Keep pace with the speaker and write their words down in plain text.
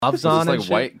gloves on and like shit.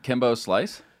 white Kimbo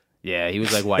Slice? Yeah, he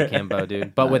was like white Kimbo,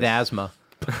 dude, but with asthma.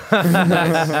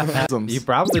 Tisms. You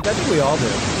probably, I think we all do.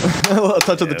 A little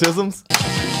touch of the tisms.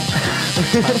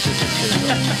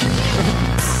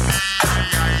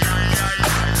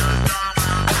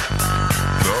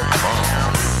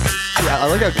 Yeah, I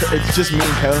like how it's just me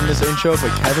and Kevin in this intro,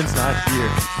 but Kevin's not here.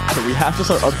 So we have to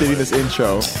start updating this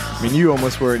intro. I mean, you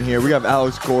almost weren't here. We have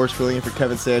Alex Gorsh filling in for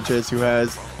Kevin Sanchez, who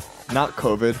has not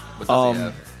COVID. What does he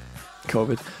have?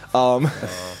 COVID.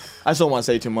 I just don't want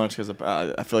to say too much because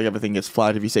I feel like everything gets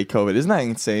flagged if you say COVID. Isn't that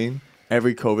insane?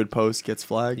 Every COVID post gets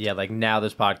flagged. Yeah, like now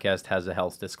this podcast has a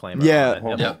health disclaimer. Yeah.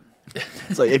 on it. Yep.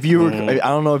 It's like if you were, I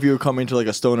don't know if you were coming to like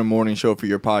a Stoner morning show for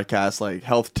your podcast, like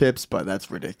health tips, but that's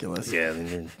ridiculous. Yeah, I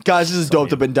mean, Guys, this is Dope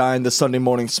to Been Dying, the Sunday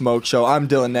morning smoke show. I'm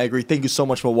Dylan Negri. Thank you so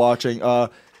much for watching.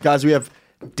 Guys, we have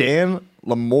Dan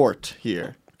Lamort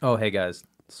here. Oh, hey guys.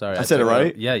 Sorry. I said it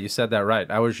right? Yeah, you said that right.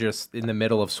 I was just in the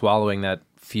middle of swallowing that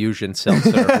fusion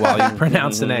seltzer while you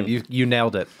pronounced the name. You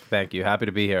nailed it. Thank you. Happy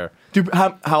to be here. Dude,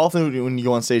 how often when you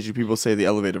go on stage do people say the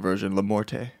elevator version,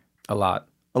 Lamorte? A lot.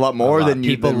 A lot more A lot. than you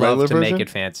People than regular love to version? make it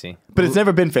fancy. But it's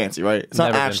never been fancy, right? It's not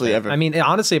Never been actually fancy. ever. I mean,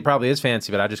 honestly, it probably is fancy,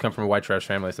 but I just come from a white trash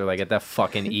family, so they're like, get that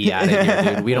fucking E out of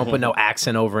here, dude. We don't put no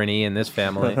accent over an E in this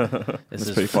family. This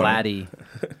is pretty funny. flatty.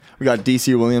 We got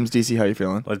DC Williams. DC, how you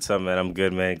feeling? what's up, man? I'm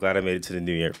good, man. Glad I made it to the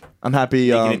new year. I'm happy.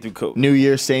 Making it through COVID. New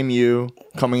Year, same you.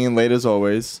 Coming in late as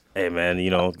always. Hey, man, you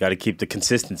know, got to keep the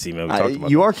consistency, man. We talked about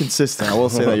You that. are consistent. I will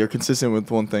say that you're consistent with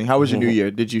one thing. How was your New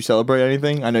Year? Did you celebrate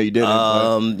anything? I know you didn't.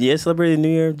 but- Yeah, celebrated New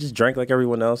Year. Just drank like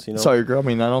everyone else, you know. Sorry, girl. I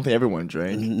mean, I don't think everyone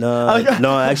drank. No,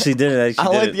 I actually didn't. I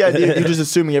like the idea. You're just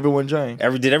assuming everyone drank.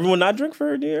 Did everyone not drink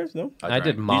for New Year's? No. I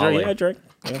did You drank? Molly. Yeah, I drank.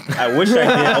 Yeah. I wish I did.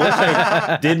 I wish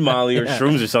I did Molly or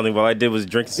shrooms or something. But all I did was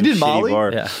drink some did shitty Molly?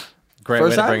 bar. Yeah. Great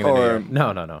First way to bring time, the new or-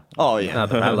 year. No. Oh, yeah. Not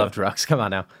that I love drugs. Come on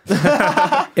now.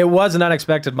 It was an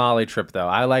unexpected Molly trip, though.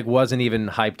 I wasn't even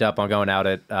hyped up on going out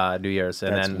at New Year's,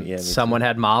 and then me someone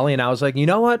had Molly, and I was like, you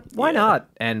know what? Why not?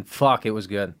 And fuck, it was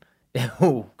good.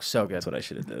 Ooh, so good. That's what I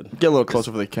should have done. Get a little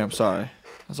closer for the camp. Sorry.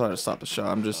 I'm sorry to stop the show.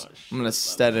 I'm an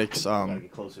aesthetics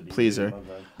pleaser.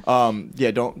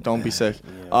 Yeah, don't be sick.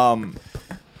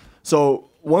 So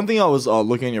one thing I was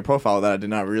looking at your profile that I did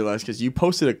not realize, because you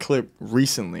posted a clip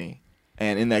recently,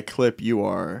 and in that clip you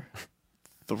are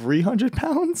 300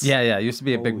 pounds. Yeah. I used to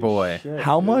be a big boy.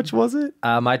 How much was it?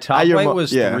 My top your weight mo-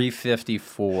 was yeah.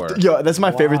 354. Yo, that's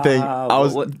my favorite thing.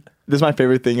 Wow. This is my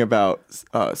favorite thing about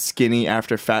skinny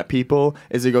after fat people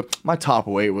is they go, my top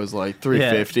weight was like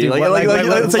 350. dude, like, what- like, like-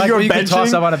 like, it's like like you're what you can benching.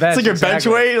 toss up on a bench, It's like your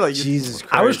exactly. bench weight. Like Jesus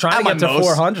Christ. I was trying to At get my to most.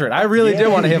 400. I really did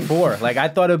want to hit 4. Like, I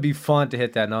thought it would be fun to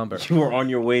hit that number. You were on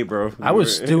your way, bro. I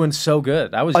was doing so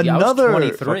good. I was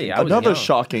 23. I was another young.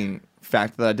 shocking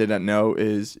fact that I did not know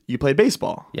is you played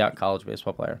baseball. Yeah, college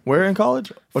baseball player. Where in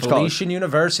college? Which college? Felician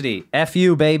University.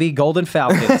 FU, baby. Golden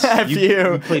Falcons.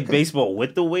 You played baseball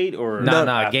with the weight, or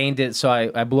No, gained it. So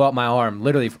I blew out my arm.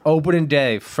 Literally, opening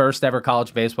day, first ever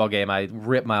college baseball game. I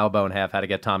ripped my elbow in half, had to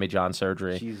get Tommy John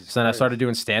surgery. So then I started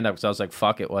doing stand up because I was like,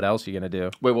 fuck it. What else are you going to do?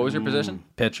 Wait, what was your position?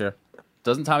 Pitcher.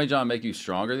 Doesn't Tommy John make you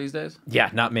stronger these days? Yeah,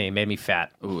 not me. Made me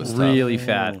fat. Ooh, it's really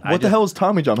fat. What the hell is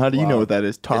Tommy John? How do you know what that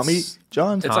is? Tommy It's-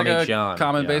 John? It's Tommy like a John,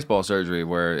 common yeah. baseball surgery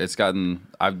where it's gotten.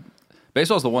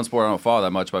 Baseball's the one sport I don't follow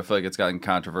that much, but I feel like it's gotten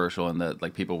controversial in that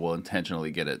like people will intentionally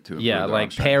get it to improve Yeah, their arm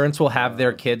like strength. parents will have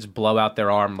their kids blow out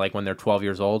their arm like when they're 12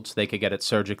 years old so they could get it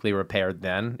surgically repaired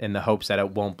then in the hopes that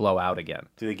it won't blow out again.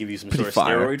 do they give you some Pretty sort of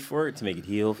fire. steroid for it to make it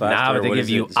heal faster? Now or they what give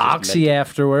is you it? It's just Oxy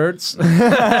afterwards.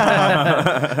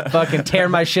 Fucking tear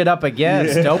my shit up again.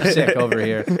 It's dope sick over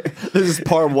here. This is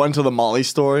part 1 to the Molly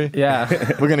story. Yeah.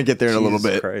 We're going to get there in a little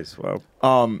Jesus bit. Christ,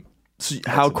 wow. So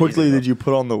how quickly did you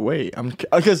put on the weight?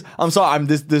 Because I'm sorry,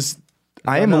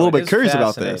 I am a little bit curious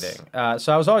about this. Fascinating.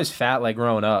 So I was always fat, like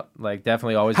growing up, like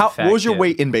definitely always. a fat What was your kid.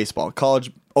 weight in baseball?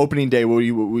 College opening day, what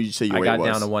would you say your I weight got was?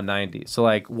 down to 190. So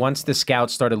like once the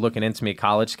scouts started looking into me,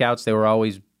 college scouts, they were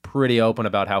always pretty open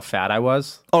about how fat I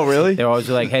was. Oh, really? They were always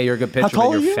like, "Hey, you're a good pitcher,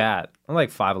 tall but are you're you? fat." I'm like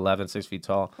 5'11", 6 feet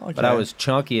tall, but I Okay. was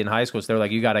chunky in high school. So they were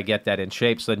like, "You got to get that in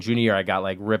shape." So then junior year, I got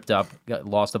like ripped up,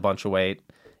 lost a bunch of weight,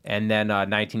 and then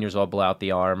 19 years old, blew out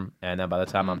the arm, and then by the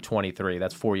time I'm 23,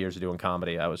 that's 4 years of doing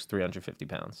comedy, I was 350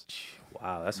 pounds.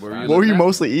 Wow, that's Were you fine. What were you at?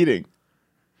 mostly eating?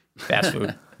 Fast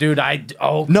food, dude.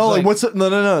 No, like what's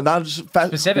no, not just fast.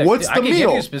 Specific. What's I the can give you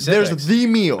meal? specifics. There's the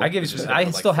meal. I give you. Like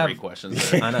I still have. three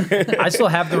questions. there. I know. I still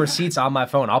have the receipts on my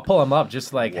phone. I'll pull them up.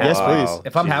 Just like Yes, have- please.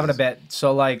 If I'm having a bet,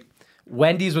 so like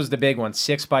Wendy's was the big one.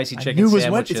 6 spicy I chicken knew it was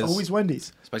sandwiches. It's always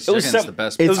Wendy's. Spicy It was chicken's the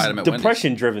best it was item at Wendy's.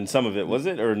 depression driven. Some of it was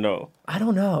it or no? I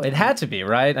don't know. It had to be,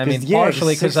 right? I mean, yeah,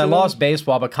 partially because 6 I of them. lost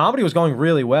baseball, but comedy was going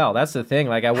really well. That's the thing.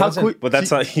 Like I How wasn't. quick? But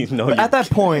that's not At that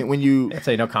point, when you I'd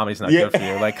say no, comedy's not Yeah. good for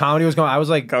you. Like comedy was going. I was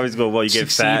like Comedy's going well. You get fat.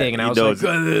 succeeding, and I you was know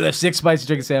like, it's- "Ugh, 6 spicy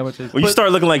chicken sandwiches. when you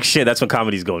start looking like shit, that's when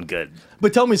comedy's going good.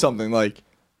 But tell me something, like,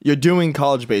 you're doing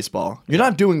college baseball. You're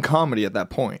not doing comedy at that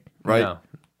point, right? No.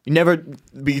 You never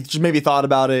just maybe thought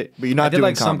about it, but you're not I did doing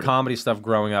like some comedy. comedy stuff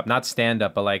growing up, not stand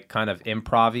up, but like kind of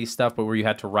improv-y stuff, but where you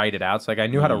had to write it out. So like I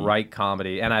knew how to write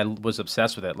comedy, and I was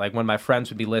obsessed with it. Like when my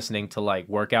friends would be listening to like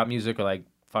workout music or like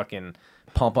fucking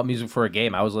pump up music for a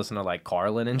game, I was listening to like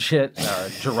Carlin and shit,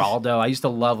 Geraldo. I used to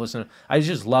love listening. I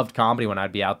just loved comedy when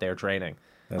I'd be out there training.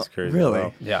 That's crazy. Really?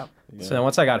 Wow. Yeah. So then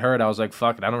once I got hurt, I was like,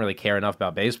 fuck it, I don't really care enough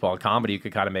about baseball. In comedy, you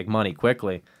could kind of make money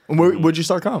quickly. Where'd you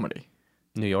start comedy?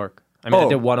 New York. I mean, I Oh.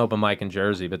 did one open mic in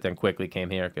Jersey, but then quickly came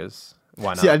here because why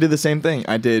not? See, I did the same thing.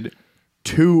 I did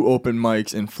 2 open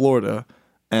mics in Florida,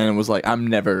 and it was like,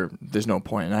 there's no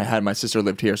point. And I had my sister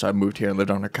lived here, so I moved here and lived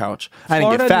on her couch. I didn't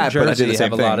Florida get fat, and New but I Jersey did the same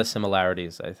have thing. a lot of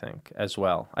similarities, I think, as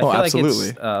well. I Oh, feel absolutely.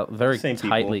 like it's very Same people.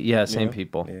 tightly. Yeah, same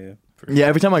people. Yeah. Yeah,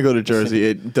 every time I go to Jersey,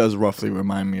 it does roughly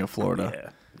remind me of Florida. Yeah.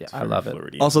 Yeah, It's I very love it.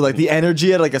 Floridian. Also, like the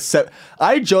energy at like a set.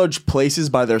 I judge places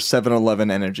by their 7-Eleven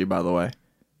energy. By the way,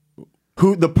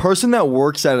 the person that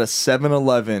works at a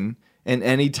 7-Eleven in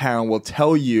any town will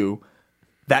tell you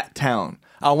that town.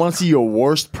 I want to see your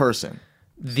worst person.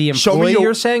 The Show me employee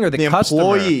you're saying, or the customer?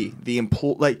 employee.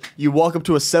 Like you walk up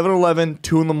to a 7-Eleven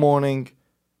 2 a.m.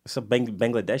 It's a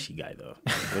Bangladeshi guy though.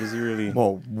 What is he really?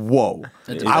 Whoa!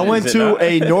 Is I went it to not?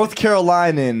 a North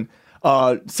Carolinian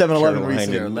 7-Eleven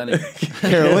Carolinian. recently.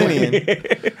 Carolinian.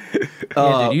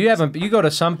 Yeah, dude, you go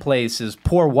to some places,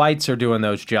 poor whites are doing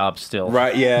those jobs still.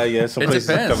 Right? Yeah. Some It places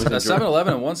depends. covered A in Georgia.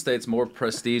 7-Eleven in one state's more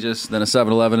prestigious than a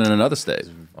 7-Eleven in another state.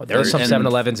 There are some And-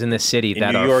 7-Elevens in this city In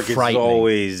that New are York, frightening.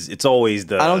 it's always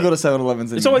the. I don't go to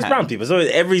 7-Elevens. It's always brown people. So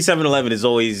every 7-Eleven is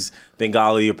always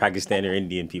Bengali or Pakistani or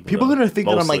Indian people. People though, are gonna think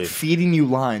that I'm like mostly. feeding you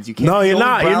lines. You can't. No, be you're the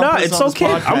only not. You're brown not. person It's on this okay.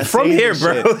 podcast I'm from saying here, this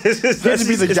bro. shit. This is- You have to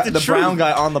be it's the brown truth.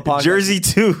 guy on the podcast. Jersey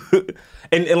too.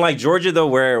 And like Georgia though,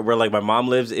 where like my mom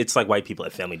lives, it's like white people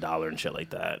at Family Dollar and shit like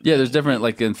that. Yeah, there's different.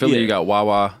 Like in Philly, Yeah. you got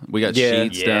Wawa. We got Yeah.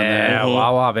 Sheets down there. Yeah,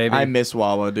 Wawa, baby. I miss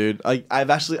Wawa, dude. I've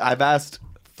asked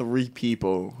 3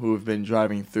 people who have been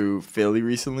driving through Philly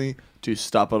recently to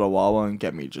stop at a Wawa and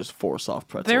get me just 4 soft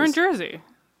pretzels. They're in Jersey.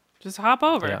 Just hop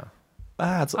over.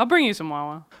 yeah. I'll bring you some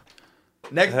Wawa.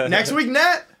 Next week,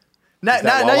 Nat. Now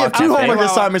Wawa you have 2 Cafe? homework Wawa.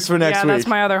 assignments for next yeah, week. that's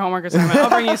my other homework assignment. I'll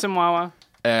bring you some Wawa.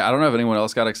 I don't know if anyone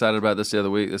else got excited about this the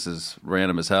other week. This is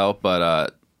random as hell,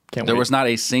 but Can't there wait. was not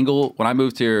a single. When I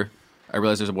moved here, I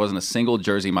realized there wasn't a single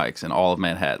Jersey Mike's in all of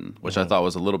Manhattan, which I thought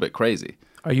was a little bit crazy.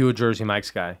 Are you a Jersey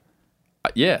Mike's guy?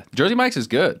 Yeah, Jersey Mike's is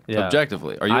good. Yeah.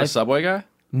 Objectively, are you a Subway guy?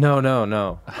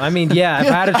 No. I mean, yeah, I've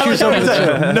had to choose over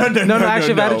the two. No,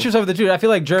 actually, I've had to choose over the two. I feel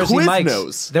like Jersey Mike's,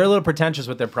 Quiznos. they're a little pretentious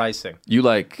with their pricing. You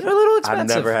like They're a little I've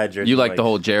expensive. never had Jersey. you like the Mike's.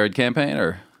 whole Jared campaign,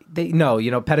 or No,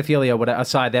 pedophilia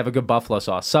aside, they have a good buffalo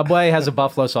sauce. Subway has a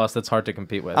buffalo sauce that's hard to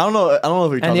compete with. I don't know if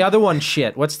you're And talking. the other one,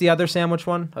 shit. What's the other sandwich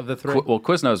one of the 3? well,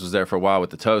 Quiznos was there for a while with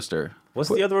the toaster. What's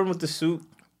the other one with the suit?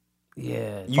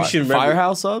 Yeah. You should remember.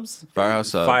 Firehouse subs. Firehouse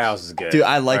subs. Firehouse is good. Dude,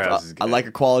 I like Firehouse is I good. like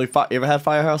a quality. You ever had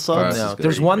Firehouse subs? Firehouse No, is good.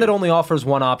 there's one that only offers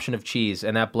one option of cheese,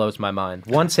 and that blows my mind.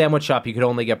 One sandwich shop you could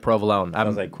only get provolone. I'm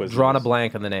Sounds like Quiznos. drawing a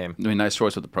blank on the name. I mean, nice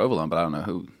choice with the provolone, but I don't know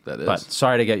who that is. But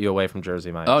sorry to get you away from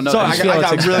Jersey Mike's. oh no, So I it's-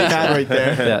 got really mad right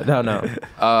there. Yeah, no.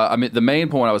 I mean, the main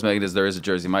point I was making is there is a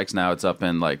Jersey Mike's now. It's up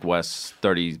in like West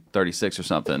 36 or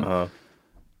something.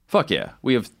 Fuck yeah,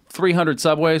 we have 300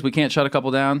 Subways. We can't shut a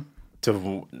couple down.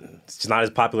 It's not as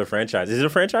popular franchise. Is it a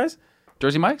franchise?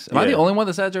 Jersey Mike's? Am I the Yeah. only one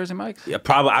that's had Jersey Mike's? Yeah,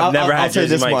 probably. I've never had I'll say Jersey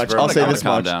this Mike's, much. bro. I'll say I'm this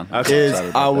gonna much. calm down. Okay. Is Sorry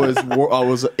I about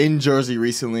was in Jersey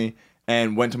recently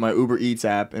and went to my Uber Eats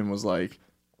app and was like,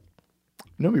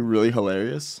 you know, it'd be really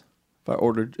hilarious if I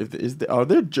ordered. Are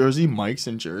there Jersey Mike's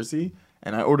in Jersey?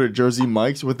 And I ordered Jersey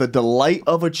Mike's with the delight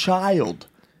of a child,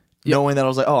 knowing that I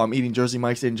was like, oh, I'm eating Jersey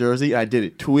Mike's in Jersey. And I did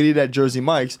it. Tweeted at Jersey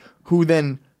Mike's, who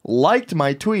then liked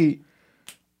my tweet.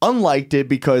 Unliked it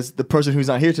because the person who's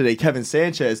not here today, Kevin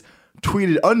Sanchez,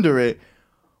 tweeted under it,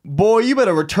 boy, you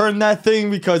better return that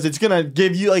thing because it's gonna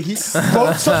give you like he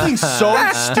wrote something so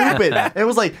stupid. And it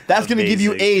was like that's gonna give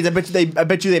you Amazing. AIDS. I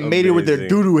bet you they made it with their Amazing.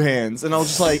 doo-doo hands. And I was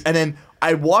just like, and then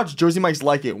I watched Jersey Mike's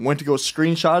like it, went to go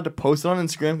screenshot it to post it on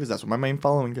Instagram because that's what my main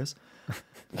following is.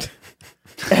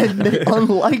 and they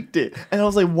unliked it. And I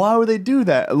was like, why would they do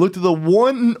that? I looked at the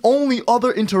one and only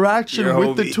other interaction Your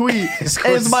with the homie. tweet, It's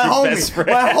and it's my your best homie. friend.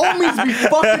 My homies be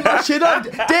fucking my shit up.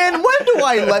 Dan, when do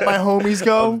I let my homies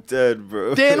go? Dead,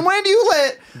 bro. Dan, when do you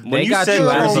let? When They you got said you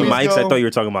Jersey homies Mike's, I go? thought you were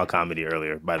talking about comedy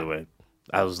earlier. By the way,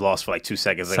 I was lost for like 2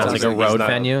 seconds. Sounds like a he's road not-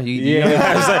 venue.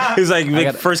 Yeah, it was like Vic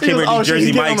got- first He came goes, here "Oh, to shit, Jersey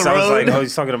he's getting Mike's." on I the was like, road. "Oh,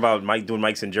 he's talking about Mike doing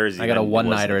Mike's in Jersey." I got a And it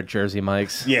one-nighter wasn't. at Jersey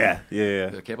Mike's. Yeah, yeah.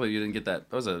 I can't believe you didn't get that.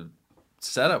 That was a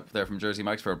setup there from Jersey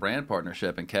Mike's for a brand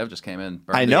partnership, and Kev just came in.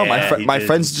 I know Yeah, he my did.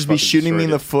 friends He just be fucking shooting me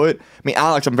in the destroyed foot. I mean,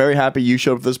 Alex, I'm very happy you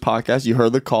showed up for this podcast. You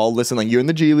heard the call. Listen, like you're in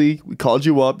the G League. We called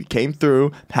you up. You came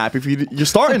through. Happy for you. You're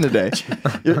starting today.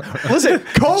 Listen,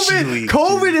 G-League.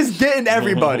 COVID is getting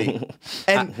everybody.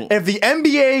 And if the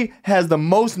NBA has the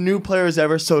most new players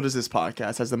ever, so does this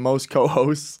podcast. Has the most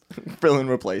co-hosts, fill-in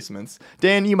replacements.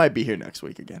 Dan, you might be here next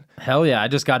week again. Hell yeah! I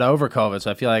just got over COVID,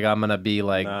 so I feel like I'm gonna be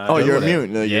like. Oh, you're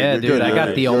immune. Yeah, you're dude, good. I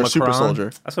got the You're a super Omicron.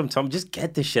 soldier. That's what I'm telling you. Just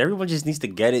get this shit. Everyone just needs to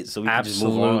get it so we can just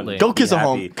move Absolutely. on. Go kiss Be a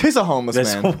happy. kiss a homeless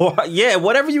That's man. what- yeah,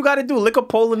 whatever you got to do. Lick a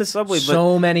pole in the subway. But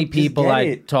So many people get I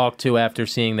it. talked to after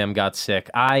seeing them got sick.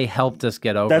 I helped us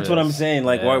get over. that's what I'm this. saying.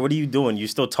 Like, Yeah. what are you doing? You're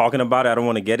still talking about it. I don't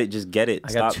want to get it. Just get it.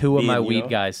 I got two of my weed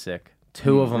guys sick.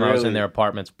 Two of them, I was in Really? their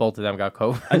apartments. Both of them got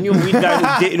COVID. I knew a weed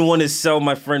guy who didn't want to sell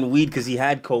my friend weed because he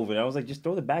had COVID. I was like, just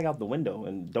throw the bag out the window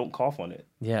and don't cough on it.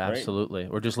 Yeah, Right? absolutely.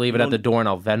 Or just leave it at the door and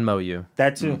I'll Venmo you.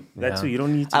 That too. That Yeah. too. You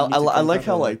don't need to. I, need to I come like back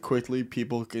how on like quickly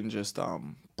people can just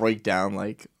break down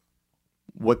like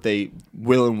what they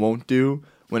will and won't do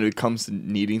when it comes to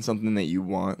needing something that you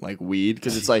want, like weed,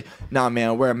 because it's like, nah,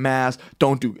 man, wear a mask,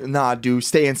 dude,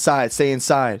 stay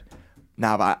inside.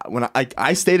 Nah, but when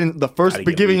I stayed in the first Gotta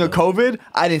get beginning weed, of COVID,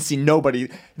 I didn't see nobody.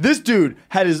 This dude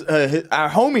had our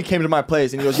homie came to my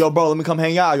place and he goes, yo, bro, let me come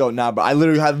hang out. I go, nah, bro. I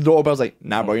literally had the door open. I was like,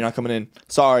 nah, bro, you're not coming in.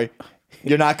 Sorry,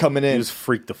 you're not coming He in. was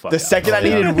freaked the fuck The out. second I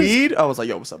needed weed, I was like,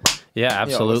 yo, what's up, bro? Yeah, Yo,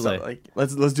 what's absolutely. up? Like,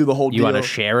 let's do the whole You deal. want to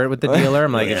share it with the dealer?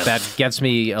 I'm like, Yeah. if that gets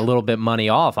me a little bit money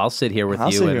off, I'll sit here with I'll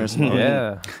you. sit and, here and smoke.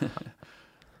 yeah.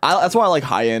 That's why I like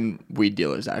high end weed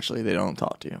dealers. Actually, they don't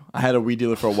talk to you. I had a weed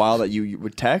dealer for a while that you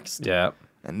would text, Yeah.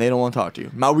 and they don't want to talk to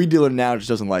you. My weed dealer now just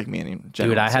doesn't like me anymore.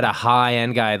 Dude, I had a high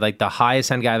end guy. Like the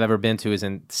highest end guy I've ever been to is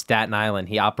in Staten Island.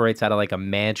 He operates out of like a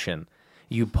mansion.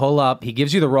 You pull up, he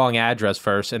gives you the wrong address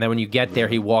first, and then when you get there,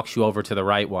 he walks you over to the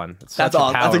right one. It's That's such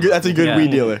all. power That's a move. good Yeah.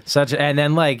 weed dealer. And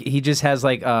then like he just has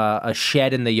like a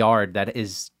shed in the yard that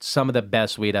is some of the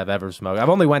best weed I've ever smoked. I've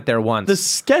only went there once. The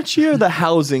sketchier the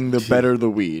housing, the better the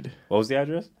weed. What was the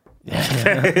address?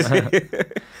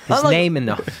 His name in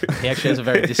the he actually has a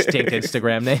very distinct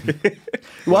Instagram name.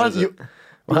 You want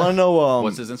to know?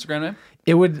 What's his Instagram name?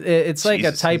 It's like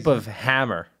Jesus. a type of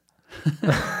hammer.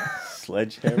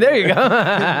 Sledgehammer. There you go.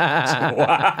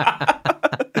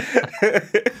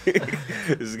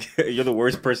 You're the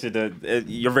worst person to.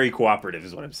 You're very cooperative,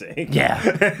 is what I'm saying. Yeah.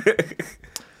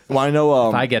 Want to know?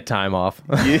 If I get time off,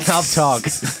 I'll talk.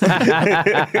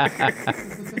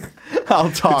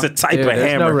 I'll talk. It's a type Dude, of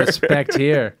there's hammer. no respect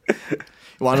here.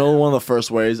 Want to know one of the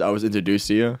first ways I was introduced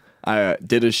to you? I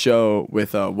did a show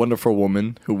with a wonderful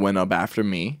woman who went up after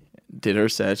me, did her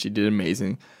set. She did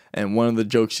amazing. And one of the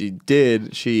jokes she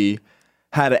did, she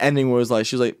had an ending where it was like,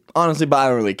 she was like, honestly, but I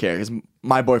don't really care because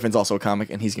my boyfriend's also a comic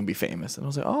and he's going to be famous. And I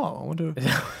was like, oh,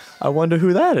 I wonder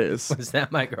who that is. Is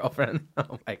that my girlfriend?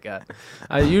 Oh my god!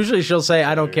 Usually she'll say,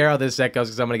 "I don't care how this set goes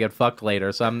because I'm gonna get fucked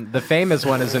later." So the famous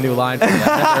one is a new line for me. I've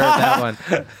never heard that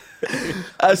one.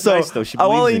 So nice, though. She I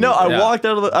want to believes let you in know, you. I Yeah.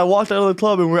 walked out of the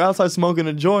club and we were outside smoking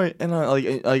a joint, and I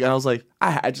was like,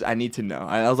 I need to know.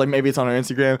 I was like, maybe it's on her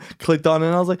Instagram. Clicked on it,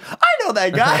 and I was like, I know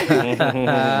that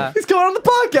guy. He's going on the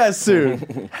podcast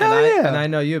soon. Hell yeah! And I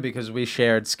know you because we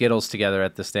shared Skittles together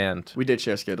at the stand. We did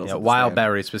share Skittles. Yeah, at the Wild stand.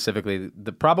 Berry specifically,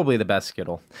 probably the best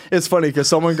Skittle. It's funny because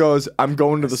someone goes, I'm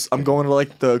going to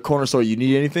like the corner store. You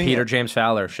need anything? Peter James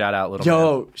Fowler, shout out, little man.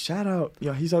 Yo, shout out.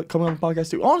 Yo, he's coming on the podcast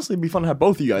too. Honestly, it'd be fun to have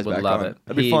both of you guys Would back love on. it.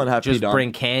 It'd be fun to have just Pete on.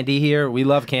 bring candy here. We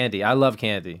love candy. I love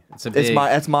candy. It's a big.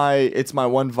 It's my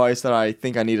one vice that I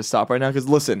think I need to stop right now. Because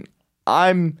listen,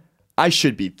 I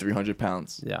should be 300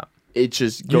 pounds. Yeah. It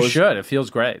just You goes. should. It feels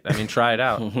great. I mean, try it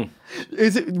out.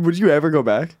 Would you ever go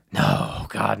back? Oh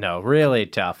God, no! Really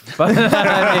tough. But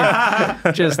I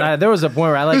mean, there was a point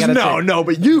where I gotta take, No,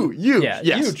 but you, Yeah,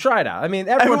 yes. you try it out. I mean,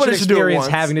 everyone Everybody should should do it experience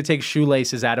once. having to take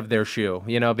shoelaces out of their shoe,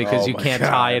 because Oh you my can't God.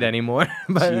 tie it anymore.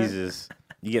 But, Jesus.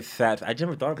 You get fat. I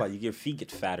never thought about it. Your feet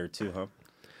get fatter too, huh?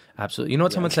 absolutely. You know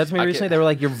what someone said to me I recently? get- They were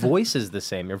like, "Your voice is the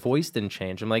same. Your voice didn't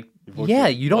change." I'm like, "Yeah,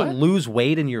 you don't lose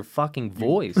weight in your fucking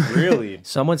voice." Really?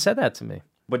 Someone said that to me.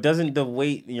 But doesn't the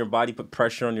weight in your body put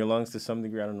pressure on your lungs to some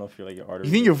degree? I don't know if you're like your arteries.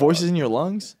 You think your voice is in your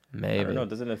lungs? I Maybe. don't know.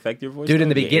 Does it affect your voice? Dude, in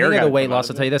the though? Your beginning air of the gotta weight come out loss,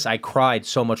 of I'll tell you this, I cried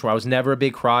so much more. I was never a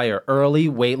big crier. Early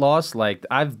weight loss, like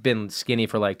I've been skinny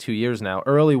for like 2 years now.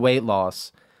 Early weight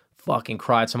loss, fucking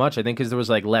cried so much. I think because there was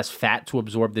like less fat to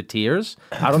absorb the tears.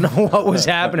 I don't know what was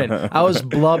happening. I was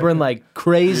blubbering like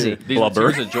crazy. These are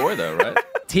tears of joy, though, right?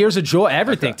 Tears of joy,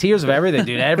 everything. Tears of everything,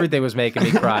 dude. Everything was making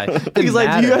me cry. He's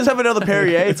like, do you guys have another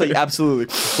Perrier? It's like, absolutely.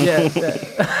 Yeah.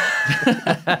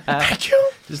 Thank you.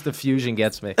 Just the fusion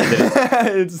gets me.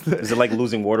 It's the- Is it like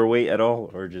losing water weight at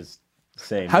all, or just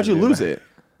same? How'd you lose it?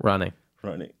 Running.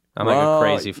 Running. I'm like a Wow.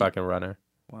 crazy fucking runner.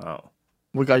 Wow.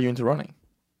 What got you into running?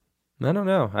 I don't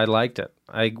know. I liked it.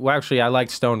 I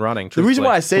liked stone running. The reason truthfully.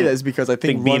 why I say that is because I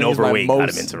think being running is my overweight got him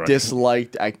most into running.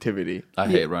 disliked activity. I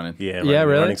hate running. Yeah. Yeah,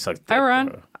 really? Running sucks. I dick, run.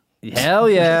 bro. Hell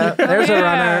yeah. There's a Yeah.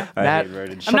 runner. I That- hate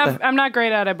running. I'm not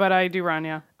great at it, but I do run.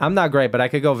 Yeah. I'm not great, but I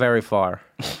could go very far.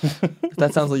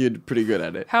 That sounds like you're pretty good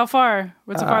at it. How far?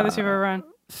 What's the farthest you've ever run?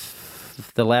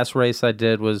 The last race I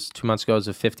did was 2 months ago. It was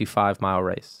a 55-mile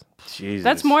race. Jesus.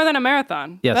 That's more than a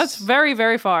marathon. Yes. That's very,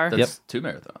 very far. That's 2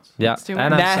 marathons. Yeah. too And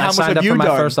much. Matt, how I much signed have up you for my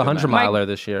done? first 100-miler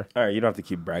this year. All right. You don't have to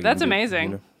keep bragging. That's dude, amazing. you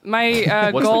know?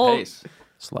 My What's goal. the pace?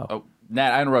 Slow. Oh,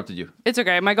 Nat, I interrupted you. It's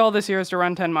okay. My goal this year is to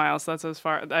run 10 miles. That's as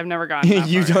far. I've never gotten that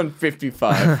You've far. done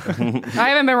 55. I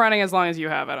haven't been running as long as you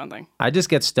have, I don't think. I just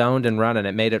get stoned and run, and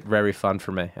it made it very fun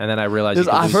for me. And then I realized you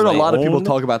could I've lose heard a weight. lot of people Own?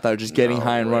 talk about that, just getting No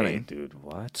high and way, running. dude.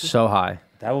 What? So high.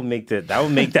 That would make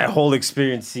that whole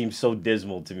experience seem so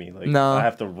dismal to me. Like No. I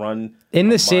have to run In a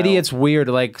the city, mile. it's weird.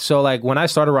 Like when I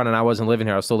started running, I wasn't living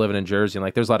here. I was still living in Jersey. And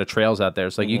like, there's a lot of trails out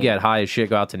there. So like, you get high as shit,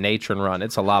 go out to nature and run.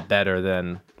 It's a lot better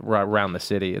than around the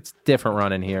city. It's different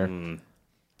running here.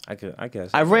 I guess.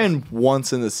 I ran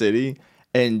once in the city,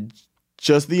 and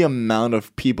just the amount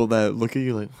of people that look at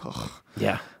you like, ugh,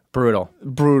 Yeah, brutal.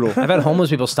 brutal. I've had homeless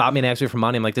people stop me and ask me for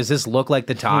money. I'm like, does this look like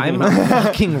the time? I'm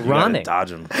fucking You gotta running. dodge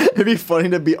them. It'd be funny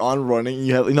to be on running.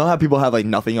 You know how people have like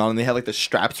nothing on, and they have like the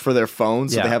straps for their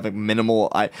phones, so Yeah. they have like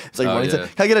minimal. It's like Oh, running. It's yeah.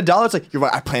 like, can I get $1? It's like, you're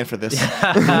right. I planned for this.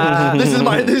 this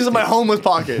is my homeless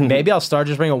pocket. Maybe I'll start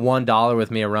just bringing $1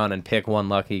 with me a run and pick one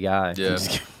lucky guy. Yeah.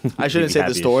 I shouldn't You'd say be the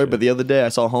happy as story, shit. but the other day I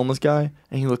saw a homeless guy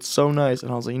and he looked so nice,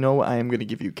 and I was like, you know what? I am gonna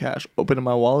give you cash. Opened in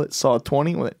my wallet, saw a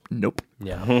 20. Went, nope.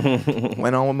 Yeah,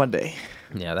 Went on with my day.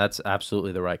 yeah, that's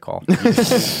absolutely the right call.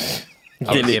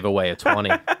 I would give away a 20.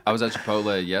 I was at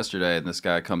Chipotle yesterday, and this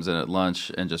guy comes in at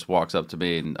lunch and just walks up to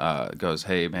me and goes,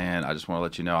 "Hey, man, I just want to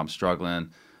let you know I'm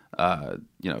struggling.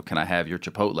 Can I have your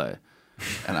Chipotle?"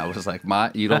 And I was like,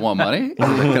 you don't want money? He was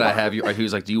like, can I have you? He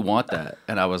was like, do you want that?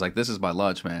 And I was like, this is my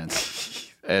lunch, man.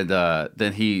 And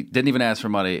then he didn't even ask for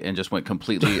money and just went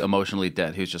completely emotionally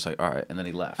dead. He was just like, all right. And then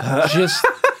he left. Just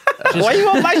Why you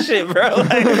on my shit, bro?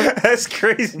 Like, that's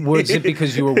crazy. was it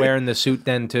because you were wearing the suit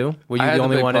then too? Were you I had the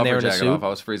only big one in there puffer in a jacket suit? off. I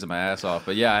was freezing my ass off.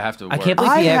 But yeah, I have to I work. can't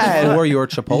believe he I asked had- for your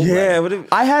Chipotle. Yeah, what if,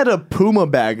 I had a Puma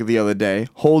bag the other day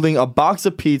holding a box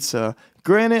of pizza.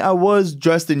 Granted, I was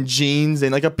dressed in jeans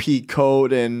and like a pea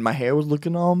coat, and my hair was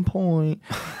looking on point.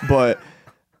 But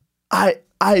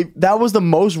that was the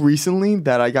most recently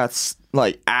that I got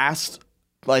like asked,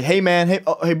 like, hey man,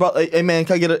 hey bro, hey man,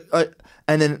 can I get a?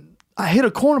 And then I hit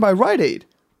a corner by Rite Aid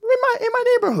in my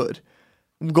neighborhood.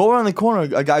 Go around the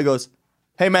corner, a guy goes,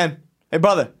 hey man, hey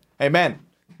brother, hey man,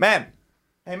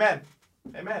 hey man.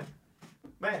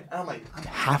 Man, and I'm like, I'm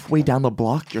halfway down the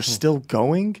block. You're still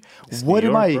going? What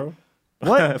New am York, I? bro.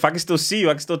 What? If I can still see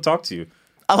you, I can still talk to you.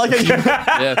 I like how you.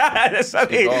 Yeah. That's how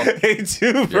Good call. they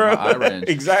do, bro. my eye range.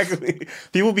 Exactly.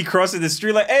 People be crossing the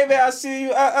street like, hey, man, I see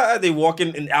you. They walk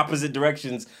in opposite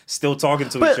directions, still talking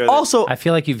to each But other. also, I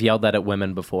feel like you've yelled that at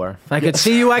women before. If I could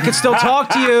see you, I could still talk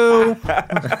to you.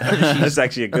 That's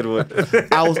actually a good one.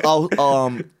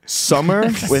 summer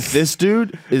with this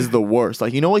dude is the worst.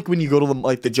 Like, you know, like when you go to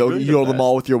the you go to the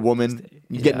mall with your woman,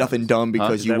 you get nothing done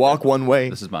because Is you that walk one way.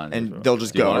 This is mine. and they'll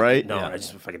just Do you go want it? right. No, Yeah. I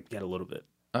just if I could get a little bit.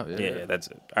 Oh, Yeah, that's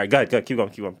it. All right, go ahead. Keep going.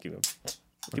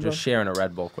 I'm just sharing a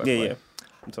Red Bull quickly. Yeah.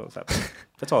 That's all that's happening.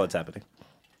 That's all that's happening.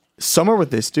 Summer with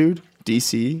this dude,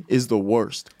 DC, is the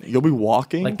worst. You'll be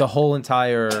walking. Like the whole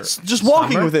entire. just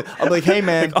walking summer? with it. I'm like, hey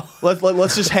man,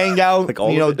 let's just hang out. Like all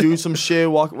of it? Do some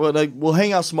shit. We'll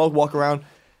hang out, smoke, walk around,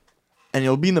 and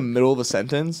you'll be in the middle of a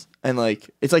sentence, and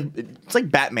it's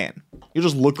like Batman. You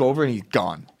just look over and he's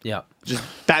gone. Yeah. Just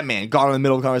Batman gone in the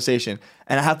middle of a conversation,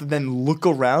 and I have to then look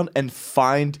around and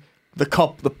find the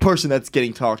person that's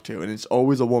getting talked to, and it's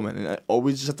always a woman, and I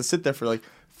always just have to sit there for like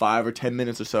 5 or 10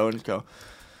 minutes or so and just go.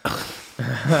 You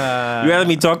rather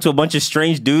me talk to a bunch of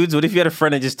strange dudes? What if you had a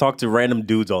friend that just talked to random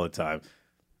dudes all the time?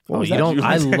 Oh, you don't.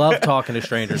 I love talking to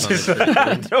strangers on the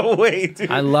street. Dude. No way,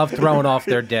 dude. I love throwing off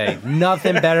their day.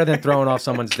 Nothing better than throwing off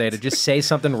someone's day. To just say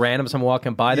something random, someone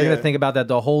walking by, they're gonna think about that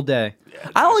the whole day.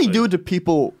 I only do it to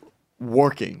people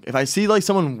working. If I see like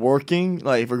someone working,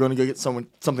 like if we're going to go get someone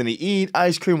something to eat,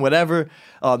 ice cream, whatever,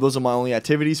 those are my only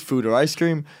activities, food or ice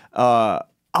cream.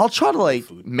 I'll try to like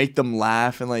make them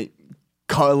laugh and like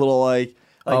cut a little like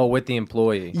with the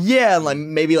employee. yeah, like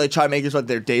maybe like try to make it so that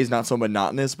their day's not so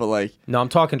monotonous, but like No, I'm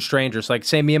talking strangers. Like,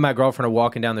 say me and my girlfriend are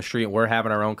walking down the street and we're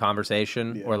having our own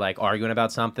conversation or like arguing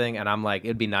about something, and I'm like,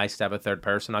 it'd be nice to have a third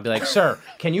person. I'll be like, sir,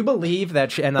 can you believe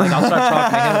that? And like, I'll start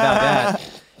talking to him about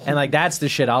that. And like, that's the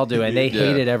shit I'll do. And they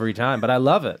hate it every time, but I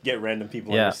love it. Get random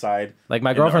people on your side. Like,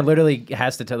 my girlfriend literally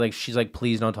has to tell, like, she's like,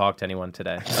 please don't talk to anyone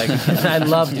today. Like, I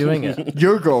love doing it.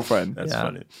 your girlfriend. That's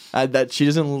funny. That she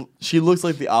doesn't. She looks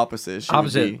like the opposite. She would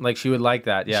Opposite. be- Like, she would like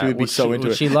that. Yeah. She would be so into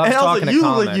it. She loves and I was talking like, you to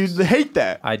look comics. like you hate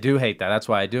that. I do hate that. That's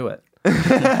why I do it.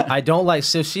 I don't like,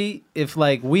 so if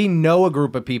like we know a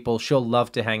group of people, she'll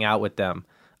love to hang out with them.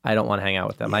 I don't want to hang out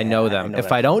with them. I know them.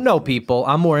 If I don't know people,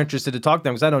 I'm more interested to talk to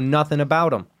them because I know nothing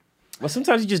about them. Well,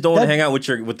 sometimes you just don't want to hang out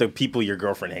with the people your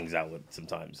girlfriend hangs out with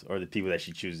sometimes, or the people that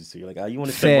she chooses to. You're like, oh, you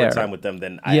want to spend more Fair. time with them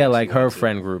than I Yeah, actually like her want to.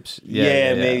 friend groups.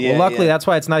 Maybe. Well, luckily, yeah. that's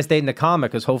why it's nice dating a comic,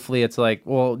 because hopefully it's like,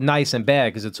 well, nice and bad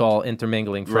because it's all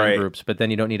intermingling friend Right. groups, but then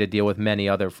you don't need to deal with many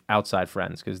other outside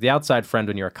friends, because the outside friend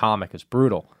when you're a comic is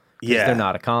brutal. 'Cause Yeah. they're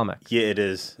not a comic. Yeah, it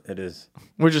is. It is.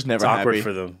 We're just never It's awkward happy.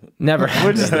 for them. Never.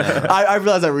 I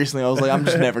realized that recently. I was like, I'm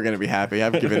just never gonna be happy.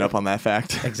 I've given up on that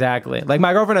fact. Exactly. Like,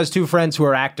 my girlfriend has two friends who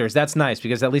are actors. That's nice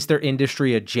because at least they're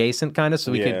industry adjacent, kind of,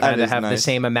 so we Yeah. can That kind of is have the nice.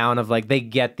 same amount of like, they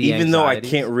get the Even though I anxieties.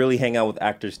 can't really hang out with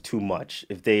actors too much,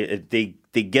 if they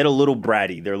get a little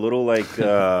bratty, they're a little like,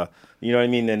 you know what I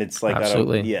mean? And it's like,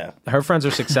 Absolutely. I don't, yeah. Her friends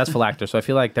are successful actors, so I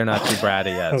feel like they're not too bratty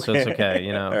yet, so it's okay,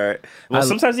 you know. All right. Well,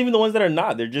 sometimes even the ones that are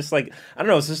not, they're just like, I don't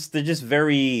know. It's just they're just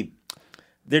very.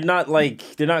 They're not good.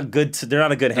 They're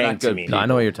not a good hang not to good me. No, I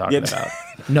know what you're talking Yeah.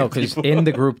 about. No, because in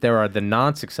the group there are the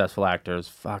non-successful actors.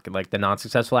 Fucking like the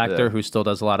non-successful actor Yeah. who still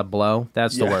does a lot of blow.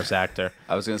 That's the worst actor.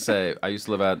 I was gonna say I used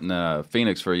to live out in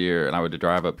Phoenix for a year, and I would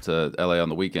drive up to LA on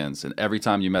the weekends. And every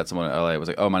time you met someone in LA, it was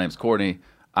like, "Oh, my name's Courtney.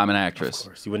 I'm an actress." Of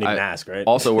course, you wouldn't even ask, right?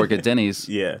 Also work at Denny's.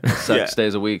 Yeah. 6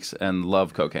 days a week and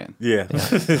love cocaine. Yeah,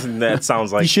 that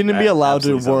sounds like You shouldn't be allowed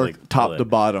to absolutely sounds work like top LA. to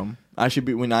bottom. I should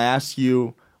be when I ask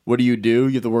you, what do? You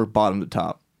have to work bottom to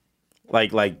top.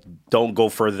 Like don't go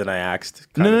further than I asked.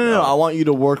 No. I want you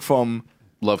to work from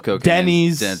Love cocaine.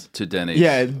 Denny's. To Denny's.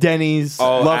 yeah, Denny's,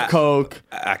 Oh, love Coke,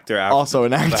 actor. also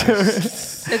an actor.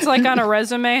 It's like on a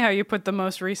resume how you put the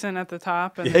most recent at the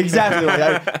top. And Exactly.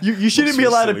 Like, you shouldn't be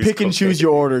allowed to Most pick and recently choose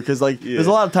your order because like there's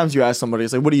a lot of times you ask somebody,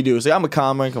 it's like, what do you do? It's like, I'm a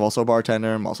comic. I'm also a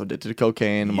bartender. I'm also addicted to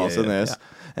cocaine. I'm also this.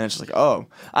 And it's just like, oh,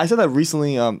 I said that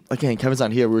recently. Again, Kevin's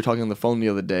not here. We were talking on the phone the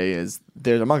other day.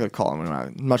 I'm not gonna call him.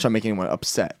 I'm not trying to make anyone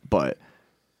upset, but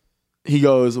he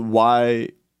goes, why?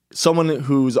 Someone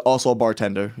who's also a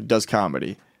bartender who does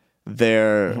comedy,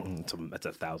 they're That's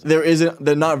 1,000.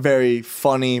 they're not very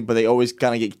funny, but they always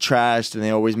kind of get trashed and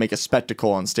they always make a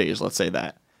spectacle on stage. Let's say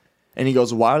that. And he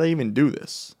goes, why do they even do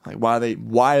this? Like, why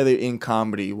are they in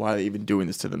comedy? Why are they even doing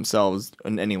this to themselves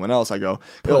and anyone else? I go,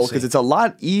 because it's a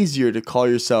lot easier to call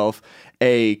yourself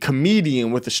a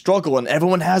comedian with a struggle and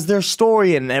everyone has their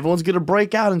story and everyone's going to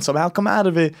break out and somehow come out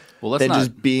of it Well, let's than not-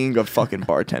 just being a fucking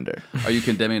bartender. Are you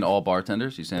condemning all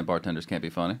bartenders? You saying bartenders can't be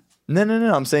funny? No.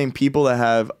 I'm saying people that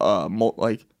have,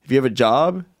 like, if you have a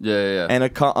job Yeah. and a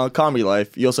comedy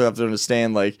life, you also have to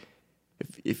understand, like,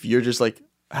 if you're just, like,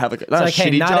 have like, not It's like,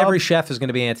 a hey, shitty not job. every chef is going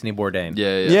to be Anthony Bourdain.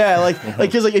 Yeah. Yeah,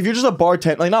 because like if you're just a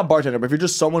bartender, like not bartender, but if you're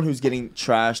just someone who's getting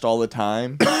trashed all the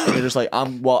time, and you're just like,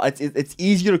 it's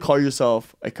easier to call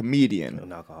yourself a comedian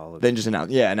An alcoholic. than just an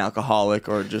alcoholic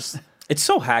or just It's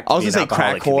so hacked I to was be an gonna say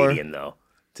alcoholic crackcore. comedian, though.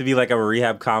 To be like a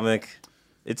rehab comic,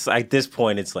 it's at this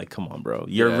point, it's like, come on, bro.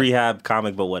 You're a Yeah. rehab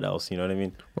comic, but what else? You know what I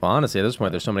mean? Well, honestly, at this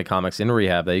point, there's so many comics in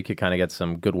rehab that you could kind of get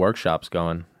some good workshops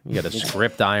going. You get a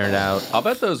script ironed out. I'll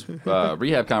bet those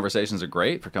rehab conversations are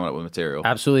great for coming up with material.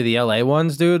 Absolutely, the LA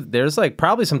ones, dude. There's like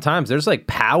probably sometimes there's like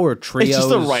power trios.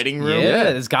 just a writing room? Yeah,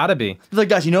 it's got to be. like,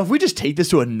 guys, if we just take this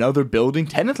to another building,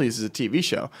 technically this is a TV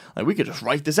show. Like we could just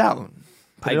write this out. And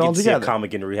put I it all can see a together.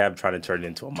 comic in rehab trying to turn it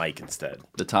into a mic instead.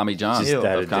 The Tommy John Just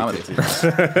that of comedy.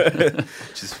 addicted to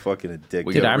just fucking addicted.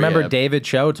 We Dude, go I remember rehab. David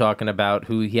Cho talking about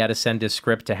who he had to send his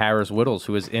script to Harris Whittles,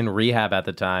 who was in rehab at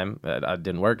the time. It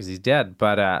didn't work because he's dead,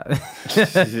 but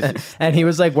and he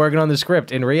was like working on the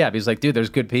script in rehab. He's like, dude, there's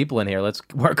good people in here. Let's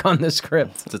work on this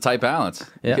script. It's a tight balance.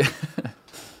 Yeah.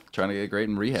 Trying to get great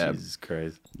in rehab. Jesus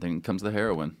Christ. Then comes the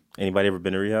heroin. Anybody ever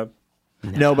been to rehab?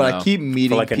 No, but No. I keep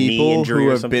meeting like a knee people injury who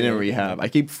or have something? been in rehab. I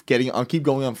keep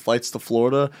going on flights to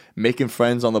Florida, making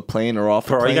friends on the plane or off the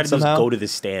Bro, all you plane gotta do somehow. is go to the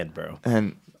stand, bro.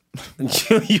 And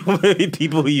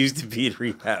People who used to be in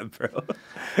rehab, bro.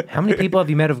 How many people have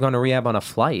you met who've gone to rehab on a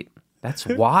flight? That's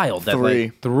wild. That,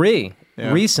 like, 3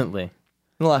 Yeah. recently. in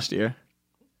the last year,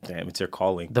 Damn, it's their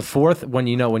calling. The fourth, when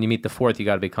you meet the fourth, you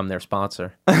got to become their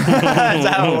sponsor. that's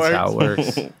how it That's how it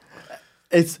works. works.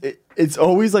 It's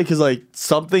always like, because like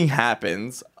something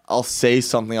happens, I'll say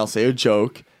something, I'll say a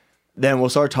joke, then we'll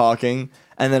start talking,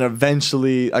 and then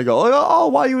eventually I go, oh,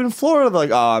 why are you in Florida? They're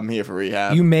like, oh, I'm here for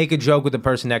rehab. You make a joke with the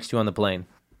person next to you on the plane.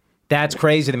 That's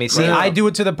crazy to me. See, Right. I do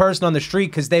it to the person on the street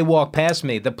because they walk past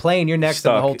me. The plane, you're next to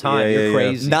them the Stuck. whole time. Yeah, You're yeah.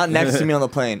 crazy. Not next to me on the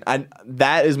plane.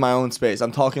 That is my own space.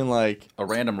 I'm talking like A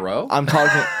random row? I'm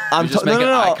talking. I'm just no, no,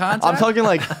 making no. eye contact? I'm talking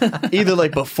like either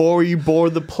like before you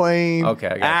board the plane, Okay, I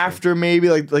got you. after maybe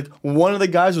like one of the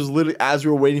guys was literally as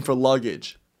we were waiting for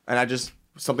luggage, and I just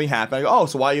something happened. I go, oh,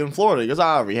 so why are you in Florida? He goes,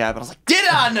 rehab. And I was like,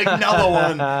 get on another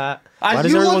one. Why does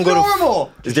You everyone look go to-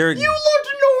 normal. Is there- You looked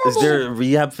normal. Is there a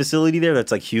rehab facility there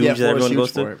that's like huge Yeah, that everyone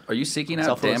Florida's goes huge to? for it. Are you seeking out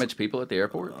South Florida. damaged people at the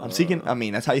airport? I'm seeking. I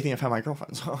mean, that's how you think I've had my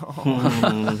girlfriends.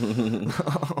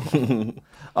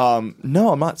 No,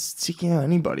 I'm not seeking out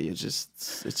anybody. It's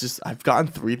just I've gotten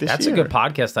 3 this That's year. a good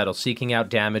podcast title, Seeking Out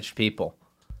Damaged People.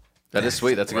 That is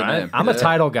sweet. That's a good name. I'm a Yeah.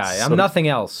 title guy. I'm nothing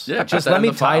else. Yeah, put just that let in me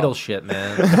the file. title shit,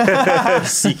 man.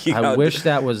 Seeking I out- wish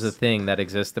that was a thing that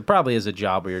exists. There probably is a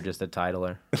job where you're just a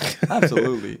titler.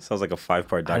 Absolutely. Sounds like a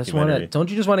 5-part I just want documentary. to. Don't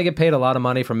you just want to get paid a lot of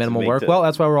money for minimal make work? the- Well,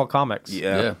 that's why we're all comics.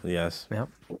 Yeah. Yeah. Yes. Yep.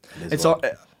 It's all,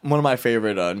 one of my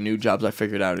favorite new jobs I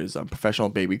figured out is professional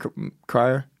baby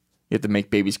crier. You have to make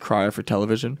babies cry for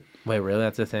television. Wait, really?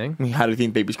 That's a thing? I mean, how do you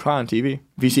think babies cry on TV?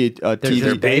 If you see a They're TV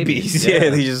just babies. Yeah, Yeah.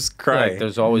 they just cry. Like,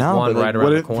 there's always no, one but, like, right around what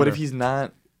the if, corner. What if he's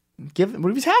not? What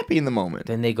if he's happy in the moment?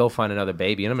 Then they go find another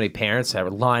baby. You know how many parents are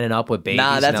lining up with babies?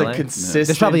 Nah, that's in a LA? consistent.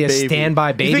 There's probably a baby.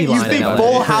 standby baby You line think in LA.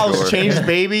 Full House Sure. changed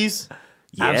babies?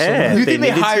 yeah. You think they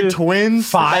needed hired to. twins?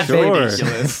 5 Sure.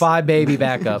 babies. 5 baby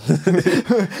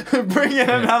backups. Bring in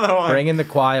another one. Bring in the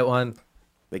quiet one.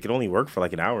 They could only work for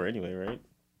like an hour anyway, right?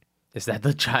 Is that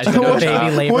the child What's-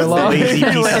 baby labor what's the law? baby- Lazy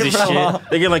pieces of labor law. shit.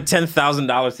 They get like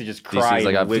 $10,000 to just cry. like,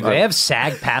 and I've- wiggle. They have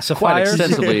SAG Quite pacifiers.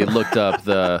 extensively looked up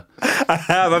the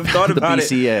I've thought the about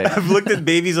BCA. it. I've looked at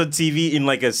babies on TV in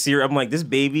like a series. I'm like, this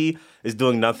baby is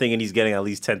doing nothing and he's getting at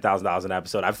least $10,000 an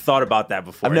episode. I've thought about that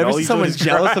before. I've and never all seen he's doing someone is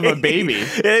jealous of a crying. baby.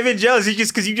 Yeah, they've been jealous.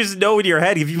 Because you just know in your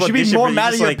head. If you You should be audition more for it, mad you're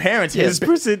at just your like, parents. This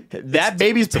person, That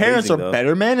baby's it's parents are amazing, though.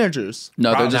 better managers.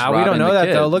 No, they're just Now we don't robbing know the that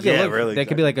kid. though. Look, Yeah, look, really, they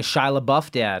could be like a Shia LaBeouf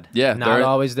dad. Yeah, not they're-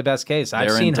 always the best case. I've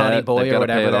they're in seen Honey debt. Boy They've or gotta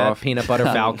pay whatever it that off. peanut butter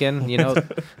falcon. You know,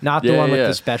 not the Yeah, one with yeah.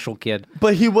 the special kid.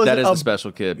 But he wasn't That is a the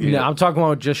special kid. No, I'm talking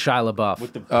about just Shia LaBeouf.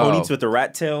 With the Oh. ponies with the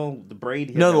rat tail, the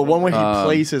braid. No, the one where he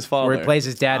plays his father. where he plays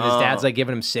his dad, and his Oh. dad's like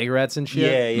giving him cigarettes and shit.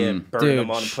 Yeah, yeah. Burning Dude,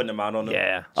 them on and putting them out on them.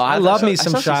 Yeah. Oh, I I love saw- me I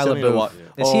some saw some Shia similar LaBeouf. one.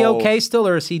 Is he Oh. okay still,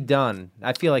 or is he done?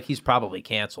 I feel like he's probably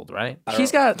canceled, right?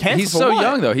 He's got. Canceled He's for so what?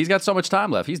 young though. He's got so much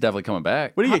time left. He's definitely coming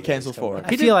back. What did he get canceled for?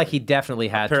 I feel like he definitely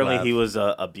had Apparently, to have. he was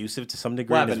abusive to some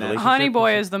degree What in his happened relationship. Honey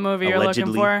Boy is the movie you're looking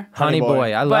Allegedly. for. Honey Boy.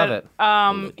 Boy. I love it.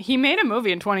 But he made a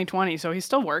movie in 2020, so he's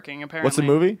still working apparently. What's the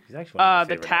movie? He's actually one of my The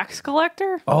favorite Tax actors.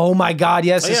 Collector. Oh my God!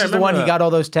 Yes, Oh, this yeah, I is the one remember he that. got all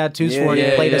those tattoos Yeah, for. And he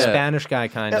yeah, played a yeah. Spanish guy,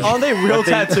 kind of. Aren't they real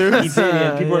He tattoos? did,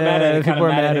 yeah. People were mad at him. people were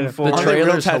mad at him. The Aren't they real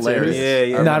trailer's tattoos? hilarious. Yeah,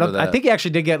 yeah. I No, I, remember I that. think he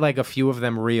actually did get like a few of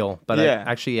them real, but Yeah.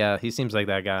 actually, he seems like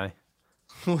that guy.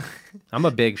 I'm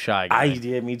a big Shy guy.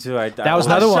 Me too. That was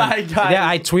another one. Shy Guy. Yeah,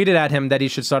 I tweeted at him that he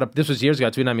should start up. This was years ago.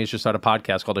 I tweeted at him he should start a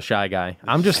podcast called The Shy Guy.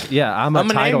 I'm a I'm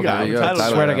a title name guy. guy. You're a Title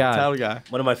title Swear to guy. God. Title guy.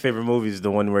 One of my favorite movies is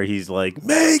the one where he's like,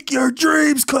 "Make your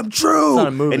dreams come true," It's not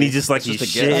a movie. and he's just like It's he's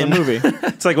just a gag. shitting. It's a movie.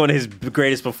 It's like one of his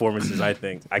greatest performances, I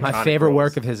think. My Iconic favorite roles.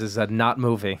 work of his is a not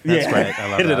movie. That's Yeah. great.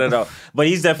 I love that. No. But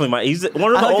he's definitely he's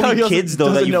one of I the like how he only also kids though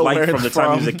that doesn't you know like where from it's the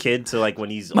time he was a from. kid to like when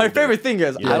he's My older. favorite thing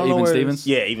is, I don't know Even where Stevens?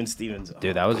 Yeah, even Stevens.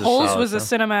 Dude, that was a Holes solid was a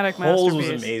film. cinematic Holes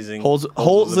masterpiece. was amazing.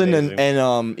 Holzen amazing.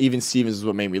 and Even Stevens is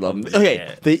what made me love him. Okay,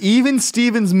 Yeah. the Even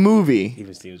Stevens movie,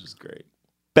 Even Stevens was great.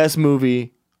 best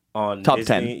movie, On Top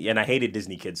Disney, and I hated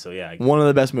Disney Kids, so yeah. one of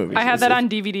the best movies. I had that on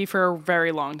DVD for a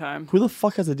very long time. Who the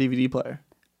fuck has a DVD player?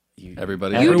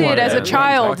 Everybody. You Everyone did as a did.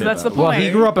 child. Talking That's the about point. Well, he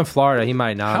grew up in Florida. He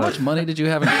might not. How have. much money did you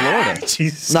have in Florida?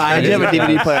 Jesus. No, I did have a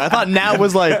DVD player. I thought Nat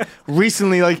was like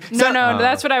recently like. No,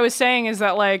 that's what I was saying. Is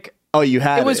that like Oh, you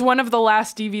had it was one of the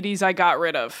last DVDs I got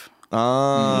rid of.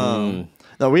 Oh.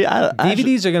 No, I actually-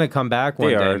 DVDs are gonna come back one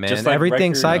They day, are, man. just like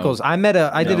Everything record- cycles. I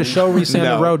did a show recently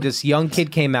on the No. road. This young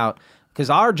kid came out because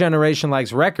our generation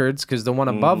likes records because the one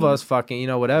above us, fucking,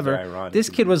 whatever. Very ironic, This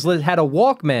kid had a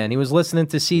Walkman. He was listening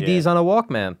to CDs Yeah. on a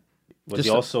Walkman. Was Just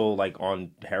he also like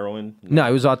on heroin? No,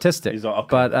 he was autistic. He's okay.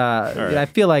 But right. I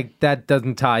feel like that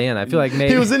doesn't tie in. I feel like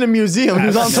maybe He was in a museum. He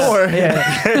was on tour.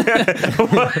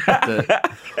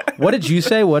 What did you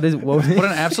say? What was What an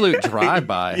absolute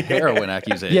drive-by heroin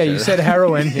accusation. Yeah, you said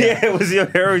heroin. Yeah, it was the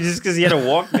heroin just because he had a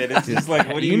Walkman. It's just like,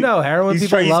 what do You know, heroin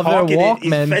people love their Walkman.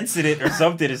 He's fencing it or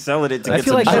something and selling it to I get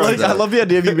feel some like drugs. I love the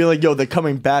idea of you being like, yo, they're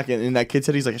coming back. And that kid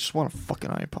said, he's like, I just want a fucking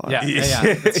iPod. Yeah.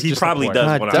 It's He just probably the point. does.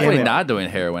 God when I- damn Definitely it. not doing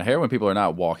heroin. Heroin people are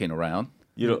not walking around.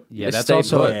 You know, Yeah, They that's stay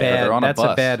also put, a but bad. they're on a That's a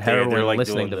bus. bad They're heroin like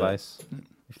listening doing the- device.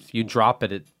 If you drop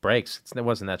it, it breaks. It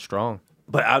wasn't that strong.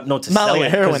 but no, to Not sell like a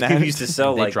it, heroin 'cause people addict. used to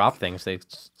sell They like drop things. They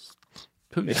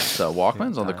Who used to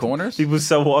Walkmans on the corners? people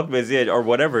sell Walkmans, yeah, or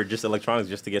whatever, just electronics,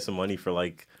 just to get some money for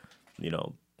like,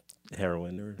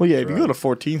 heroin. Or Well, yeah, if you go to drugs.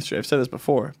 14th Street, I've said this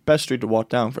before, best street to walk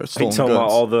down for Are you stolen talking about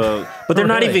goods. all the, but they're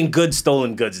not Really? even good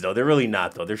stolen goods though. They're really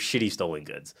not though. They're shitty stolen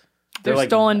goods. They're like-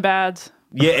 stolen bads.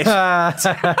 Yeah,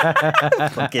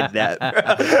 fucking that.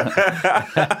 that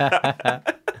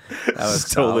was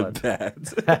Stolen solid.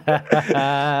 pads.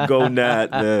 Go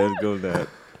Nat, man. Go Nat.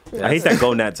 I hate that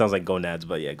Go Nat sounds like Gonads,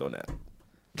 but yeah, Go Nat.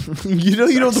 You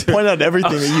don't have to point out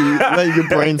everything that your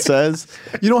brain says.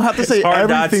 You don't have to say hard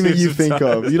not everything to that you think of.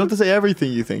 sometimes. You don't have to say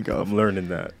everything you think of. I'm learning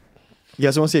that. You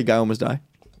guys want to see a guy almost die?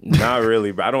 Not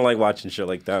really, but I don't like watching shit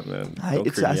like that, man. Don't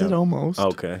creep I me said out. almost.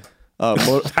 Okay. I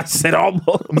I said almost.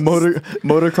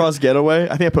 motocross getaway.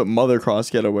 I think I put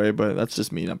mothercross getaway, but that's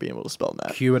just me not being able to spell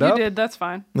that. Cue it You up. did. That's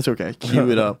fine. That's okay.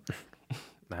 Cue it up.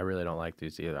 I really don't like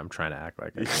these either. I'm trying to act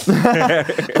like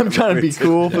it. I'm trying to be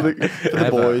cool for the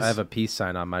boys. I have a peace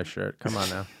sign on my shirt. Come on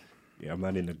now. Yeah, I'm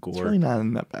not into It's gore. really not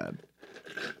that bad.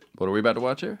 What are we about to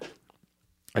watch here?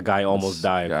 A guy almost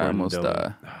died. Guy according almost to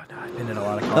died. I've been in a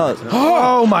lot of Oh,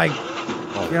 Oh my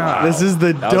Wow. this is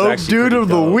the That was dope actually dude pretty of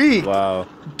the dope. week. Wow.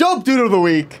 Dope dude of the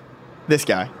week. This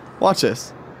guy. Watch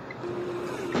this.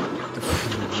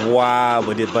 Wow,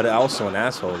 but also an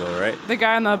asshole though, right? The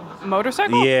guy on the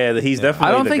motorcycle? Yeah, he's definitely.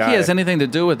 I don't the think guy. he has anything to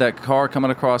do with that car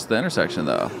coming across the intersection,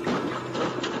 though.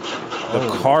 The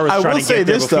car was I trying will to say get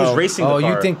there, this, but he was though. racing the Oh,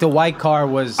 car. you think the white car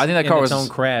was I think that in car its was- own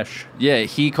crash? Yeah,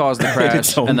 he caused the crash,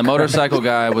 Its own and the crash. motorcycle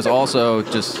guy was also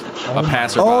just a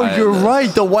passerby. Oh, you're right.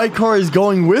 The white car is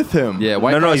going with him. Yeah,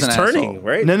 white No, car's he's an turning, asshole.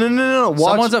 right? No. Some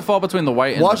Watch, ones that fall between the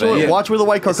white and watch, the where, beige. watch where the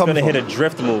white car It's comes gonna from. hit a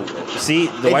drift move. See,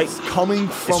 the white It's coming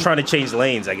from. is trying to change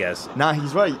lanes. I guess Nah,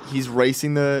 he's right. He's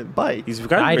racing the bike. he's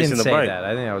got to I be didn't racing the say bike. that.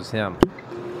 I think that was him.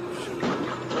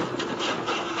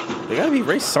 They gotta be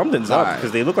race something's up Alright.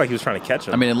 because they look like he was trying to catch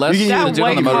him. I mean, unless You the can- dude That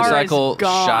on the white car is motorcycle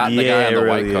gone. shot the guy in the white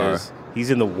really car. is.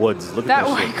 He's in the woods. Look That at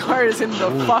white that car is in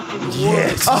the fucking woods. shit. Yeah.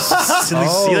 Did you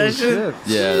see that shit?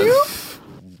 Yeah,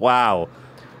 Wow.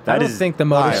 I That don't is think the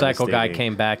motorcycle guy devastating.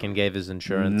 came back and gave his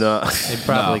insurance. No. He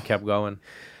probably kept going.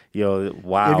 Yo,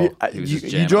 wow. Have He was you, just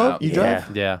you jamming drove? out. You Yeah.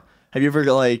 drive? Yeah, Have you ever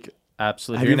like?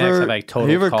 absolutely. Have You're you gonna ever? have like total have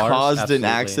you ever cars? caused an Absolutely.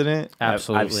 accident?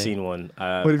 Absolutely. I've seen one. What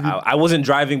have you- I wasn't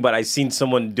driving, but I seen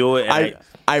someone do it. And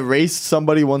I raced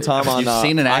somebody one time on. you've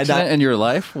seen an accident in your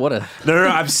life? What a No.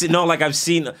 I've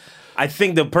seen. I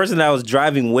think the person that I was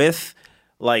driving with,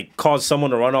 like, caused someone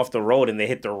to run off the road, and they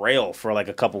hit the rail for like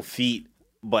a couple feet.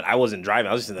 But I wasn't driving.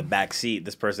 I was just in the back seat.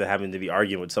 This person happened to be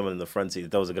arguing with someone in the front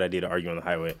seat. That was a good idea to argue on the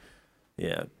highway.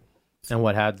 Yeah. And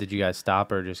what happened? Did you guys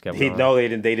stop or just kept He, going? no, they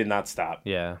didn't. They did not stop.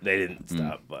 Yeah. They didn't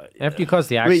stop. But After you caused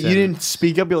the Wait, accident. you didn't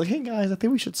speak up. You're like, hey guys, I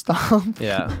think we should stop.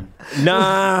 Yeah.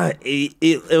 nah,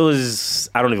 it was.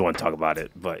 I don't even want to talk about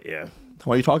it. But yeah,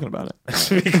 Why are you talking about it?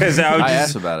 because I, was I just,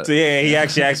 asked about it. So yeah, he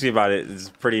actually asked me about it. It's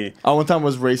pretty. I one time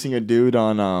was racing a dude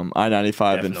on I-95 in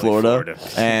Definitely Florida,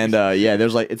 Florida. and yeah,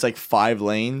 there's like it's like 5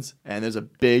 lanes, and there's a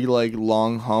big like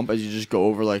long hump as you just go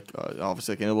over like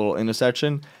obviously like in a little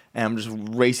intersection, and I'm just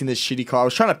racing this shitty car. I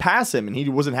was trying to pass him, and he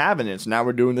wasn't having it. So now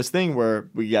we're doing this thing where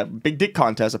we got big dick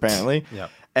contest apparently. Yep.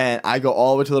 And I go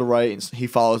all the way to the right, and he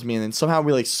follows me, and then somehow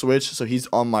we like switch, so he's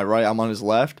on my right, I'm on his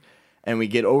left. And we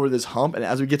get over this hump, and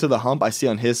as we get to the hump, I see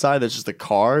on his side there's just a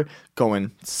car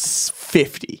going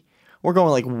 50. We're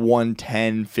going like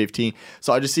 110, 15.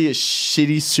 So I just see a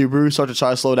shitty Subaru start to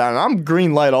try to slow down, and I'm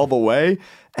green light all the way.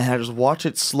 And I just watch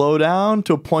it slow down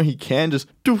to a point he can just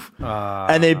doof.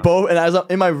 And they both, and as I'm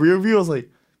in my rear view, I was like, you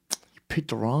picked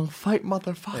the wrong fight,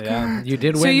 motherfucker. Yeah. You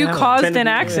did win. So you that one. caused an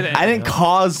accident. I didn't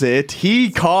cause it.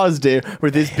 He caused it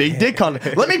with his big dick on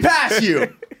it. Let me pass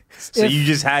you. So If- you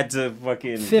just had to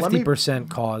fucking. 50%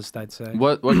 caused, I'd say.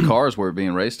 What cars were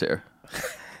being raced here?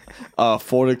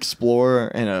 Ford Explorer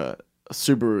and a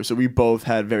Subaru. So we both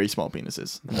had very small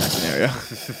penises in that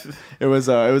scenario. It was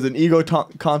an ego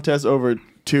contest over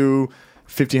two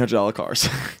 $1,500 cars.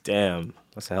 Damn,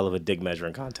 that's a hell of a dick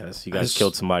measuring contest. You guys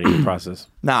killed somebody in the process.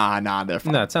 nah, they're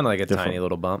fine. No, it sounded like a tiny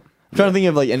little bump. I'm trying to think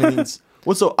of like anything's.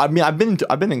 I mean, I've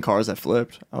been in cars that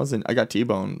flipped. I got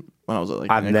T-boned when I was like.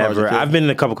 I've been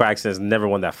in a couple car accidents. Never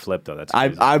one that flipped though. That's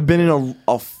crazy. I've been in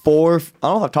a 4. I don't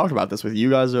know if I've talked about this with you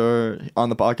guys or on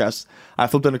the podcast. I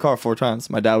flipped in a car 4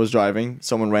 times. My dad was driving.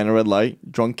 Someone ran a red light.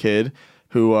 Drunk kid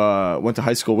who went to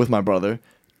high school with my brother.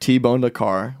 T-boned a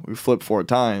car. We flipped 4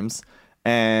 times,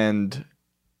 and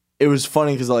it was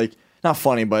funny because like not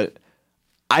funny, but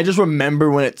I just remember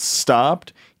when it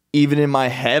stopped. Even in my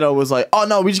head, I was like, "Oh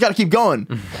no, we just got to keep going.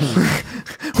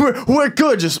 we're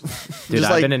good." Dude,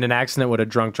 I've been in an accident with a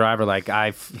drunk driver. Like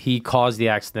he caused the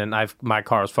accident. My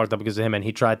car was fucked up because of him, and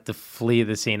he tried to flee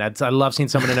the scene. I love seeing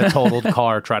someone in a totaled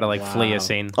car try to like flee a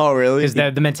scene. Oh really?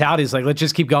 Because the mentality is like, let's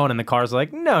just keep going, and the car's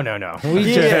like, no,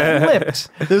 we just flipped.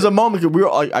 There's a moment we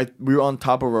were on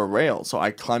top of a rail, so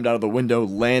I climbed out of the window,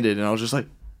 landed, and I was just like,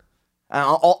 and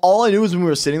all I knew was when we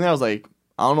were sitting there, I was like.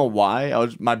 I don't know why.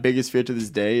 My biggest fear to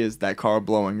this day is that car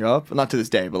blowing up. Not to this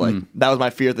day, but like that was my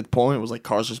fear at the point. It was like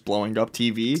cars just blowing up,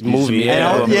 TV. Movie,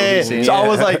 So I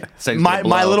was like,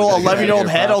 my little 11-year-old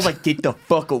head. I was like, get the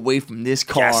fuck away from this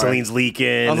car. Gasoline's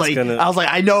leaking. I was like,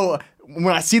 I know.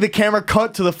 When I see the camera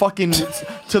cut to the fucking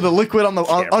to the liquid on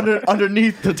the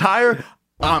underneath the tire,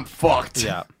 I'm fucked.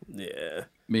 Yeah.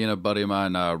 Me and a buddy of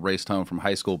mine raced home from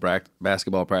high school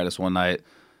basketball practice one night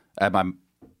at my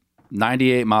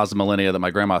 98 Mazda Millennia that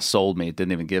my grandma sold me,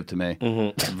 didn't even give to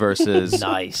me, versus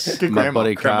nice. my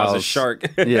buddy Grandma's Kyle's a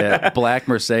shark. black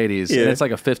Mercedes. And it's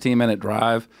like a 15-minute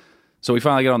drive. So we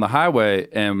finally get on the highway,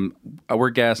 and we're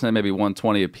gassing at maybe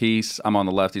 120 apiece. I'm on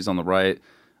the left, he's on the right.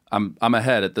 I'm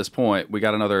ahead at this point. We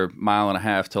got another 1.5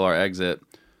 miles till our exit.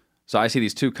 So I see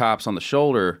these 2 cops on the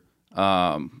shoulder. So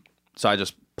I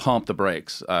just pump the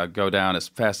brakes, go down as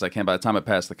fast as I can. By the time I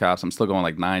pass the cops, I'm still going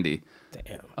like 90.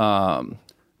 Damn.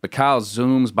 But Kyle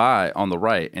zooms by on the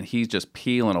right, and he's just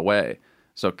peeling away.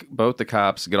 So both the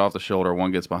cops get off the shoulder.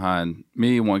 One gets behind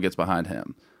me, one gets behind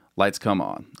him. Lights come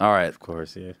on. All right. Of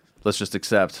course, yeah. Let's just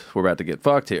accept we're about to get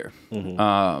fucked here.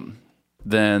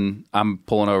 Then I'm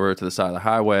pulling over to the side of the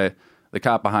highway. The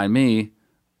cop behind me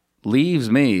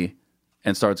leaves me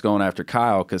and starts going after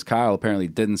Kyle because Kyle apparently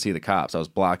didn't see the cops. I was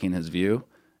blocking his view.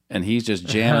 And he's just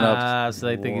jamming up. So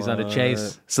they think he's on a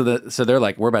chase. So they're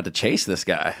like, we're about to chase this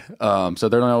guy. So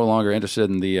they're no longer interested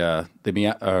in the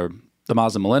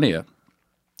Mazda Millennia.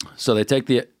 So they take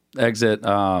the exit.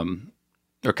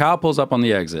 Or Kyle pulls up on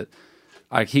the exit.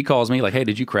 He calls me like, "Hey,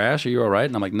 did you crash? Are you all right?"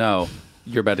 And I'm like, "No,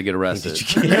 you're about to get arrested."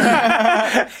 Are you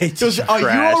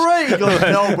all right? He goes,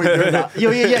 "No, but you're not."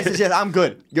 Yes, I'm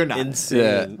good. You're not. Insane.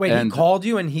 Yeah. Wait, he called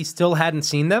you and he still hadn't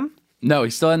seen them? No, he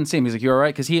still hadn't seen him. He's like, "You all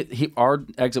right?" Because our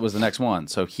exit was the next one,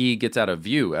 so he gets out of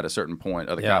view at a certain point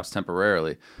of the cops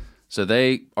temporarily. So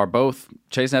they are both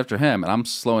chasing after him, and I'm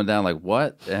slowing down like,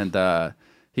 "What?" And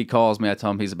he calls me. I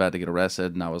tell him he's about to get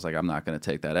arrested, and I was like, "I'm not going to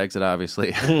take that exit,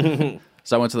 obviously."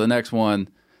 So I went to the next one,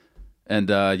 and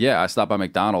I stopped by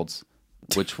McDonald's,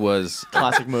 which was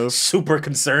Classic move. Super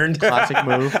concerned. Classic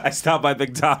move. I stopped by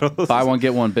McDonald's. buy one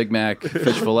get one Big Mac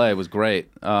fish fillet was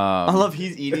great. I love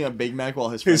he's eating a Big Mac while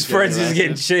his His friends is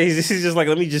getting chased. He's just like,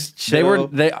 let me just chill.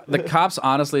 The cops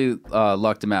honestly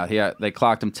lucked him out. They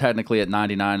clocked him technically at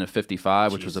 99 and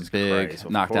 55, which was a big Christ,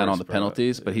 of knockdown course, on the bro.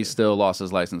 penalties. But he still lost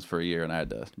his license for a year, and I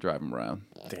had to drive him around.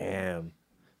 Damn.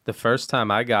 The first time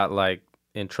I got like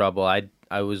in trouble, I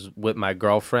was with my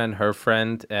girlfriend, her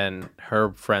friend, and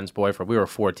her friend's boyfriend. We were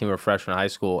 14, we were freshmen in high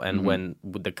school, and when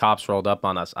the cops rolled up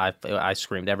on us, I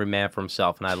screamed, "Every man for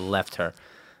himself," and I left her.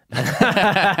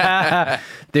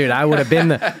 Dude, I would have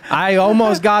been I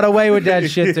almost got away with that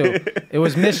shit too. It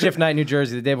was Mischief Night, New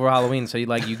Jersey, the day before Halloween. So you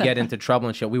get into trouble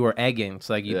and shit. We were egging. It's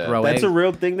like you throw That's eggs. a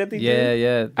real thing that they do?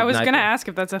 Yeah. I was gonna ask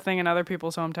if that's a thing in other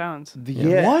people's hometowns.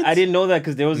 Yeah, What? I didn't know that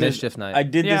because there was Mischief Night. I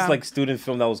did Yeah. this like student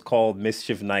film that was called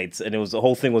Mischief Nights, and the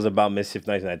whole thing was about Mischief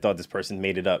Nights, and I thought this person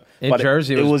made it up. In But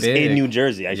Jersey, it was in big. New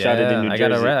Jersey. I shot it in New I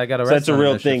Jersey. got got so that's arrested a on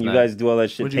real Mischief thing. You Night. guys do all that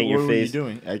shit, What paint your were you face.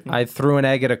 doing? I threw an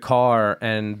egg at a car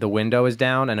and the window was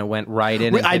down and it went right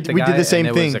in. We- And hit the we guy, did the same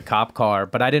and it was thing. a cop car,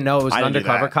 but I didn't know it was an I didn't do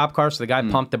undercover that. cop car. So the guy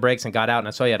pumped the brakes and got out, and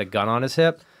I saw he had a gun on his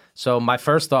hip. So my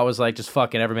first thought was like, just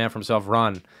fucking every man for himself,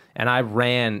 run. And I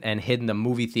ran and hid in the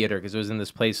movie theater because it was in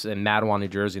this place in Matawan, New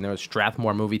Jersey, and there was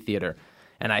Strathmore movie theater.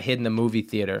 And I hid in the movie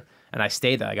theater and I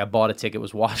stayed there. Like I bought a ticket,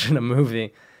 was watching a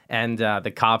movie. And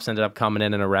the cops ended up coming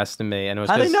in and arresting me. And it was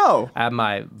How'd they 'cause know? I had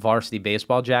my varsity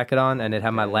baseball jacket on, and it had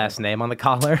my last name on the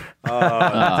collar.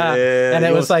 And And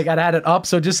it was like I'd had it up,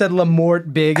 so it just said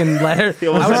Lamort big in letter. It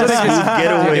was I was a just smooth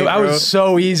getaway, Dude, I bro. was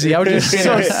so easy. I was just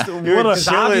Because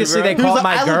obviously they He was called like,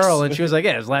 my "I look girl, s-" and she was like,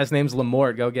 "Yeah, his last name's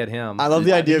Lamort. Go get him." I love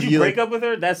the idea Did of you you break like, up with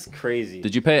her? That's crazy.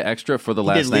 Did you pay extra for the did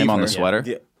last name leave on her. the sweater?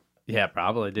 Yeah. Yeah,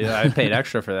 probably, dude. I paid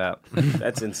extra for that.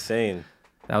 That's insane.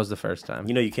 That was the first time.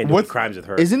 You know you can't do What- crimes with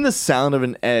her. Isn't the sound of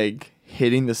an egg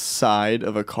hitting the side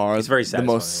of a car It's very the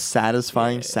most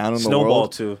satisfying sound in the Snowball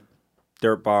world? too.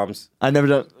 Dirt bombs. I've never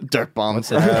done dirt bombs.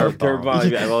 Dirt Dirt bomb? bombs.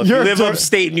 Yeah, well, if you You're live dirt-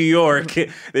 upstate New York,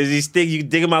 there's these things you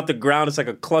dig them out the ground. It's like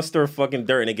a cluster of fucking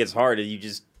dirt, and it gets hard, and you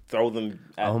just throw them.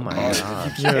 At Oh the my car.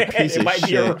 god. You're a piece It of might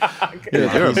be a shit. rock. You're a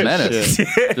Piece of menace.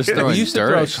 shit. Just throwing We used to dirt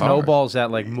throw at cars. snowballs at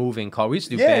like moving cars. We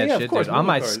used to do Yeah, bad yeah, of shit, course, dude. On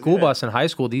my moving cars, school yeah. bus in high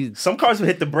school, these Some cars would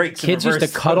hit the brakes. in kids used to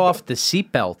reverse. cut off the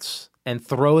seatbelts and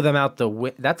throw them out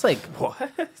the That's like, What?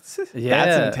 yeah.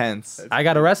 That's intense. I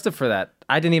got arrested for that.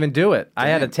 I didn't even do it. I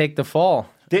had to take the fall.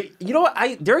 You know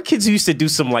what? There are kids who used to do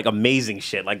some like amazing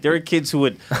shit. Like there are kids who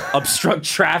would obstruct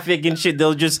traffic and shit.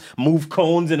 They'll just move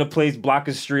cones in a place, block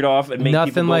a street off, and make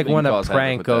Nothing people like go. when a cause havoc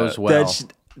prank with goes that. well.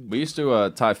 We used to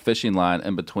tie fishing line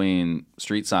in between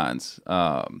street signs,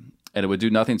 and it would do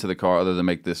nothing to the car other than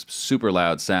make this super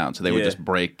loud sound. So they would Yeah. just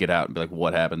brake, get out, and be like,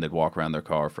 "What happened?" They'd walk around their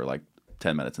car for like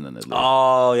 10 minutes and then they'd leave.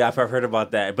 Oh yeah, I've heard about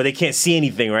that. But they can't see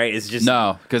anything, right? It's just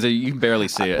No, because you can barely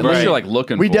see it unless Right. you're like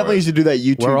looking. We for definitely it. used to do that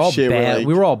YouTube We're all shit. where, bad. like,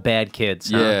 We were all bad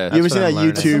kids. Huh? Yeah. That's You ever what seen I'm that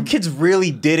learning. YouTube? some kids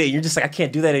really did it. You're just like, I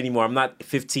can't do that anymore. I'm not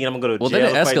 15. I'm gonna go to Well, jail.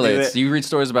 then it if I do escalates. that. You read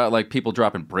stories about like people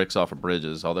dropping bricks off of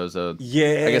bridges. All those.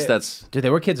 Yeah. I guess that's. Dude,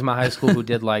 there were kids in my high school who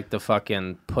did like the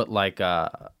fucking put like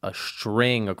a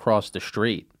string across the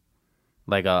street,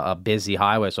 like a busy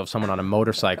highway. So if someone on a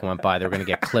motorcycle went by, they were gonna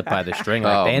get clipped by the string.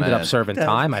 Like Oh, they ended up man. serving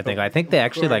time. I think they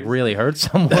actually like really hurt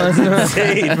someone.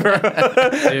 insane, bro.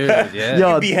 Dude, yeah.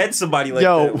 Yo, Behead somebody like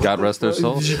Yo. that. God rest their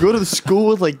souls. Did you go to the school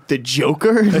with like the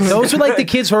Joker? Those are like the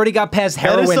kids who already got past is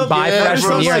heroin some- by yeah, freshman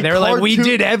bro, year. like They're like, we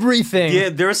cartoon- did everything. Yeah,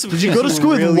 there are some. Did you kids go to who school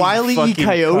with really Wile E. fucking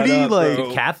Coyote? cut up, Like-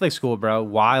 bro. Catholic school, bro.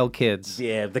 Wild kids.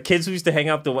 Yeah, the kids who used to hang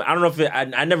out the. I don't know if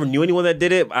I never knew anyone that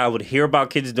did it. I would hear about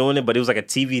kids doing it, but it was like a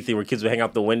TV thing where kids would hang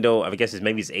out the window. I guess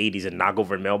maybe it's 80s and knock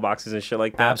over mailboxes and shit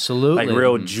like that. Absolutely. like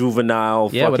real juvenile.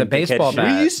 Yeah, with a fucking dickhead baseball shit.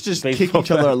 bat. We used to just kick Baseball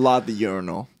each other bat. a lot at the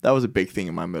urinal. That was a big thing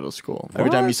in my middle school. Every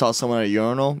time you saw someone at a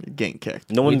urinal, you're getting kicked.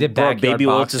 No one did brought backyard baby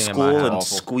oil to boxing in my school and house.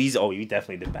 squeeze. Oh, you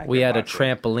definitely did backyard. We had a boxing.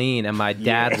 trampoline, and my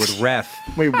dad would ref.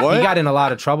 Wait, what? He got in a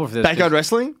lot of trouble for this. Backyard 'cause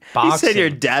wrestling? boxing. He said your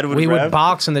dad would We ref? would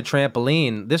box in the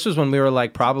trampoline. This was when we were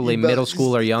like probably middle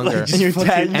school or younger. And your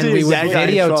dad, And we would got in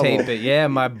videotape trouble. it. Yeah,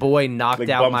 my boy knocked Like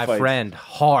out bum my fights. friend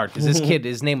hard because this kid,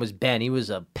 his name was Ben. He was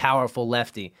a powerful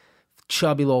lefty,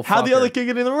 chubby little. How'd the fucker. other kid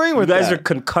get in the ring You with guys that? are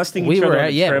concussing We each were other on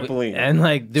the yeah, trampoline. and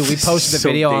like, dude, we posted the So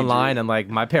video dangerous. online, and like,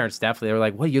 my parents definitely they were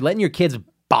like, "What? You're letting your kids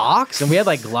box?" And we had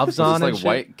like gloves Is on. this and like shit.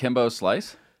 white Kimbo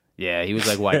Slice? Yeah, he was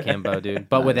like white Kimbo, dude,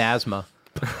 but with asthma.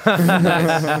 He'd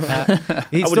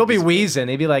wouldn't still be be wheezing.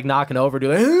 He'd be like knocking over,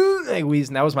 doing like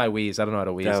wheezing. That was my wheeze. I don't know how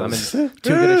to wheeze. That I'm was- in too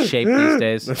good a shape these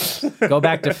days. Go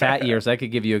back to fat years. I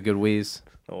could give you a good wheeze.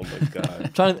 oh my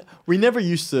god. We never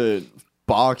used to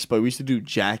box, but we used to do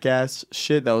jackass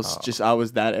shit. That was just, I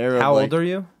was that era. How like, old are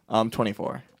you? I'm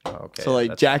 24. Okay. So like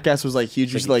that's- jackass was like huge.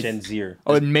 Just like, Gen Zer.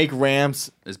 I would make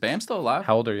ramps. Is Bam still alive?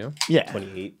 How old are you? Yeah.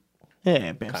 28.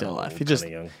 Yeah, Bam's still alive. old, He just,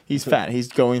 kinda young. he's fat. He's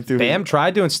going through. Bam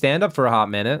tried doing stand up for a hot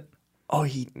minute. Oh,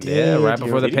 he did. Yeah, right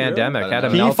before the did he really? pandemic. Had a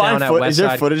Can you find meltdown at foot? Is West there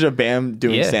Side. footage of Bam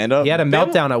doing Yeah, stand up? he had a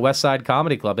meltdown at West Side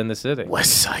Comedy Club in the city.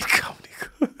 West Side Comedy.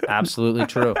 Absolutely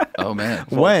true. Oh man.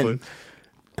 When?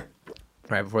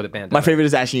 Right before the pandemic. My favorite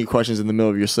is asking you questions in the middle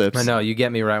of your slips. I know you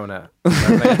get me right when I get to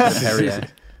the Perrier.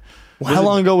 Well, how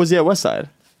long ago was he at West Side?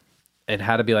 It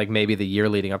had to be like maybe the year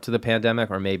leading up to the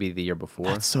pandemic, or maybe the year before.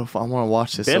 That's so fun. I want to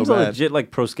watch this Bam's so a bad. legit like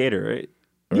pro skater, right?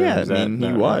 Or Yeah, I is that mean, he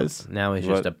not- was. Now he's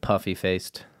What? just a puffy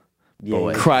faced. Yeah,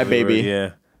 Boy. Crybaby. Yeah.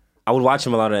 I would watch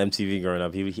him a lot on MTV growing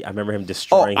up. I remember him Oh,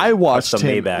 destroying. I watched some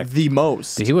him Maybach. the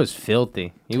most. He was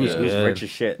filthy. He was Yeah. He was good. rich as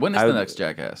shit. When is I the would- next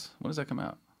Jackass? When does that come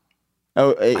out?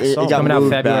 Oh, it saw him got Coming out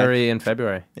moved back. February in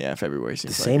February. Yeah, February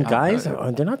seems The same like. guys?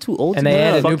 They're not too old. And to they be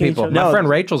added new fucking each people. other? My No. friend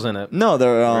Rachel's in it. No,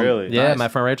 they're Really? Yeah, Nice. my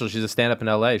friend Rachel, she's a stand up in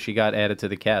LA. She got added to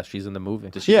the cast. She's in the movie.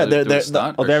 Does she Yeah, do they're- a they're-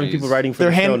 stunt, Oh, or they're having she's- people writing for They're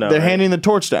the show hand, now. they're right? handing the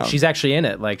torch down. She's actually in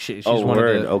it. Like she's Oh, one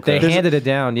word. of the. Okay. They handed it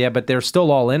down, yeah, but they're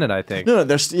still all in it. I think. no,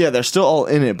 they're still all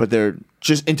in it, but they're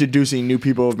just introducing new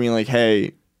people, being like,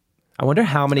 "Hey, I wonder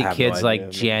how many I have no kids idea, like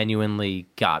man. genuinely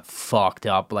got fucked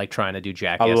up like trying to do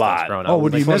Jackass. A lot. Growing Oh, up.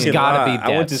 what do you Like, there's mean? gotta be I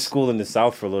went to deaths. school in the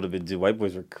South for a little bit, dude. White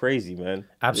boys were crazy, man.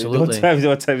 Absolutely.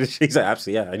 Don't tell me she's like,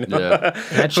 absolutely, yeah, I know. Yeah.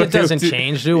 That shit doesn't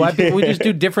change, dude. White people, we just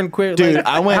do different queer. Dude, like,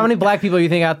 I went- How many black people do you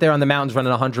think out there on the mountains running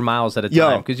 100 miles at a Yo,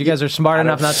 time? Because you guys are smart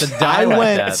enough not to die I like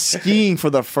went that. skiing for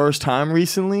the first time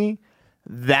recently,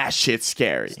 that shit's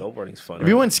scary. Snowboarding's fun. Have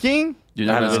you went skiing? You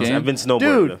never been skiing? I've been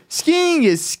snowboarding. Dude, skiing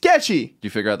is sketchy. Do you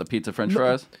figure out the pizza French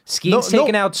fries? Skiing's No,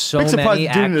 taken out so big surprise many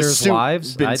dude in a actors' suit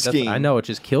lives. been That's- skiing. I know it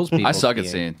just kills people. I suck at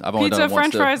skiing. I've only done Pizza it once.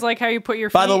 French too. fries like how you put your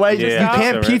feet. By the way, Yeah, you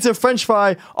can't that's pizza French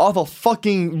fry off a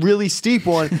fucking really steep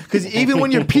one because even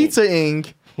when you're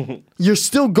pizzaing, you're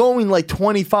still going like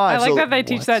 25. I like so- that they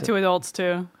teach that to adults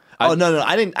too. Oh no,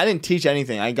 I didn't teach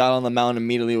anything. I got on the mountain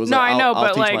immediately. Was No, like, I know, I'll but,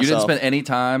 teach like- You didn't myself. spend any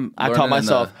time. I learning taught in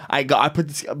myself. the- I put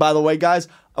this. By the way, guys,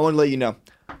 I want to let you know,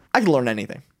 I can learn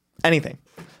anything.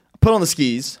 Put on the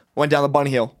skis. Went down the bunny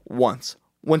hill once.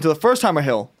 Went to the first timer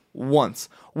hill once.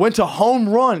 Went to home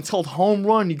run. It's called home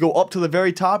run. You go up to the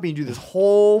very top and you do this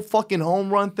whole fucking home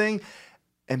run thing.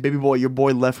 And baby boy, your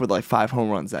boy left with like 5 home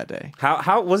runs that day.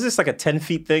 How was this like a 10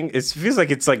 feet thing? It feels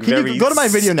like it's like Can very. you go to my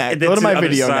video net? and then Go to my the other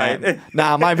video side. net.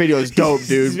 Nah, my video is dope, Just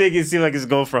dude. make it seem like it's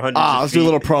going for hundreds. of Let's do a feet.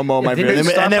 little promo on my Didn't video, you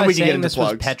start and then by we can get saying into this was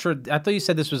plugs. Petra? I thought you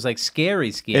said this was like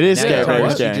scary skiing. It is Now scary, you're very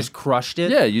telling us scary. You just crushed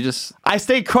it. Yeah, you just. I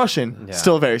stayed crushing. Yeah.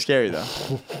 Still very scary though.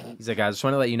 He's like, I just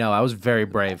want to let you know, I was very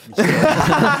brave.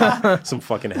 Some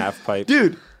fucking half pipe.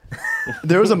 Dude,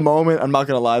 there was a moment, I'm not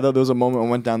gonna lie though, there was a moment I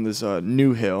went down this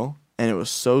new hill and it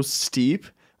was so steep.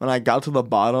 When I got to the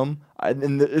bottom,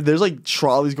 there's like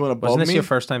trolleys going above Wasn't this me. your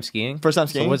first time skiing? First time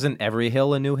So skiing? wasn't every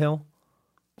hill a new hill?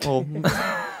 Oh,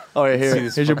 oh yeah, See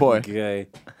this here's your boy. fucking guy.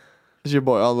 Here's your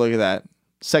boy. Oh, look at that.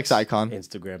 Sex icon.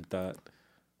 Instagram thought.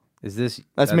 Is this?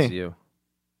 That's me. You.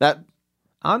 That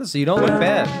Honestly, you don't look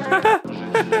bad.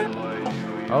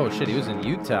 Oh shit, he was in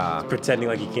Utah. Pretending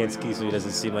like he can't ski so he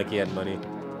doesn't seem like he had money.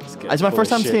 It's my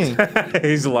first time skiing.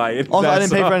 He's lying. Also, I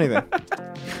didn't pay for That's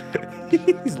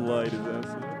anything. all. He's lying his ass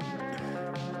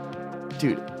off.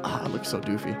 Dude, I look so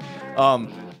doofy.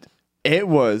 It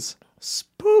was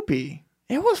spoopy.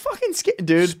 It was fucking scary,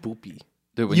 dude. Spoopy.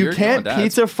 Dude, when You you're can't going down,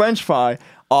 pizza French fry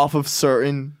off of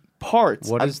certain parts.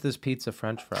 What is this pizza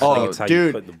French fry? Oh, it's how you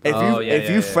dude! put the- If Oh, you yeah, if yeah,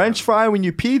 you yeah. French fry when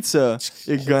you pizza,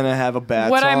 you're gonna have a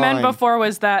bad What time. I meant before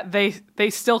was that they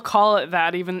still call it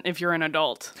that even if you're an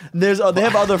adult. They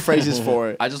have other phrases for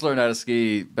it. I just learned how to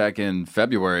ski back in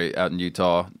February out in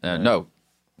Utah. And no,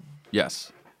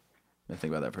 yes. Let me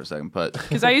think about that for a second. But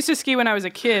Because I used to ski when I was a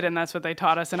kid, and that's what they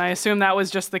taught us. And I assume that was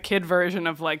just the kid version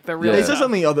of like the real Yeah. They said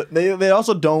something other. They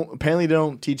also don't. Apparently, they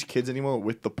don't teach kids anymore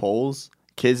with the poles.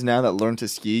 Kids now that learn to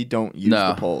ski don't use No.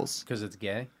 the poles. Because it's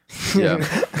gay. yeah,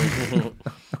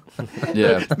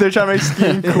 yeah, They're trying to make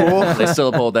skiing cool. they still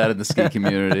uphold that in the ski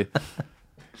community.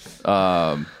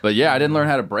 But yeah, I didn't learn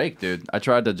how to brake, dude. I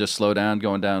tried to just slow down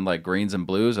going down like greens and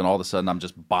blues, and all of a sudden I'm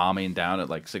just bombing down at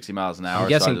like 60 miles an hour. I'm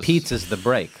guessing so I just, pizza's the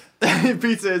break.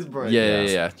 Pizza is break.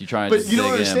 Yeah. You try and But just you dig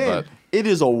don't understand. in, but It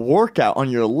is a workout on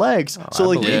your legs. So I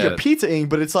like believe you're it. pizzaing,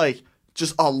 but it's like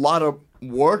just a lot of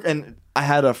work. And I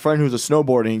had a friend who's a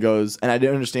snowboarder. And he goes, and I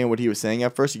didn't understand what he was saying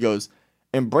at first. He goes,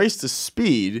 "Embrace the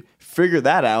speed. Figure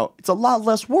that out. It's a lot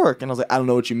less work." And I was like, "I don't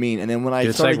know what you mean." And then when I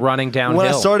It's started, like running downhill. when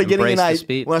I started getting Embrace an the idea,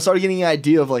 speed. when I started getting an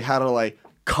idea of like how to like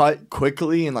cut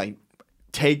quickly and like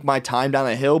take my time down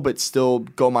a hill, but still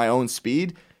go my own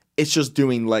speed. It's just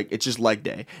doing like it's just leg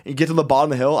day. And you get to the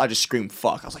bottom of the hill, I just scream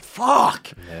 "fuck." I was like,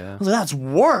 "Fuck!" Yeah. I was like, "That's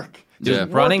work." Yeah.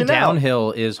 Just Running working out.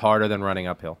 downhill is harder than running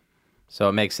uphill. So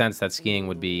it makes sense that skiing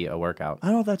would be a workout. I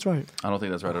don't know if that's right. I don't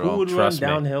think that's right at Who all. would run Trust me.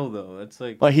 downhill though? That's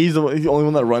like Like he's the only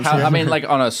one that runs. How, here. I mean, like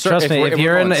on a certain. Trust me,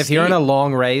 if you're in a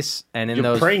long race and in You're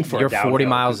those praying for a you're 40 downhill,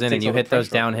 miles 'cause it in and takes you all the hit those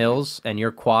pressure off. downhills and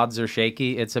your quads are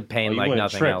shaky, it's a pain you like wouldn't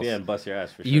nothing trip, else. yeah, and bust your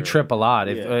ass for sure. You trip a lot.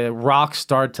 If Yeah. rocks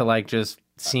start to like just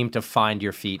seem to find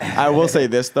your feet. I will say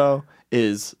this though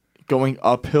is going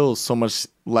uphill is so much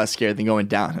less scary than going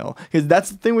downhill because that's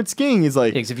the thing with skiing is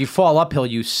like Because if you fall uphill,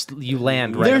 you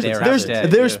land right there. instead.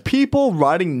 there's people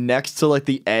riding next to like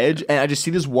the edge, and I just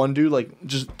see this one dude like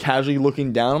just casually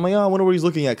looking down. I'm like, oh, I wonder what he's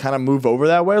looking at. Kind of move over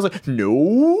that way. I was like,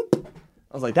 nope.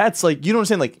 I was like, that's like you don't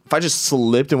understand. Like if I just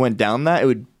slipped and went down that, it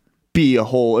would be a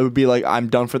hole. It would be like I'm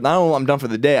done for. Not only I'm done for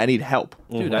the day. I need help.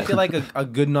 Dude, I feel like a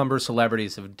good number of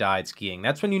celebrities have died skiing.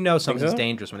 That's when you know something's so?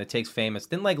 dangerous, when it takes famous.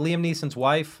 Didn't like Liam Neeson's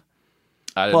wife?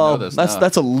 I didn't Well, know this.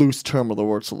 that's a loose term of the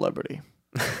word celebrity.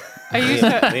 I used to.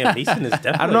 Liam Neeson is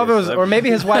definitely. I don't know if it was, or maybe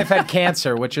his wife had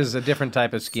cancer, which is a different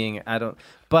type of skiing. I don't.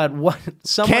 But what?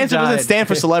 Someone Cancer died. doesn't stand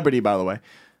for celebrity, by the way.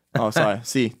 Oh, sorry.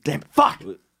 See, damn it, fuck.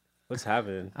 What's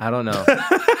happening? I don't know.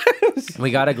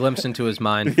 We got a glimpse into his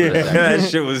mind. For a second. That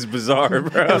shit was bizarre,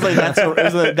 bro. It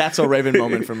was like that's a Raven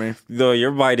moment for me. No,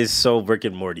 your mind is so Rick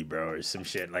and Morty, bro, or some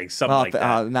shit like something like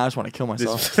that. Now I just want to kill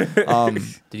myself.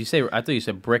 Did you say? I thought you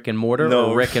said brick and mortar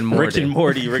No, or Rick and Morty. Rick and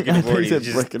Morty, Rick and Morty. He said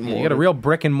just- brick and You mortar. got a real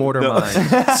brick and mortar mind.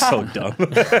 so dumb.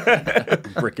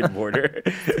 Brick and mortar.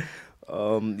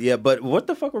 Yeah, but what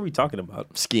the fuck were we talking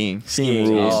about? Skiing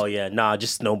rules. Oh yeah, nah,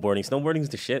 just snowboarding. Snowboarding's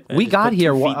the shit. Man. We Just got put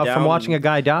here 2 feet from down watching a and-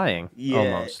 guy dying. Yeah.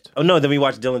 Almost. Oh no, then we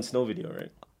watched Dylan's snow video,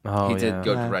 right? Oh, He did yeah.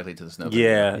 go directly to the snow.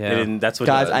 Yeah, Yeah. and that's what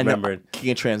Guys, I I know. remembered.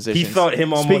 King of transitions. He thought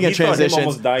him almost. Speaking he of thought him transitions,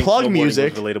 almost dying. plug snowboarding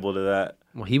music. was relatable to that.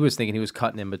 Well, he was thinking he was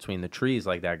cutting in between the trees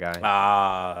like that guy.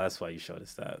 Ah, that's why you showed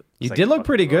us that. You It's like did look fucking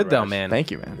pretty good though, rush. man. Thank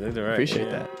you, man. You did all right, Appreciate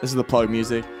yeah. that. This is the plug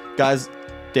music. Guys,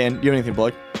 Dan, you have anything to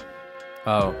plug?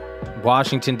 Oh,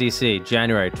 Washington, D.C.,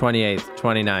 January 28th,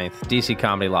 29th, D.C.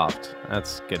 Comedy Loft.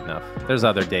 That's good enough. There's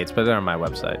other dates, but they're on my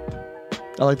website.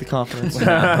 I like the confidence.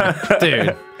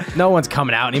 Dude, no one's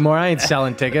coming out anymore. I ain't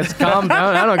selling tickets. Calm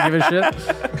down. I don't give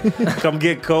a shit. Come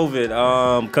get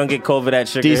COVID. Come get COVID at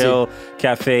Sugar DC. Hill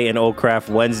Cafe and Old Craft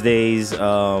Wednesdays. We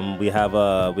have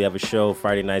a show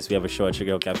Friday nights. We have a show at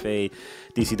Sugar Hill Cafe.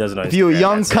 DC does it on If you're a Instagram.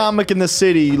 young That's it. comic in the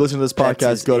city, you listen to this That's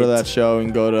podcast, go to it. that show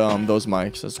and go to those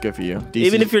mics. That's good for you. DC.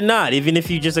 Even if you're not, even if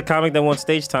you're just a comic that wants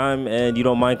stage time and you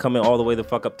don't mind coming all the way the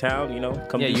fuck uptown,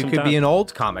 come Yeah, do you some could time. be an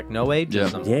old comic. No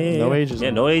ageism. Yeah, No ageism. Yeah,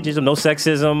 no ageism, no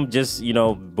sexism. Just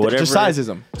whatever. just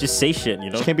sizeism. Just say shit.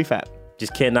 Just can't be fat.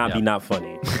 Just cannot be Yeah. not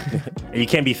funny. And you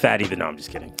can't be fat either. No, I'm just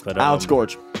kidding. But Alex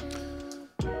Gorge.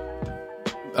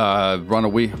 Run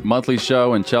a monthly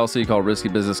show in Chelsea called Risky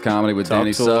Business Comedy with Talk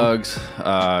Danny to him. Suggs.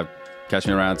 Catch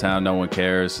me around town. No one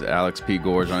cares. Alex P.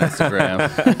 Gorge on Instagram.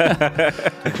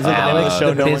 Is it the name of the show?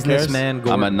 the No one cares. businessman.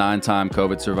 I'm a Gordon. 9-time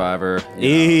COVID survivor. You know,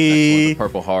 Eee. next one,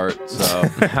 the Purple Heart. So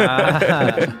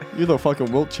You're the fucking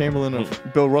Wilt Chamberlain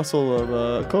of Bill Russell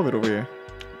of COVID over here.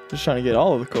 Just trying to get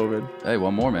all of the COVID. hey,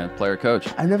 one more man. Player coach.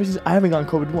 I haven't gotten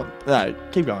COVID once. All right,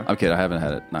 keep going. I'm kidding. I haven't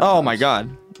had it. Nine Oh times. my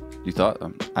god. You thought?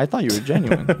 I thought you were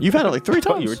genuine. You've had it like 3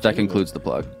 times. That concludes the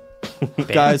plug.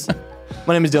 Guys,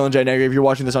 my name is Dylan J. Negri. If you're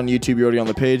watching this on YouTube, you're already on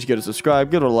the page. Give it a subscribe,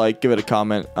 give it a like, give it a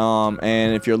comment.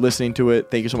 And if you're listening to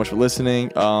it, thank you so much for listening.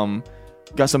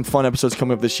 Got some fun episodes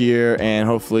coming up this year, and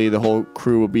hopefully the whole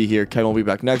crew will be here. Kevin will be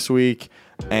back next week,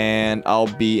 and I'll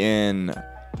be in.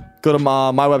 Go to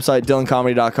my website,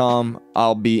 dylancomedy.com.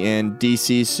 I'll be in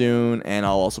DC soon, and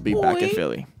I'll also be back in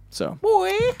Philly. So,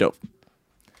 dope.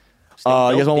 You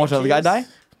guys want to watch another guy die?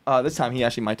 This time he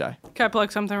actually might die. Can I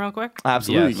plug something real quick?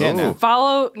 Absolutely, Yes. you can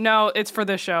now. No, it's for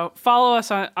this show. Follow us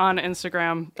on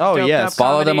Instagram. Oh, Doped yes. Up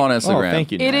Follow them on Comedy. Instagram. Oh,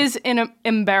 thank you. It Nat. is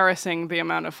embarrassing the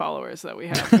amount of followers that we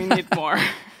have. We need more.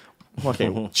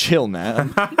 Okay, chill, Nat.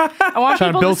 I want Trying to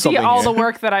people to build see something all here. the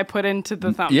work that I put into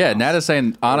the thumbnail. Yeah, Nat is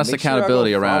saying honest make sure I go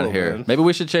accountability around follow, here. man. Maybe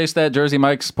we should chase that Jersey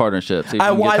Mike's partnership. See if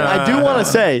I we can get that. do want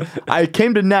to say I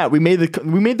came to Nat. We made the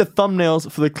thumbnails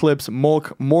for the clips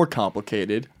more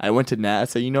complicated. I went to Nat. I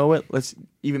said, you know what? Let's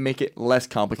even make it less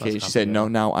complicated. She said, no.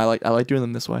 Now I like doing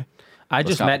them this way. I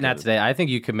just met Nat complicated. today. I think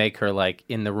you could make her like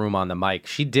in the room on the mic.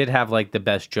 She did have like the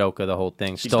best joke of the whole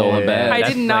thing. Stolen did. Bad. I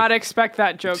That's, did not like, expect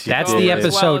that joke. to That's go the as well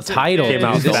episode as it title. did. Came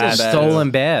out Dude. This bad. is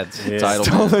Stolen Bads. Title.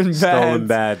 Stolen Stolen bad.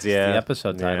 bads, yeah. The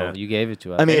episode title. Yeah. You gave it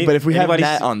to us. I mean, but if we have Anybody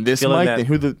Nat on this feeling mic, that then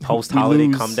who the post we holiday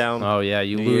lose- come down? oh yeah,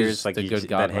 you New lose Year's, like the you good that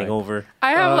God mic. hangover.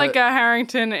 I have like a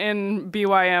Harrington in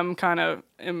BYM kind of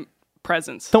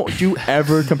presence. Don't you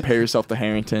ever compare yourself to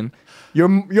Harrington.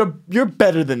 You're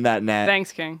better than that, Nat.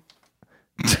 Thanks, King.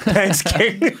 Thanks,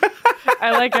 King.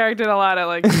 I like Harrington a lot. I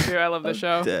like you too. I love the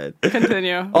show. Dead.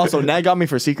 Continue. Also, Nat got me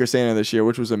for Secret Santa this year,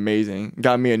 which was amazing.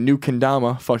 Got me a new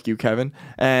kendama, fuck you, Kevin,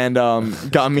 and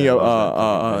got me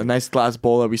a nice glass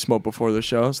bowl that we smoked before the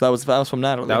show. So that was from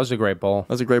Natalie. That was a great bowl. That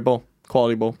was a great bowl,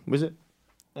 quality bowl. Was it?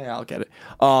 Yeah, I'll get it.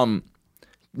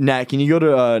 Nat, can you go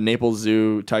to Naples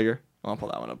Zoo Tiger? I'll pull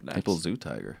that one up next. Naples Zoo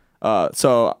Tiger.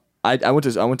 So I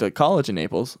went to college in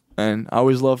Naples, and I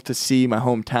always love to see my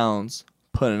hometowns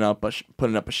putting up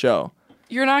a show.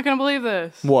 You're not gonna believe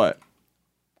this. What?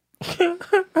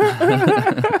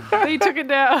 They took it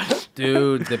down.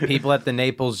 Dude, the people at the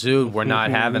Naples Zoo were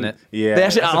not having it. Yeah, They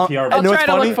actually, that's a I PR know I'll what's try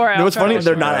to funny? look for it. Know what's I'll try funny? to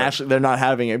They're look not for it. they're not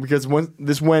having it because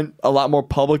this went a lot more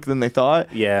public than they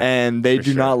thought. Yeah, and they for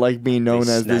do sure. not like being known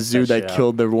They as the snatched zoo that that shit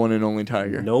killed their one and only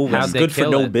tiger. No, How'd that's they good for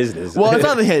kill no it? business. Well, it's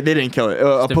not they didn't kill it.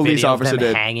 A The police video of officer them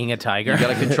did. hanging a tiger. You got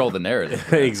to control the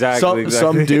narrative. exactly.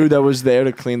 Some dude that was there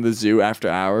to clean the zoo after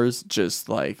hours, just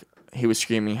like he was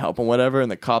screaming help and whatever, and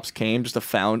the cops came just to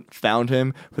found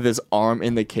him with his arm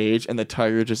in the cage and the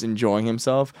tiger just enjoying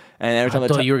himself. And every time I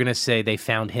the thought you were gonna say they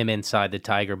found him inside the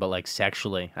tiger, but like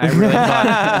sexually.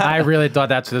 I really thought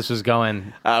that's where this was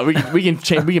going. we can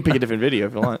pick a different video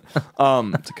if you want.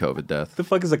 It's a COVID death. the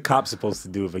fuck is a cop supposed to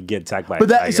do if it get attacked by But a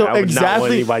that tiger? so I would not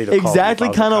want exactly anybody to call me if I exactly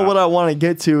was a kind of cop. what I want to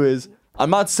get to is I'm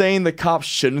not saying the cops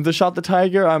shouldn't have shot the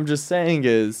tiger. I'm just saying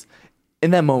is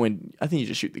in that moment I think you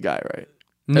just shoot the guy, right?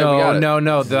 got it.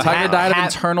 No. The Tiger died of ha-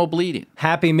 internal bleeding.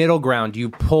 happy middle ground. You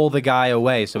pull the guy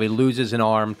away, so he loses an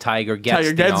arm. Tiger gets Tiger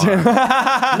the gets arm.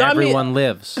 him. Everyone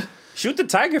lives. Shoot the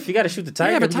tiger if you got to shoot the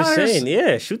tiger. but I'm just tigers- saying.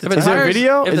 Yeah, shoot the But Is there tiger. a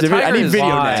video? If Is the there, I tiger need is video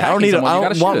now. attacking I don't need. someone, you I gotta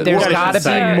don't shoot want. it. There's gotta got to shoot the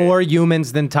tiger. be more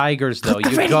humans than tigers, though. You go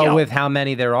video. with how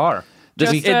many there are.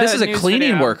 Just This is a news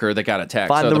cleaning video. worker that got attacked.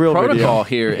 Find so the the real protocol video.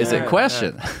 here is in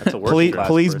question. That's a working class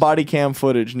Police person. body cam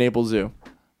footage, Naples Zoo.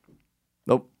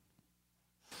 Nope.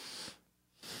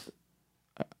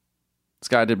 This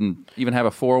guy didn't even have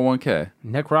a 401k.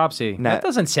 Necropsy. Nah. That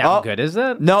doesn't sound Oh. good, is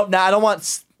it? No, I don't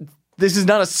want. This is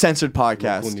not a censored Local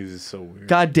podcast. news is so weird.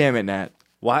 God damn it, Nat.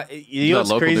 Why? You You know know, what's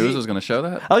local crazy? news is going to show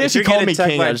that. I guess If you you're call getting me attacked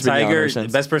king. by I a just been yelling tiger, ever the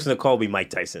since. best person to call would be Mike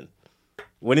Tyson.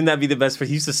 Wouldn't that be the best?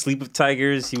 He used to sleep with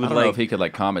tigers. He I would don't know like if he could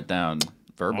like calm it down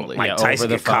verbally. Mike Yeah, Tyson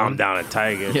over the could calm phone. down a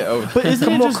tiger. Yeah, over- But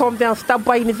isn't it just, calm down. Stop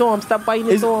biting his arm. Stop biting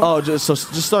his arm. oh, just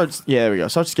start. Yeah, there we go.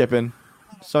 Start skipping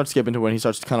to when he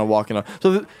starts kind of walking up.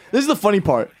 So this is the funny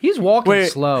part. He's walking Wait,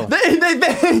 slow.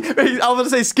 I was gonna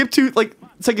say skip 2 like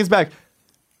seconds back.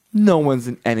 No one's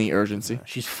in any urgency.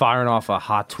 She's firing off a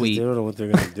hot They tweet. don't know what they're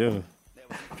gonna do.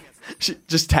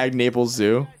 Just tag Naples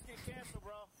Zoo.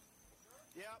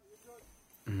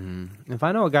 If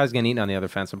I know a guy's getting eaten on the other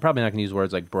fence, I'm probably not going to use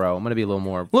words like bro. I'm going to be a little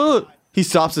more. Look, he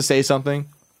stops to say something.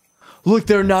 Look,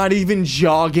 they're not even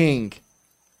jogging.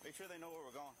 Make sure they know where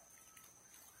we're going.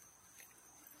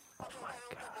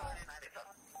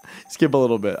 Skip a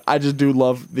little bit. I just do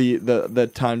love the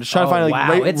time. Just trying to find like wow,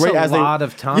 right, it's right a as lot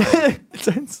of time. Yeah,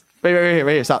 it's- wait,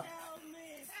 right here, stop.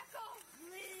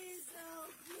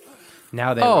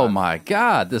 Now they oh run. my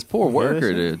God, this poor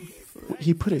worker, dude.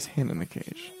 He put his hand in the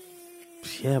cage.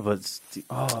 Yeah, but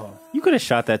you could have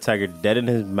shot that tiger dead in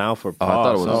his mouth or paw. I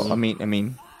thought it was- Oh, I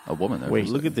mean, A woman there. Wait,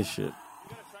 Look at this shit.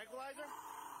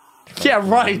 yeah,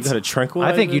 right. You got a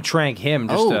tranquilizer? I think you trank him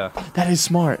just to That is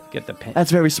smart. get the pin.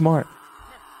 That's very smart.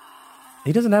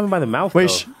 He doesn't have him by the mouth.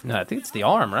 Wait, though. No, I think it's the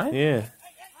arm, right? Yeah.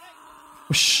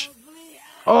 shh.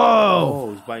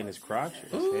 Oh, he's biting his crotch.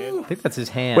 His hand. I think that's his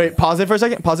hand. Wait, pause it for a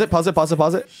second. Pause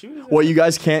it. What you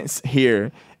guys can't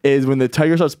hear is when the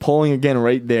tiger starts pulling again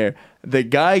right there, the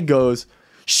guy goes,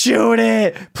 shoot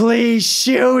it, please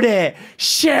shoot it,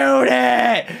 shoot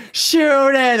it, shoot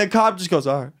it. The cop just goes,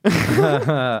 all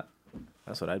right.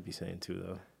 That's what I'd be saying too,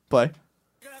 though. Play.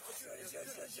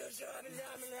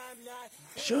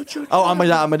 Oh, I'm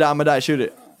gonna die, shoot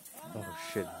it. Oh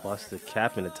shit! Bust the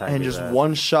cap in the tiger. And just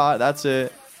one shot, that's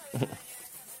it.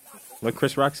 What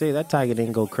Chris Rock say? That tiger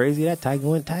didn't go crazy. That tiger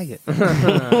went tiger.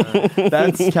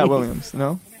 That's Cat Williams,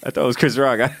 no? I thought it was Chris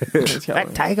Rock. Cat that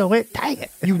Williams. tiger went tiger.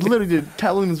 You literally did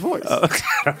Cat Williams' voice.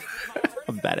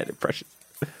 I'm bad at impressions.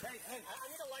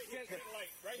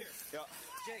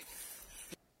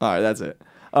 All right, that's it.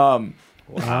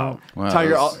 Wow. Wow,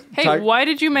 Tiger, that was- Hey, Tiger- why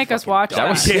did you make us watch that?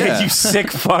 was- Yeah, Yeah. you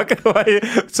sick fuck.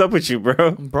 What's up with you,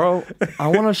 bro? Bro, I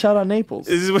want to shout out Naples.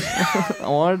 This is what I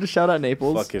wanted to shout out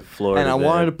Naples. fucking Florida. And I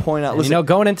wanted to point out, You listen, know,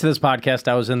 going into this podcast,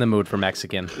 I was in the mood for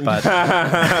Mexican, but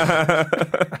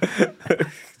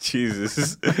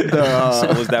Jesus. the, So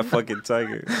was that fucking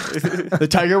tiger? the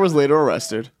tiger was later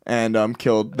arrested and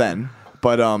killed then.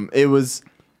 But it was,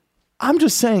 I'm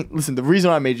just saying, listen, the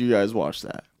reason I made you guys watch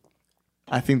that,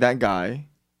 I think that guy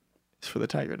is for the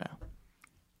tiger now.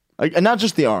 Like, and not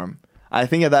just the arm. I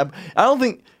think at that, I don't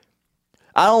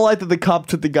like that the cop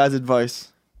took the guy's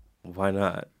advice. Why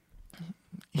not?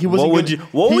 He wasn't What would gonna- you?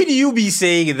 What he- would you be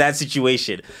saying in that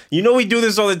situation? You know we do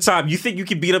this all the time. You think you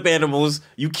can beat up animals?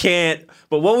 You can't.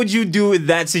 But what would you do in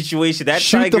that situation? That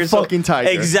Shoot the tiger. fucking tiger.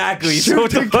 Exactly. Shoot So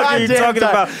what the the fuck are you goddamn talking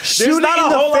tiger. about? Shoot There's it not in a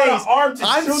the whole lot face. of arm to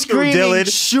I'm shoot through, screaming,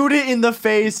 Dylan. shoot it in the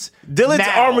face. Dylan's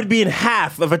now. arm would be in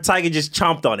half if a tiger just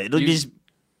chomped on it. It'll You- just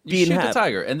You be in shoot the half.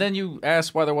 tiger, and then you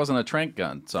ask why there wasn't a trank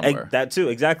gun somewhere. That too.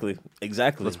 Exactly.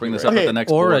 Let's Bring this You're up Okay, at the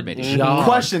next or board a meeting. jog.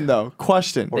 Question though.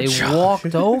 Question. they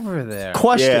walked over there.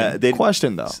 Question. Yeah, they-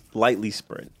 Question though. Lightly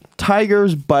sprint.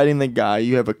 Tiger's biting the guy.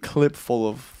 You have a clip full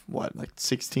of what, like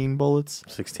 16 bullets?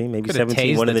 16, maybe Could've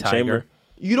 17. tased One in the the chamber. tiger.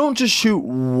 You don't just shoot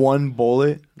one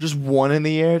bullet, just one in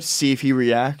the air to see if he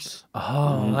reacts.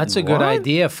 Oh, that's a good What?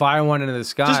 idea. Fire one into the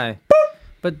sky.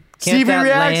 But See can't if he that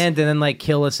reacts. land and then like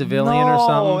kill a civilian or something?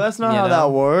 No, that's not You how know?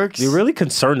 that works. You're really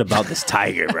concerned about this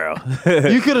tiger, bro.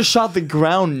 You could have shot the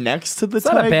ground next to the It's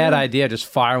tiger. not a bad idea. Just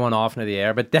fire one off into the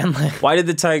air, but then like Why did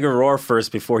the tiger roar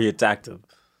first before he attacked him?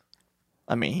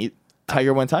 I mean,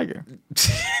 tiger went tiger.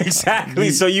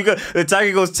 Exactly. So the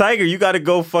tiger goes tiger. You got to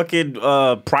go fucking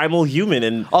primal human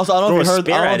and Also, I don't know if throw you a heard.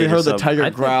 spear I don't know at if you it or heard the something. tiger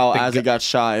think growl the as it got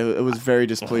shot. It was very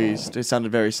displeased. It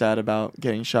sounded very sad about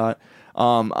getting shot.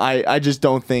 I just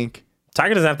don't think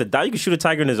Tiger doesn't have to die. You can shoot a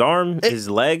tiger in his arm, his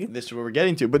leg. This is what we're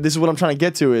getting to. But this is what I'm trying to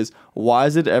get to is why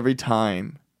is it every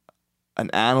time an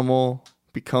animal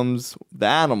becomes the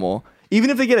animal, even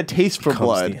if they get a taste for Becomes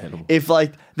blood, the animal. if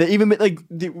like they even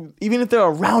if they're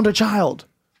around a child,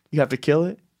 you have to kill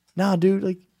it? Nah, dude,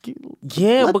 like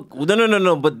Yeah, but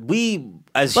no. But we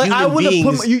as like I human would have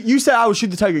beings, put you said I would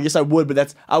shoot the tiger. Yes, I would,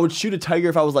 but I would shoot a tiger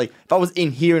if I was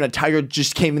in here and a tiger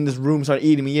just came in this room and started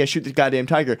eating me. Yeah, shoot the goddamn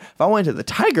tiger. If I went to the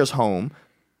tiger's home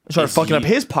and started fucking up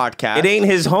his podcast, it ain't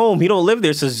his home. He don't live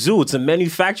there. It's a zoo. It's a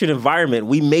manufactured environment.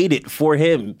 We made it for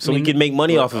him so we can make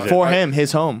money off of it. for him,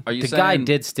 his home. Are you The saying guy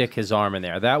did stick his arm in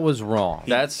there. That was wrong.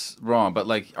 That's wrong? But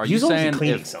like, are He you was obviously saying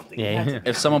cleaning if, something? Yeah.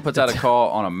 if someone puts out a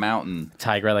call on a mountain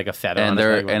Tiger had like a feather and on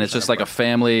his leg. it's just like a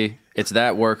family, it's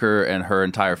that worker and her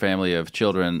entire family of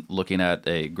children looking at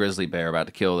a grizzly bear about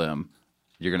to kill them,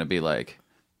 you're gonna be like,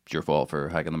 it's your fault for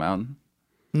hiking the mountain?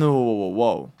 No,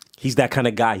 whoa. He's that kind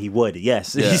of guy. He would,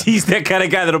 yes. Yeah. He's that kind of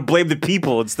guy that'll blame the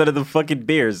people instead of the fucking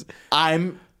bears.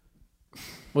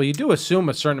 Well, you do assume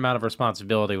a certain amount of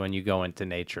responsibility when you go into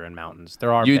nature and mountains.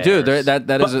 There are You do. bears. That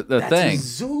is the That's thing. a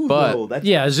zoo, but though. That's,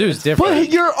 Yeah, a zoo's different. But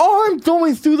your arm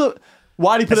going through the.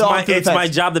 Why do you put it on? it's my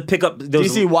job to pick up. There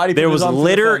was, DC, why do you put there his was arm through the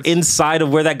litter fence? inside of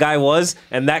where that guy was,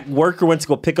 and that worker went to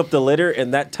go pick up the litter,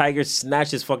 and that tiger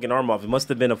snatched his fucking arm off. It must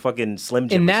have been a fucking Slim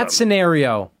Jim. In or that something.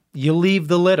 scenario, you leave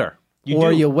the litter. You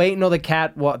or do. you wait until the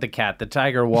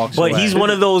tiger walks But away. he's one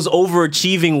of those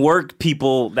overachieving work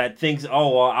people that thinks, oh,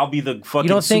 well, I'll be the fucking.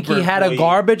 You don't think super he had a employee.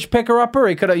 garbage picker upper?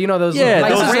 He could have, those. Yeah,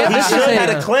 like, those He This should is have had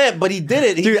a- a clamp, but he did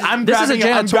it. Dude, I'm This is a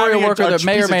grabbing I'm janitorial grabbing worker that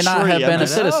may or piece may of not have tree. been I'm a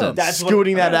citizen. That's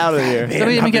scooting what- that out of here. They don't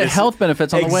even get health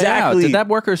benefits on the way out. Exactly. Did that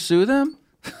worker sue them?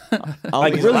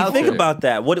 Like, he's really allowed think to. about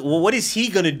that. What is he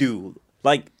gonna do?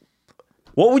 Like,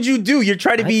 what would you do? You're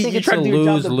trying to I be. think You're it's a trying to do your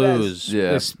job the best. lose-lose,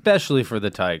 Yeah. especially for the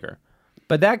tiger.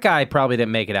 But that guy probably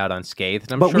didn't make it out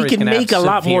unscathed. I'm But sure we he's can gonna have make a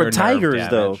lot severe more nerve tigers,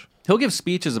 though. damage. he'll give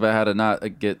speeches about how to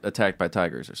not get attacked by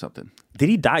tigers or something. Did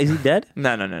he die? Is he dead?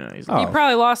 No. He's He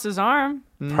probably lost his arm.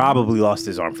 Probably lost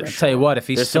his arm for I'll sure. tell you what, if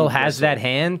he There's still some- has that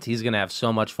hand, he's gonna have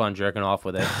so much fun jerking off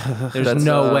with it. There's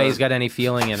no way he's got any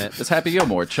feeling in it. It's Happy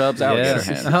Gilmore, Chubb's alligator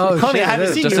hand. Oh, Honey, shit, I haven't it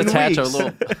is. seen Just you in attach a weeks.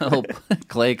 little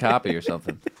clay copy or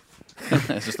something.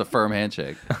 It's just a firm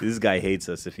handshake. This guy hates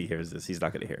us. If he hears this, he's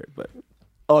not gonna hear it. But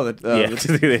Oh, yeah,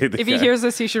 If he hears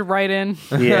this, he should write in.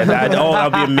 yeah,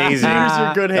 that'd be amazing. Here's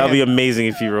your good That'd hand. be amazing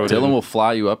if he wrote Dylan it. will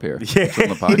fly you up here. Yeah. From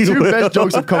the podcast. Two best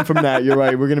jokes have come from that. You're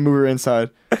right. We're gonna move her inside.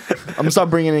 I'm gonna stop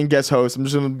bringing in guest hosts. I'm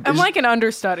just gonna. I'm like an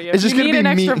understudy. If it's just you gonna need be an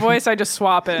extra me. voice, I just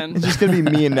swap in. It's just gonna be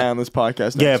me and Nat on this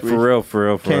podcast. Yeah, Next week. for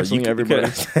real. Canceling everybody.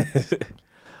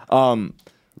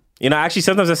 You know, actually,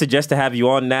 sometimes I suggest to have you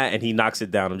on that, and he knocks it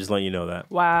down. I'm just letting you know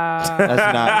that. Wow.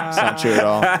 That's not true at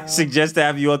all. I suggest to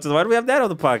have you on. Why do we have that on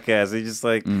the podcast? He's just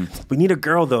like, we need a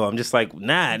girl though. I'm just like,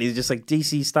 nah. And he's just like,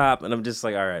 DC, stop. And I'm just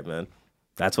like, all right, man.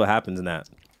 That's what happens in that.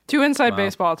 Too inside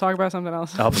baseball. Talk about something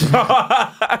else.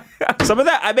 Some of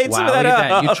that, I made some Wow, of that look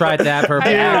at up. that. You tried to have her I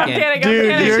know, back I'm in. kidding. I'm Dude,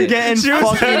 kidding. you're getting She was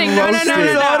fucking kidding. No, no,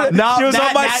 roasted. no, no. She was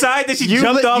on my side, then she you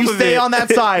jumped off You of stay it. on that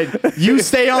side. You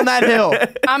stay on that hill.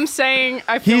 I'm saying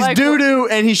I feel He's like doo doo,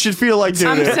 and he should feel like doo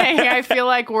I'm doo. saying I feel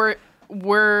like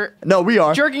we're No, we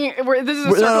are. jerking. This is a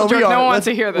No, circle jerk. we are. No one wants Let's-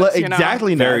 to hear this. You know?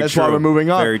 Exactly. Now. Very That's why true. we're moving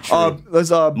on. Very true.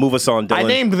 Let's Move us on, Dylan. I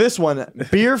named this one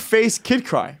Beer Face Kid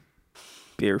Cry.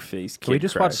 Beer face. Can we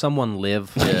just watch someone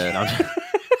live? Yeah.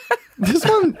 This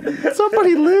one,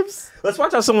 somebody lives. Let's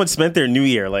watch how someone spent their New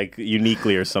Year, like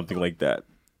uniquely or something like that.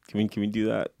 Can we do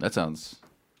that? That sounds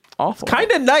Awful.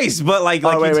 Kind of nice, but like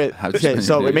Oh wait, you- wait. How'd you Okay, spend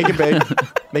so your wait, day? make it big.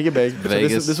 Make it big. So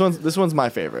Vegas. this one's my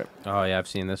favorite. Oh yeah, I've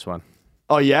seen this one.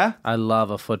 Oh yeah. I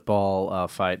love a football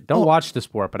fight. Don't watch the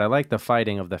sport, but I like the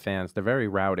fighting of the fans. They're very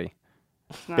rowdy.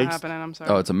 It's not Big- happening. I'm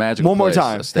sorry. Oh, it's a magical One more place,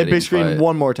 time. a Hit stadium big screen fight.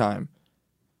 one more time.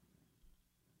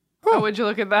 How would you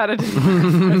look at that? It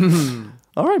didn't-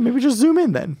 All right, maybe just zoom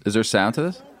in then. Is there sound to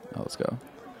this? Oh, let's go.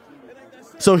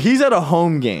 So he's at a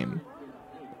home game.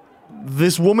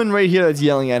 This woman right here that's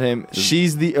yelling at him,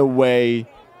 she's the away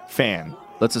fan.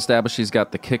 Let's establish he's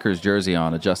got the kicker's jersey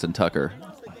on, a Justin Tucker.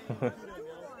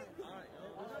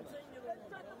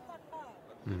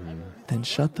 Then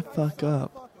shut the fuck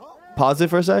up. Pause it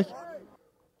for a sec. Do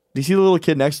you see the little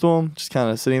kid next to him, just kind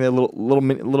of sitting there,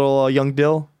 little young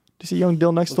Dill? Do you see young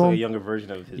Dill next Looks to like a him? younger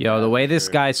version of his. Yo, the dad, way for this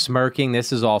sure. guy's smirking,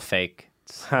 this is all fake.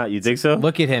 Huh, you think so?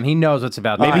 Look at him. He knows what's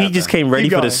about to Maybe he happen. just came ready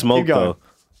Keep for going, the smoke keep going. though.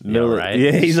 Middle, right?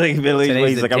 Yeah, he's like middle aged. Today's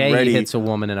He's the like, day I'm ready. he hits a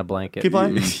woman in a blanket. Keep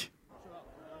playing. He's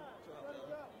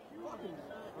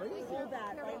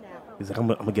like, I'm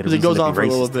gonna get a Because it reason goes to on be for a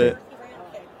little racist bit.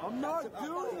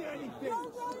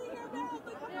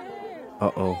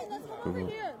 Uh oh.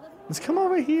 Let's come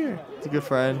over here. It's a good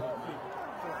friend.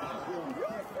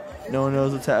 No one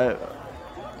knows what's happening.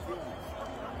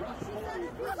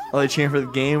 Are they cheering for the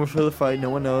game or for the fight? No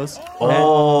one knows.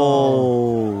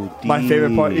 Oh, My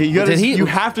favorite part. You, Did he- you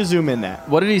have to zoom in that.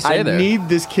 What did he say I there? need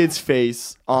this kid's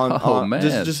face on. Oh, on man.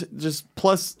 Just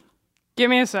plus. Give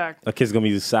me a sec. A kid's gonna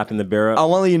be slapping the bear I up.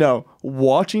 want to let you know,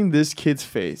 watching this kid's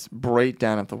face break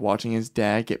down after watching his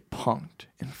dad get punked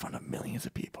in front of millions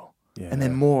of people, and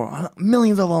then more,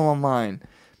 millions of them online.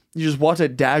 You just watch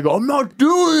that dad go, "I'm not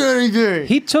doing anything."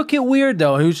 He took it weird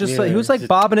though. He was just like he was like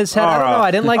bobbing his head. I don't know.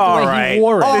 I didn't like the way he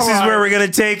wore it. This is where we're gonna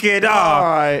take it. Oh, All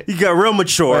right. you got real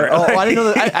mature. Oh, I didn't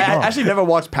know that. I actually never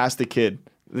watched past the kid.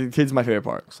 The kid's my favorite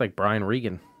part. It's like Brian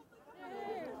Regan.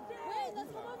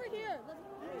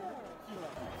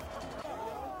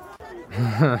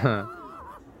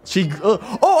 She. Oh,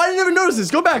 I didn't even notice this.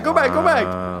 Go back. Go back. Go back.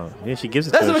 Yeah, she gives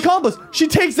it. That's to an her. accomplice. She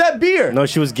takes that beer. No,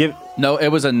 she was give. No, it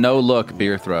was a no-look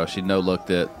beer throw. She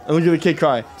no-looked it. And look at the kid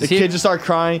cry. The he- kid just started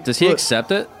crying. Does he Look.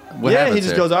 accept it? What Yeah, happens he just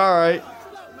there? goes, "All right."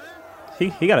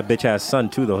 He got a bitch ass son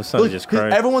too though. His son Look, just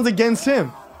crying. everyone's against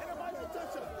him.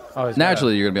 Oh, he's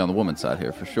Naturally, you're gonna be on the woman's side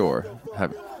here for sure.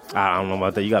 I don't know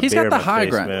about that. You got. He's bear got the in my high face,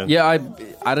 ground. man. Yeah, I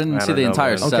didn't I see don't the know,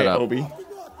 entire man. Okay, setup. Obi.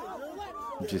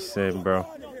 I'm just saying, bro.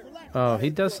 Oh, he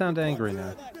does sound angry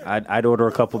now. I'd order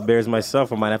a couple bears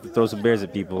myself. I might have to throw some bears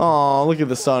at people. Oh, look at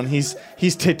the son. He's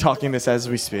TikToking this as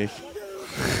we speak.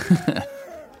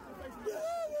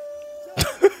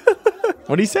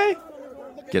 What do you say?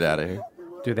 Get out of here.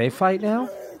 Do they fight now?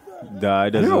 Nah, I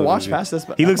never watched past this.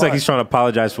 But He looks like he's trying to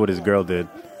apologize for what his girl did.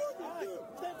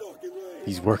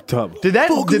 He's worked up. Did that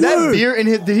beer in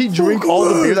his? Did he drink all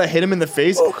the beer that hit him in the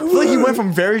face? I feel like he went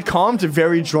from very calm to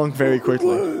very drunk very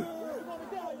quickly.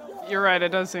 You're right. It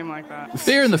does seem like that.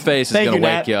 Beer in the face is Thank gonna you,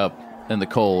 wake Nat. you up in the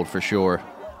cold for sure.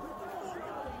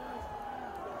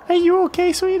 Hey, you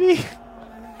okay, sweetie?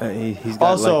 He's got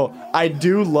Also, I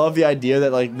do love the idea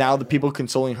that like now the people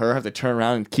consoling her have to turn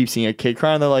around and keep seeing a kid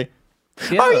crying. They're like,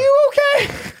 Yeah. "Are you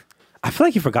okay?" I feel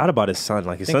like he forgot about his son.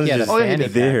 Like his I think son's he had a just fanny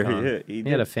there. pack on. Yeah, He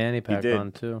had a fanny pack did.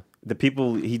 on too. The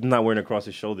people he's not wearing across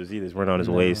his shoulders either. He's wearing on his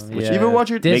waist. Which Yeah. You ever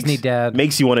watch your Disney makes, dad?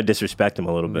 makes you want to disrespect him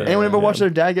a little bit. Anyone ever watch their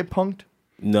dad get punked?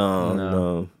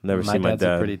 No, never my seen my dad's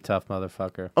dad. a pretty tough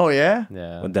motherfucker. Oh yeah.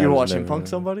 Yeah. My dad You ever was watch him never- punk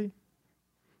somebody?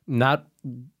 Not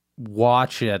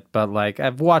watch it, but like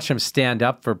I've watched him stand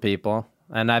up for people.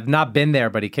 And I've not been there,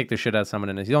 but he kicked the shit out of someone.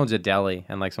 And he owns a deli,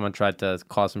 and like someone tried to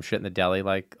cause some shit in the deli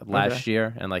like last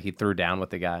year, and like he threw down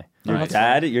with the guy. Your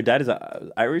dad is a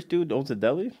Irish dude, owns a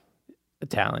deli?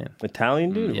 Italian.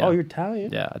 Italian dude? Yeah. Oh, you're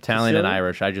Italian? Yeah, Italian and Sicilian?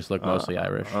 Irish. I just look mostly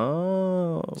Irish.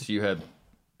 Oh. So you had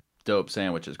dope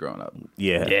sandwiches growing up.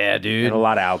 Yeah. Yeah, dude. And a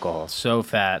lot of alcohol. So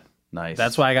fat. Nice.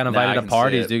 That's why I got Now invited I to can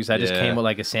parties, see it. dude, because I just Yeah. came with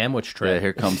like a sandwich tray. Yeah,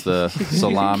 here comes the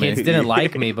salami. Kids didn't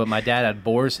like me, but my dad had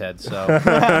boar's head, so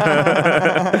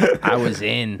I was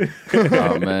in.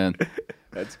 Oh man.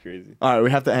 That's crazy. All right, we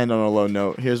have to end on a low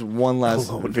note. Here's one last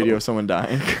video of someone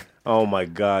dying. Oh my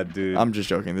God, dude. I'm just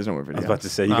joking. There's no more video. I was about to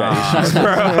say, you got issues.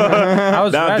 I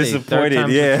was Now I'm ready. disappointed, Third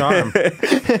time's the yeah.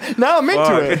 charm. Now I'm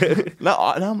into it. Now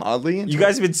I'm oddly into You it.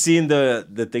 guys been seeing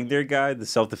the thing there guy, the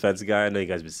self-defense guy? I know you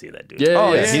guys been seeing that dude. Yeah,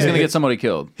 Oh, yeah. yeah. He's gonna get somebody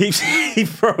killed.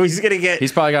 Bro, he's gonna get.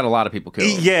 He's probably got a lot of people killed.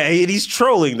 He's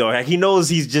trolling though. Like, he knows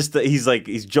he's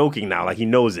joking now. Like he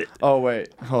knows it. Oh wait,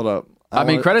 hold up. I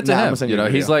mean, credit to Nah, I'm him. gonna send You a know,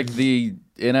 he's video. like the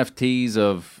NFTs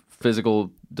of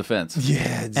physical defense.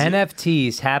 Yeah.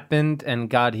 NFTs happened and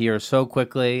got here so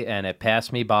quickly, and it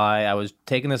passed me by. I was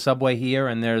taking the subway here,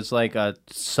 and there's like a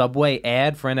subway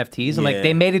ad for NFTs. I'm like, Yeah.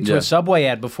 they made it to Yeah. a subway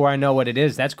ad before I know what it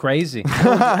is. That's crazy.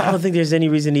 I don't think there's any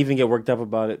reason to even get worked up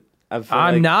about it.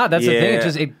 I'm not. That's the thing.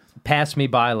 Yeah. It passed me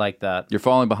by like that. You're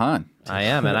falling behind. I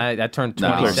am, and I turned No.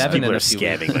 27 People in are a few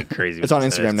scamming weeks. like crazy. It's on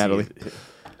with Instagram, NFTs. Natalie.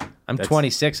 I'm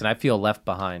 26, and I feel left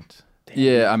behind.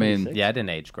 Yeah, I mean, Yeah, I didn't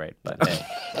age great, but hey,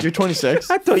 You're 26.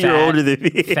 I thought you were Fat. older than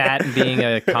me. fat and being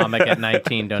a comic at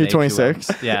 19 don't You're age you well.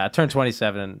 26? Yeah, I turned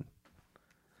 27 in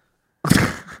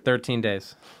 13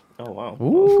 days. Oh wow.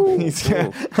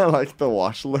 I like the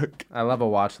wash look. I love a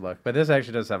watch look, but this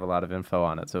actually does have a lot of info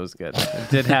on it, so it was good. It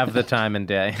did have the time and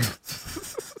day.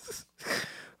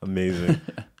 Amazing.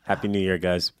 Happy New Year,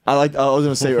 guys. I was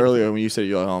gonna say earlier when you said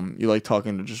you like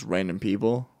talking to just random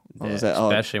people. I was like,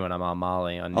 Especially when I'm on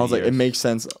Molly on New I was like, it Year's. makes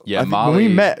sense. Yeah, I think when Molly-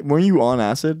 we met, weren't you on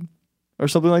acid or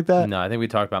something like that? No, I think we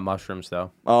talked about mushrooms,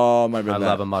 though. Oh my I bad.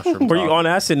 love a mushroom Were you talk. on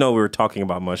acid? No, we were talking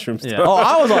about mushrooms. Yeah. Oh,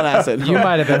 I was on acid. You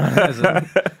might have been on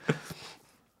acid.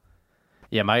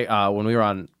 Yeah, my when we were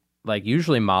on like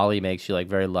usually Molly makes you like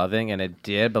very loving, and it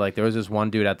did, but like there was this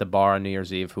one dude at the bar on New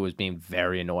Year's Eve who was being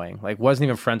very annoying. Like wasn't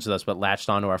even friends with us, but latched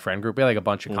onto our friend group. We had like a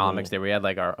bunch of comics there. We had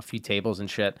like a few tables and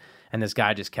shit, and this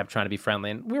guy just kept trying to be friendly,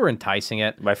 and we were enticing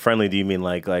it. By friendly, do you mean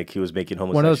like he was making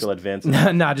homosexual advances?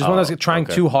 Nah, just one of those trying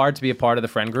too hard to be a part of the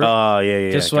friend group. Oh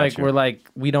yeah. Just like we're like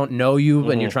we don't know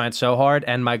you, and you're trying so hard.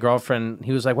 And my girlfriend,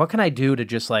 he was like, "What can I do to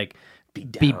just like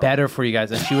be better for you guys?"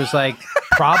 And she was like,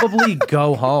 "Probably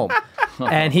go home."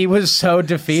 And he was so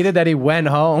defeated that he went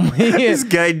home. This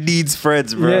guy needs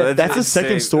friends, bro. Yeah, That's the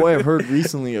second story I've heard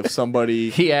recently of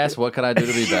somebody. He asked, "What can I do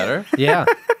to be better?" Yeah.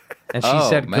 And she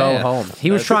said, "Go man. home."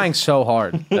 He was trying so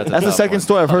hard. That's the second one.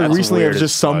 story I've heard That's recently weird of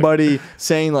just as fuck. somebody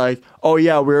saying like, "Oh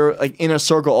yeah, we're like in a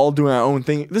circle, all doing our own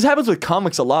thing." This happens with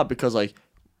comics a lot because like,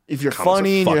 if you're Comics are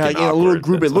funny and you're like fucking in a little awkward.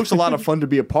 group, it That's looks a lot of fun to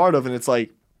be a part of, and it's like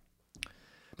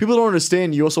people don't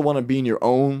understand. You also want to be in your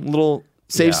own little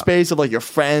safe Yeah. space of like your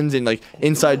friends and like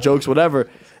inside jokes, whatever.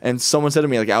 And someone said to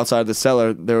me like outside the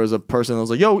cellar, there was a person that was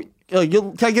like, "Yo, can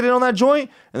I get in on that joint?"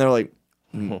 And they're like,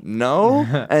 "No."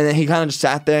 And then he kind of just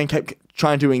sat there and kept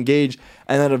trying to engage.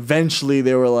 And then eventually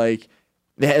they were like,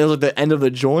 it was like the end of the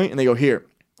joint, and they go, "Here,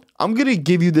 I'm gonna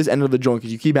give you this end of the joint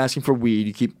because you keep asking for weed,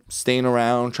 you keep staying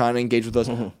around, trying to engage with us.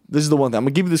 This is the one thing. I'm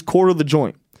gonna give you this quarter of the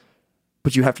joint,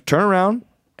 but you have to turn around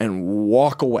and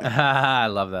walk away. I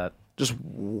love that. Just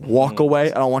walk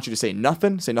away. I don't want you to say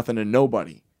nothing to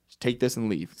nobody. Just take this and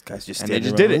leave." Guy's just And they standing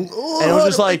just did it. around. And it was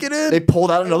just like Get in. they pulled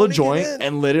out another wanna joint get in.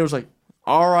 and lit it. It was like,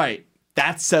 all right,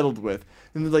 that's settled with.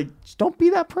 And they're like, just don't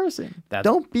be that person.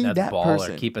 Don't be that's that baller.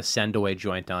 person. Keep a send away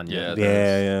joint on you. Yeah.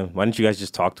 Yeah. Why didn't you guys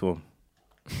just talk to him?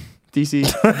 DC,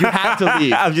 you had to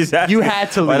leave. I'm just asking. You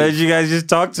had to Why leave. didn't you guys just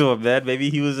talk to him, man? Maybe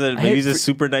he's a for-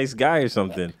 super nice guy or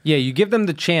something. Yeah, you give them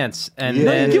the chance, and No,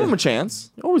 then you give them a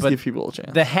chance. Always But give people a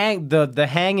chance. the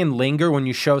hang and linger when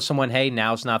you show someone, hey,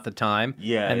 now's not the time.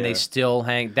 Yeah, and yeah. they still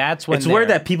hang. That's when It's weird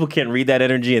they're- that people can't read that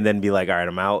energy and then be like, all right,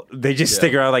 I'm out. They just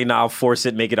stick around like, nah, I'll force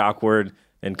it, make it awkward,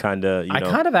 and kind of, I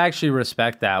kind of actually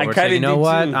respect that. I Where it's like, kinda you know do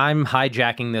what? too. I'm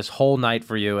hijacking this whole night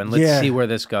for you, and let's Yeah. see where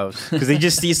this goes. because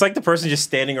it's like the person just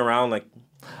standing around like,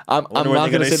 I'm wonder when not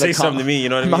they're gonna gonna say the something to me, you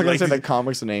know what I I'm not mean? gonna Like- say the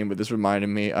comic's name, but this reminded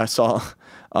me. I saw,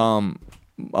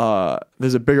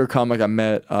 there's a bigger comic I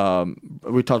met.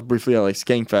 We talked briefly at like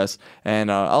Skankfest,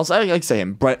 and I like say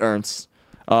him, Brett Ernst.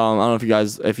 I don't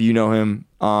know if you know him,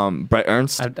 Brett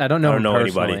Ernst. I don't know I don't him know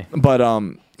personally. anybody. But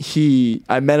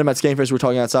I met him at Skankfest. We were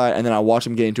talking outside, and then I watched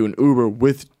him get into an Uber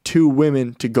with two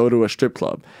women to go to a strip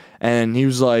club, and he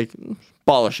was like,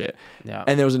 "Ball of shit." Yeah.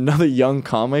 And there was another young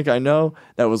comic I know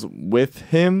that was with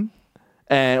him,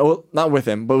 and well, not with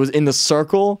him, but was in the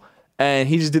circle, and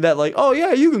he just did that like, "Oh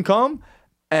yeah, you can come,"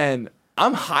 and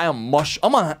I'm high on mush.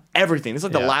 I'm on everything. It's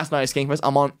like the Yeah. last night of Skankfest.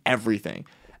 I'm on everything.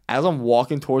 As I'm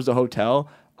walking towards the hotel,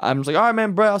 I'm just like, "All right,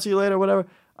 man, Brett, I'll see you later, whatever."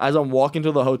 As I'm walking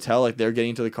to the hotel, like they're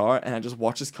getting to the car, and I just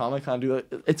watch this comic kind of do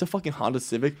that. It's a fucking Honda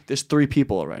Civic. There's 3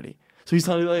 people already. So he's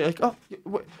telling me like, "Oh,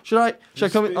 should I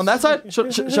come in on that side?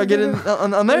 Should I get in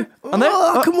on there? On there?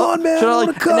 Oh, come on, man, Should I I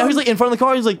wanna like?" And now he's like in front of the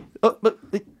car. He's like, "Oh, but."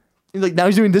 Like now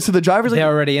he's doing this to the driver's. They're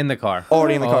Like already in the car.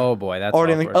 already in the car. Oh boy, that's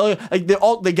already awkward. in the.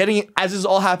 Oh, like they're getting as this is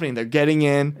all happening. They're getting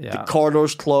in. Yeah. The car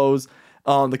doors close.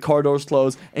 The car doors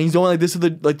close, and he's going like this to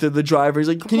the driver. He's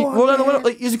like, "Can you roll down the window?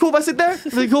 Like, is it cool if I sit there?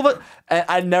 Is it cool?" But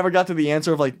I never got to the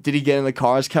answer of like, did he get in the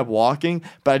car? I just kept walking,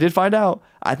 but I did find out.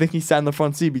 I think he sat in the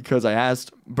front seat because I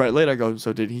asked Brett later. I go,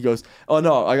 "So did he?" He goes, "Oh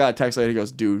no, I got a text later." He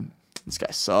goes, "Dude, this guy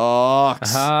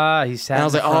sucks." He sat. And I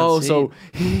was in like, the front "Oh, seat. so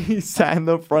he sat in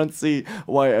the front seat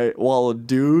while a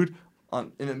dude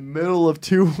in the middle of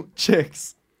 2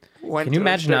 chicks." Can you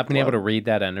imagine not being able to read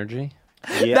that energy?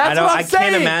 yeah, That's what I'm I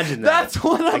saying. can't imagine that. That's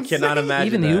what I'm I cannot saying. imagine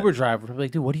Even the that. Uber driver would be like,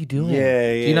 "Dude, what are you doing?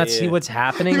 Yeah, Do you yeah, not see yeah. what's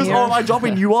happening He goes, here?" "Oh, am I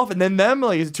dropping you off and then them?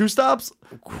 Like, is it 2 stops?"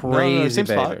 Crazy, same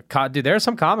spot. baby. Dude, there are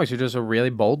some comics who just are really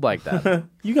bold like that.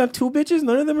 You got 2 bitches?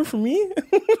 None of them are for me?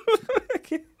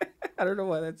 I don't know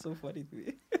why that's so funny to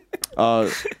me. I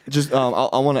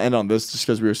want to end on this just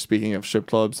because we were speaking of strip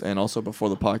clubs, and also before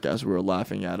the podcast we were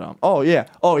laughing at show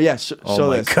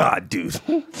this. God, dude.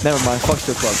 Never mind, fuck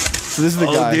strip clubs. So this is the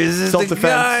guy. This is Self the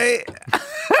defense.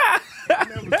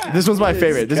 guy. This one's my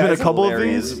favorite. There's been a couple of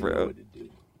these. bro.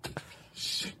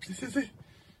 Shit, this is it.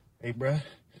 Hey, bruh,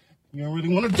 you don't really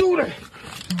want to do that.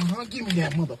 Give me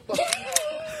that motherfucker.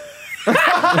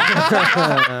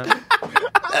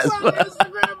 I saw the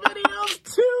Instagram videos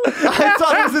too. I saw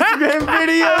his Instagram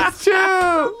videos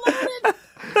too.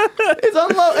 It's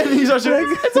unloaded. And he's like,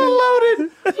 "It's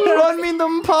unloaded. Run me in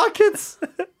them pockets."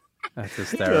 That's That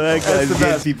hysterical. guy's That's the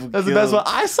getting best. people That's the best killed.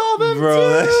 one. I saw them,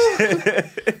 Bro,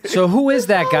 too. So who is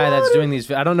that guy that's doing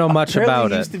these? I don't know much apparently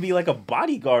about he it. used to be like a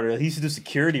bodyguard. He used to do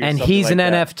security or And something he's like an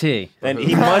that. NFT. And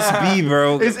he must be,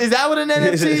 bro. Is that what an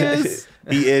NFT is?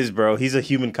 He is, bro. He's a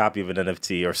human copy of an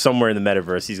NFT, or somewhere in the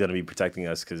metaverse. He's gonna be protecting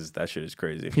us because that shit is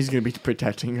crazy. He's gonna be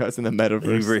protecting us in the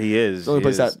metaverse. He is. The only he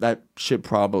place is. that shit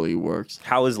probably works.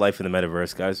 How is life in the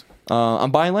metaverse, guys? I'm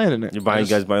buying land in it. You're buying, you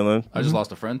guys buying land I just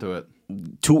lost a friend to it.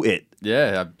 to it.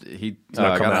 Yeah, he not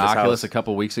got coming an out of his Oculus house. a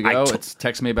couple weeks I ago. t- It's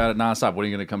texting me about it nonstop. When are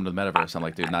you going to come to the metaverse? I'm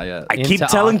like, dude, not yet. I keep Into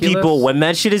telling Oculus? people when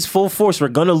that shit is full force, we're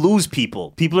gonna lose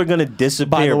people. People are gonna disappear.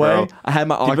 By the way, bro. I had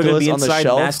my People are gonna Oculus be on the inside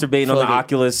shelf masturbating for on the like a-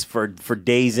 Oculus for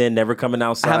days in, never coming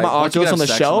outside. I had my Once you Oculus get on the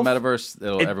sex shelf in the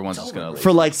metaverse, everyone's just going to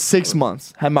for like 6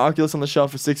 months. Had my Oculus on the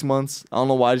shelf for 6 months. I don't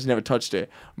know why I just never touched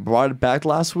it. Brought it back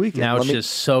last week. and Now let it's me-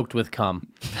 just soaked with cum.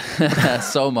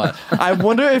 so much. I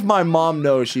wonder if my mom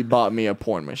knows she bought me a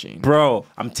porn machine. Bro,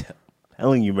 I'm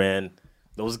telling you, man.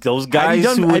 Those guys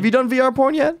Have you done VR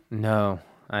porn yet? No,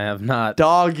 I have not.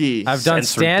 Doggy. I've done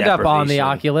Sensory stand up on the deprivation.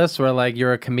 Oculus where like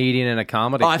you're a comedian in a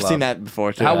comedy Oh, club. I've seen that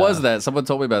before too. How was that? Someone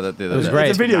told me about that the other It was day. great.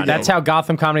 It's a video That's game. how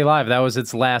Gotham Comedy Live. That was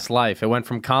its last life. It went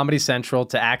from Comedy Central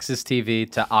to Axis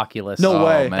TV to Oculus. No Oh,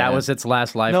 way. man. That was its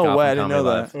last life. No Gotham way, I didn't Comedy know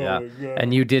Live. that. Yeah.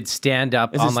 And you did stand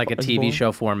up Is on this- like a is TV porn?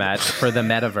 show format for the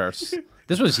metaverse.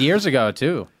 This was years ago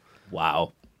too.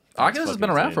 Wow. Oculus has been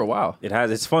fucking around insane. for a while. It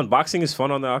has. It's fun. Boxing is fun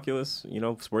on the Oculus. You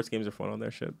know, sports games are fun on their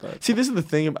shit. But See, this is the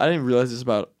thing. I didn't realize this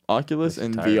about Oculus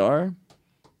and tired. VR.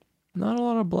 Not a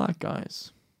lot of black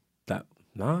guys.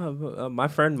 my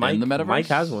friend Mike. the metaverse? Mike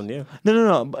has one. Yeah.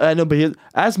 No. I know, but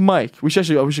ask Mike. We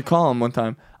should call him one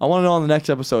time. I want to know on the next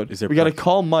episode. Is there We got to black-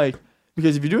 call Mike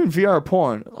because if you're doing VR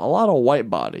porn, a lot of white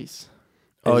bodies.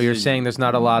 Oh, you're saying there's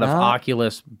not a lot of Not-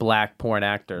 Oculus black porn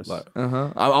actors. Obviously,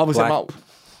 I'm Black- not.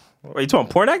 Are you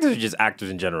talking porn actors or just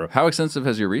actors in general? How extensive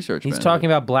has your research He's been? talking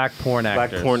about black porn Black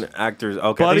actors. porn actors.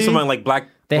 Okay. I Buddy, think someone like black.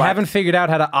 They black- haven't figured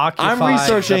out how to occupy I'm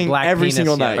researching the black every penis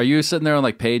single yet. night. Are you sitting there on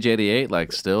like page 88,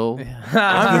 like still?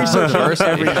 I'm researching Diversity.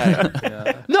 every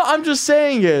night. No, I'm just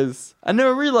saying is I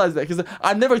never realized that because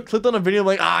I never clicked on a video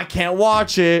like I can't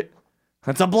watch it.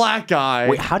 That's a black guy.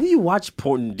 Wait, how do you watch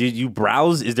porn? Did you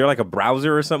browse? Is there like a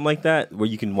browser or something like that where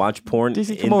you can watch porn?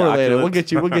 DC, in come the over later. Oculus? We'll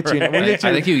get you. We'll get you. We'll get you.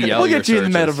 I think you yell We'll get you your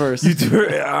in the searches.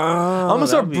 metaverse. I'm gonna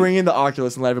start that'd be- bringing the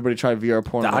Oculus and let everybody try VR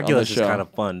porn. The on Oculus the is show. kind of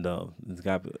fun though. It's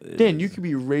got, Dan, you could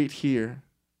be right here,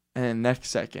 and next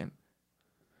second.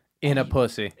 in a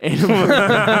pussy.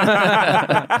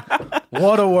 What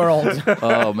What a world.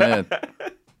 Oh man,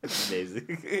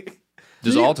 amazing.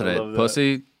 just love alternate that.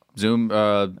 pussy, Zoom,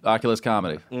 Oculus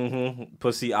comedy.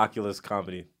 Pussy Oculus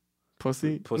comedy.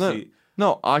 pussy? Pussy.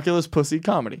 No, Oculus pussy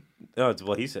comedy. No, it's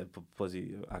what he said.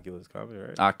 Pussy Oculus comedy,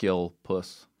 right? Ocul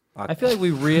puss. I feel like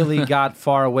we really got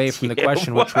far away from the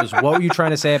question, which was, what were you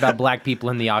trying to say about black people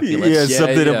in the Oculus? Yeah,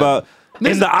 something yeah. about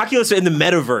in the Oculus or in the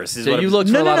metaverse. Is So what you I'm- looked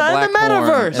for No, a no, lot no, of black in the porn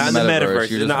metaverse. Not in the metaverse,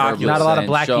 You're in just the verbally Oculus. Not a lot of saying,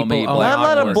 black "Show me people own Not a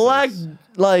lot of Oculus. black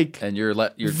like And you're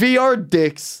VR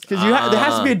dicks because there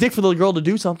has to be a dick for the girl to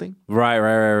do something.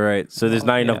 Right. So there's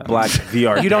not enough black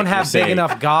VR. You don't dicks, have you're big saying.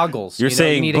 enough goggles. You're You know, you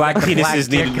saying need to black get the penises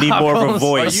dick need more of a goggles. Are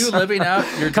voice. you living out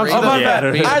your Comes dream? with Oh my Yeah, bad.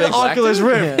 of being a I had big the black Oculus dude?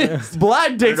 Rift.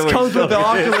 Black dicks comes with the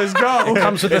Oculus Go.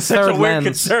 Comes with a It's such a third weird lens.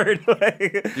 concern.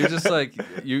 You're just like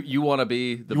you want to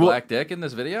be the want- black dick in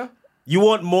this video? You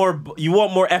want more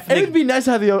It ethnic would be nice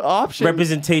to have the option.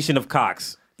 representation of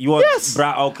cocks. You want Yes.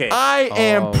 okay. I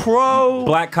am Oh. pro.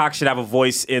 Black cock should have a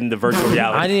voice in the virtual I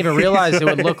reality. didn't even realize it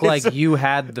would look like you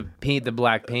had the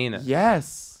black penis.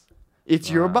 Yes, it's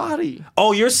your body.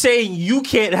 Oh, you're saying you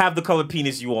can't have the color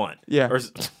penis you want? Yeah. Or,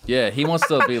 Yeah, he wants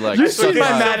to be like. You see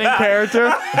my Madden character? He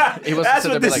wants That's to sit there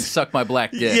what and be this- like, suck my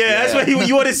black dick. yeah, that's what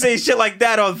you want to say shit like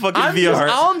that on fucking VR.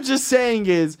 All I'm just saying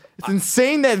is it's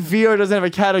insane that VR doesn't have a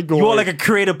category. You want like a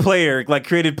creative player kind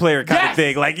of Yes.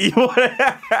 thing. Like you want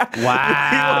to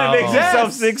Wow. make yourself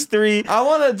Yes. 6'3". I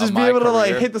want to just be my able to like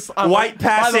career. hit the White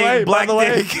passing, black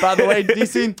dick. By the way,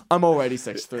 DC, I'm already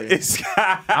 6'3".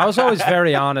 I was always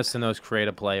very honest in those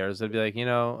creative players. I'd be like,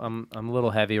 I'm a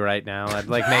little heavy right now. I'd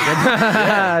like make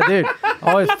it, dude.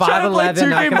 Always Trying to play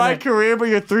 5'11". 2K my career, but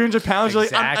you're 300 pounds. You're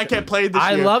like, I Exactly. can't play this.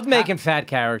 I year. love making fat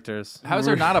characters. How is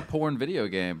there not a porn video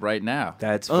game right now?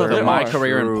 That's Oh, So there my are.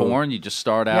 career in True. porn, you just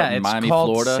start out Yeah, in it's Miami, called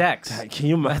Florida. sex. Can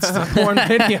you imagine? Porn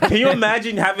video. Can you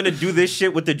imagine having to do this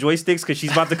shit with the joysticks because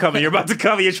she's about to come and you're about to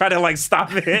come and you're trying to like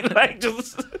stop it? Like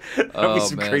just that'd Oh, be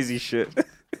some man. crazy shit.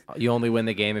 You only win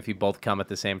the game if you both come at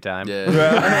the same time. Yeah,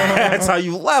 That's how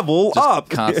you level up.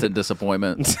 constant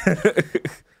disappointment.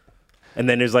 And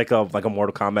then there's like a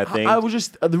Mortal Kombat thing. I was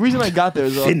just the reason I got there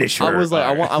is Finish I her. was like,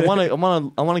 I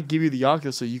want to give you the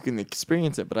Oculus so you can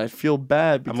experience it, but I feel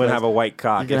bad because I'm gonna have a white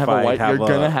cock. you're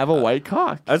gonna have a white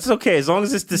cock. That's okay as long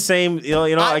as it's the same. You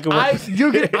know. I can.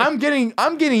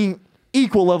 I'm getting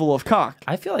equal level of cock.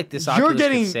 I feel like this You're Oculus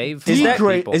getting could save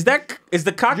degrade- people. Is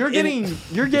the cock? You're getting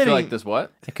You feel like this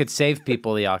what? It could save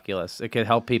people, the Oculus. It could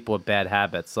help people with bad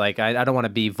habits. Like, I don't want to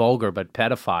be vulgar, but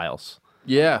pedophiles.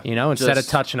 Yeah. You know, instead of just-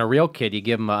 touching a real kid, you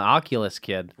give them an Oculus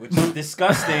kid. Which is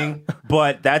disgusting,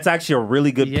 but that's actually a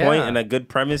really good Yeah. point and a good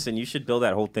premise, and you should build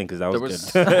that whole thing because that There was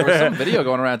was, good. there was some video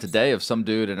going around today of some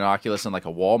dude in an Oculus in like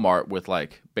a Walmart with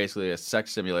like basically a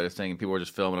sex simulator thing, and people were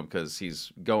just filming him because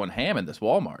he's going ham in this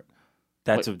Walmart.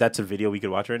 That's a video we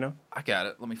could watch right now. I got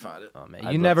it. Let me find it. Oh, man.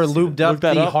 I'd You love never to see lubed that. up Look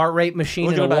that the up. heart rate machine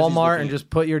Look in a it up as he's Walmart looking. and just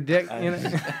put your dick, you know?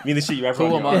 I mean, the shit you wrap Cool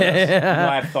around your amount. arm. You know,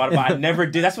 I've thought about. I never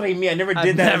did. That's what I mean. I never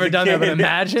did that. never as a done that, kid. but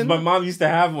imagine. My mom used to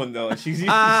have one though. She's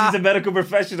a medical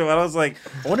professional, and I was like,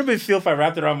 I wonder if it'd feel if I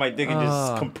wrapped it around my dick and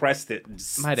just compressed it.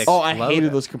 Just- Might Oh, I explode.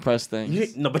 hated those compressed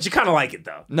things. no, but you kind of like it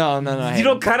though. No, I You hate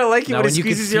don't it. kind of like it No, when it when you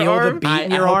can squeezes your feel the arm. beat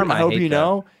in your arm, I I hope hate you that.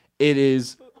 know it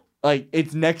is like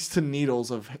it's next to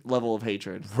needles of level of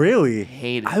hatred. Really?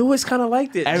 Hate it. I always kind of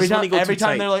liked it. Every Just when time, you go every too time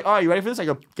tight. they're like, "All right, you ready for this?" I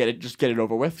go, "Get it, just get it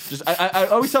over with." Just, I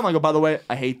always tell them, I go, "By the way,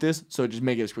 I hate this, so just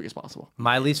make it as quick as possible."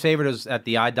 My least favorite is at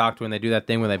the eye doctor when they do that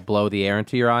thing where they blow the air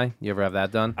into your eye. You ever have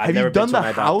that done? I've Have never you been done to the an eye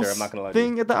doctor, house I'm not gonna lie to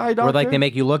thing you. at the eye doctor? Where like they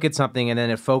make you look at something and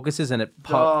then it focuses and it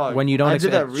Dog, when you don't I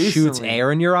did that it shoots recently.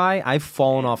 air in your eye. I've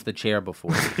fallen off the chair before.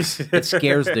 It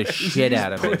scares the shit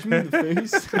out of me. Punch me in the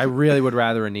face. I really would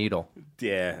rather a needle.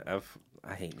 Yeah,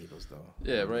 I hate needles though.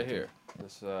 Yeah, right here.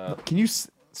 This, Can you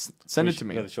send it to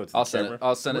me? You gotta show it to I'll the send camera. it.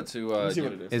 I'll send it to. Let me see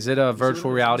what it is. Is it a virtual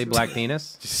reality black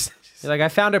penis? You're like, I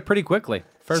found it pretty quickly.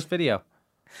 First video.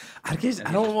 I guess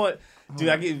I don't want, dude.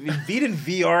 I get beat in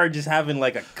VR, just having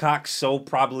like a cock so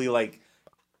probably like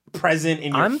present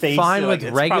in your I'm face. fine like, with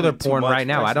it's regular probably too porn much right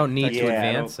now. I don't present. need to Yeah,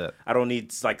 advance it. I don't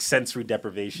need like sensory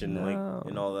deprivation, like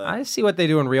and all that. I see what they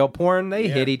do in real porn. They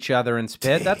Yeah. hit each other and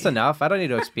spit. That's enough. I don't need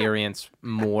to experience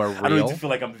more I don't need real. to feel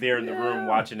like I'm there in the room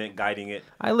watching it, guiding it.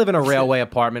 I live in a railway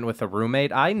apartment with a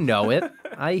roommate. I know it.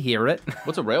 I hear it.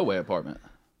 What's a railway apartment?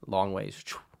 Long ways.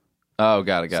 Oh,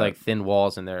 got it. It's Got like it. thin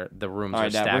walls and the rooms All are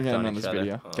right, Dad, stacked we're on getting on each this other.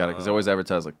 video. Got it. Because they always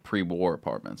advertise like pre-war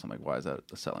apartments. I'm like, why is that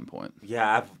a selling point?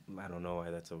 Yeah, I don't know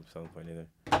why that's a selling point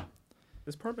either.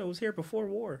 This apartment was here before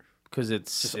war. Because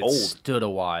it's Just it old. stood a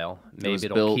while. was Maybe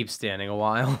it'll built- keep standing a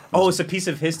while. Oh, it's a piece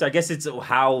of history. I guess it's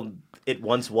how it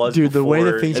once was. Dude, the way that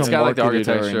before- things It's are got like the marketed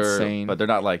are architecture, insane. but they're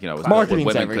not like it's Marketing's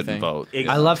when women everything. couldn't vote.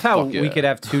 I love how Fuck we yeah. could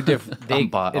have two different.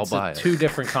 I'll buy it. Two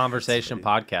different conversation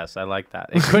podcasts. I like that.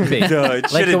 It could be No, it like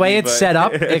the shouldn't way be, it's but- set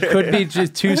up. It could be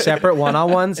just two separate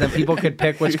one-on-ones, and people could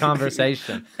pick which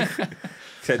conversation.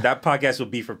 So that podcast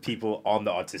would be for people on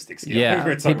the autistic scale. Yeah,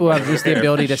 We're talking people about have just the there,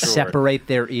 ability for to sure. separate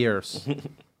their ears.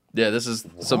 Yeah, this is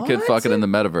some kid fucking in the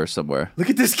metaverse somewhere. Look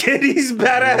at this kid. He's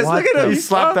badass. What Look at him. the- He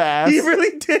slapped the ass. He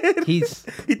really did. He's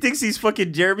He thinks he's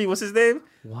fucking Jeremy. What's his name?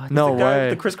 what? No The guy way.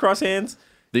 with the crisscross hands.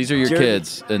 These are your Jeremy-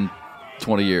 kids in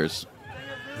 20 years.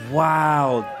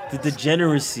 Wow. The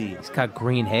degeneracy. He's got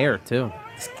green hair too.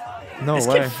 No This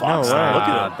way. kid No fucks, way. man. Look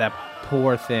at him. That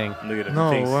poor thing. Look at him. No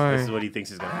he thinks, way. This is what he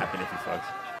thinks is going to happen if he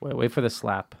fucks. Wait for the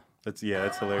slap. That's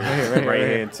hilarious. right here, right here.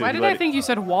 hand too. Why did Let I it- think you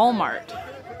said Walmart?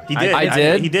 He did. I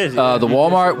did. He did. The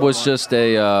Walmart was just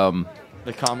a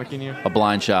The comic in you.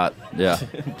 blind shot. Yeah.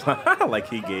 like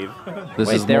he gave. This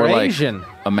Wait, is they're more like Asian.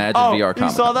 Imagine Oh, VR you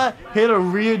comic. saw that? He had to I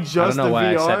readjust don't know the why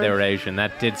VR. I said they were Asian.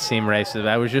 That did seem racist.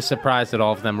 I was just surprised that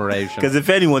all of them were Asian. Because if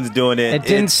anyone's doing it, It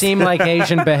didn't it's- seem like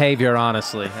Asian behavior,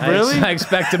 honestly. Really? I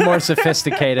expected more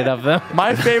sophisticated of them.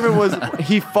 My favorite was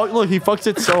he fucks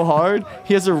it so hard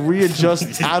he has to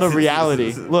readjust out of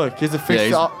reality. Look, he has to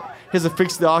fix Yeah,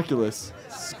 the Oculus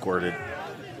squirted.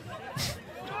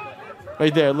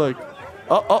 right there. Look.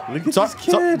 Oh, Look at so- this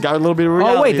so- kid. got a little bit of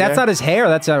reality. Oh wait, that's there. not his hair.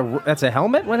 That's a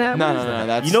helmet. What happened? No.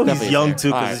 That's You know he's definitely young his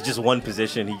too hair. because All it's just one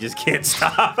position. He just can't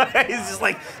stop. He's just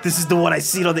like, this is the one I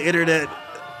seen on the internet.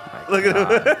 Look at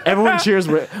him. right. Everyone cheers.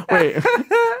 Wait. By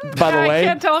the I way,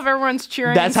 can't tell if everyone's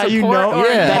cheering. that's in how you support know. or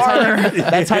in horror.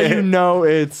 That's how you know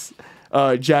it's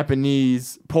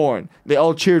Japanese porn. They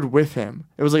all cheered with him.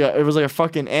 It was like a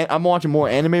fucking. I'm watching more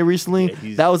anime recently.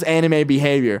 he's- That was anime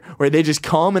behavior where they just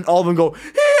come and all of them go.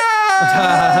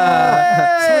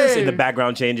 In the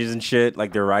background changes and shit,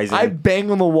 like they're rising. I bang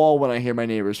on the wall when I hear my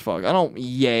neighbors fuck. I don't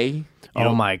yay.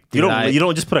 Oh my! you Dude,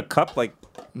 don't just put a cup like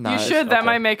Nah, You it's- should. That okay.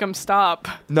 might make him stop.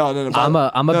 No. I'm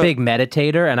a no. big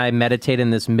meditator, and I meditate in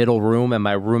this middle room, and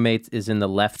my roommate is in the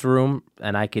left room,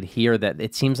 and I could hear that.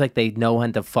 It seems like they know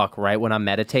when to fuck right when I'm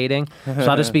meditating. So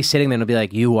I'll just be sitting there and it'll be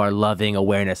like, "You are loving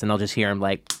awareness," and I'll just hear him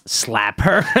like slap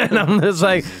her, and I'm just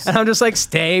like,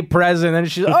 "Stay present,"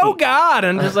 and she's, "Oh God,"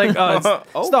 and I'm just like, "Oh,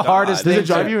 it's the hardest Does thing." it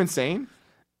drive you insane,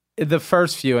 The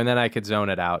first few, and then I could zone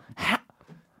it out.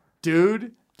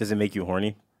 dude? Does it make you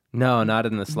horny? No, not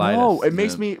in the slightest. No, it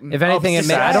makes me. If anything,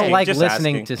 upset. I don't like Just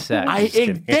listening asking. to sex.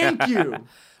 Thank you.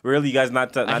 Really, you guys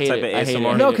not type of hate it. I hate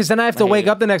ASMR? it. No, because then I have to I hate wake it.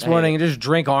 up the next I hate morning it. and just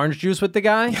drink orange juice with the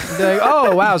guy. And be like,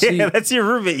 oh wow, so Yeah, you, that's your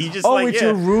roommate. You just Oh, like, it's yeah,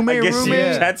 your roommate, I guess you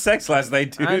roommate? had sex last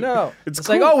night, dude. I know. It's It's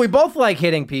cool. like, oh, we both like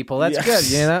hitting people. That's good,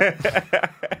 you know.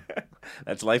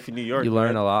 That's life in New York. You learn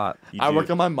man. a lot. You I do. work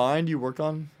on my mind. You work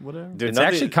on whatever. Dude, It's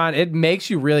nothing- actually it makes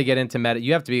you really get into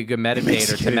you have to be a good makes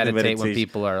meditator you to get into meditate when meditation.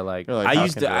 people are like. You're like, I how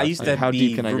used can to do I that? used Like, to how be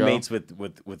deep can I go? roommates with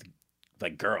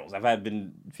like girls. I've had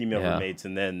been female Yeah. roommates,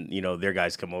 and then their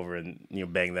guys come over and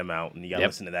bang them out, and you gotta Yep.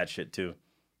 listen to that shit too.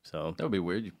 So That would be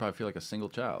weird. You probably feel like a single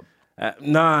child.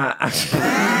 nah,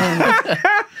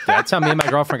 That's how me and my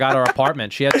girlfriend got our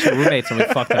apartment. She had 2 roommates and we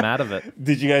fucked them out of it.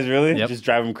 did you guys really Yep. just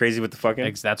drive them crazy with the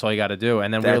fucking? That's all you got to do.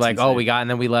 And then we were That's like, oh, insane. and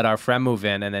then we let our friend move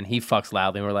in, and then he fucks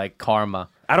loudly. And we're like, karma.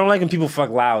 I don't like when people fuck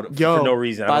loud Yo, for no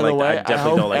reason. By I the don't like, way, I definitely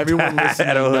hope don't like everyone that. listening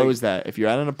I don't like- knows that if you're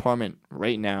at an apartment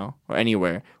right now or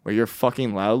anywhere where you're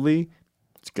fucking loudly,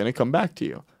 it's gonna come back to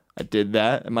you. I did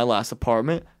that in my last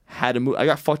apartment. Had to move. I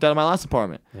got fucked out of my last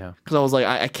apartment. Yeah. Because I was like,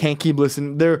 I can't keep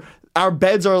listening. Our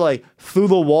beds are like through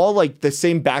the wall, like the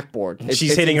same backboard.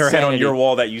 She's hitting her head on insanity. your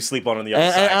wall that you sleep on the other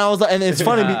And side. I was like, and it's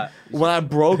funny when I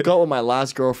broke up with my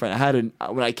last girlfriend.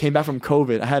 When I came back from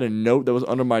COVID, I had a note that was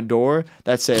under my door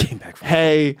that said,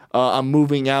 "Hey, I'm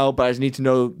moving out, but I just need to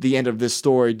know the end of this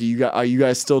story. Are you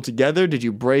guys still together? Did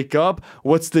you break up?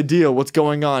 What's the deal? What's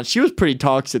going on?" She was pretty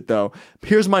toxic though.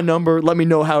 Here's my number. Let me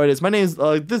know how it is. My name's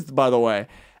this, by the way.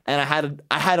 And I had an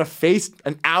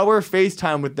hour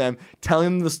FaceTime with them, telling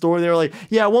them the story. They were like,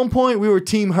 "Yeah, at one point we were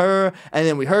team her, and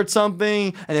then we heard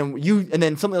something, and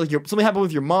then something something happened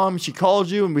with your mom. She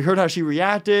called you, and we heard how she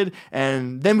reacted,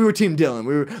 and then we were team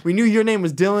Dylan. We knew your name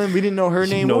was Dylan. We didn't know her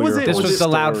name. know What was your it? This was the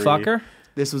loud story. fucker?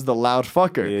 This was the loud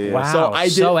fucker. Yeah. Wow. So I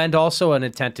did, and also an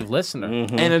attentive listener.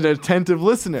 and an attentive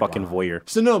listener. Fucking voyeur.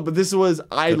 So no, but this was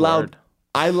I word.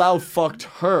 loud fucked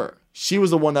her. She was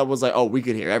the one that was like, "Oh, we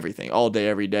could hear everything all day,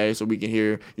 every day, so we can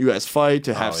hear you guys fight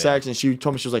to have sex." And she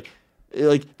told me, she was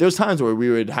like there's times where we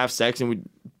would have sex and we'd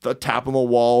tap on the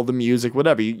wall, the music,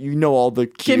 whatever. You know all the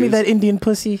cues. Give me that Indian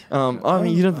pussy. I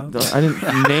mean, you don't. I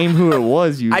didn't name who it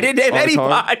was. You. I didn't name retard.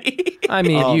 anybody. I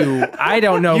mean, I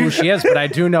don't know who she is, but I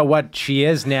do know what she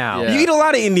is now. Yeah. You eat a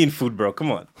lot of Indian food, bro.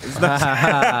 Come on. It's not-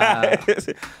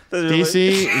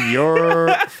 DC,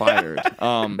 you're fired.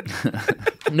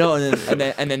 No,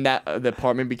 and then that the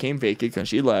apartment became vacant because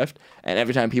she left. And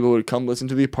every time people would come listen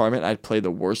to the apartment, I'd play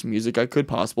the worst music I could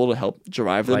possible to help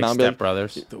drive them Like out. Step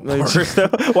Brothers.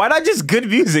 Why not just good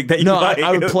music that you No, like?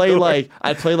 I would play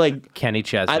I'd play like Kenny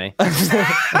Chesney.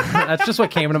 That's just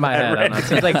what came into my head. I don't know. It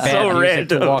seems like bad So music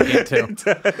to random. walk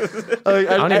into. I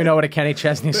don't even know what a Kenny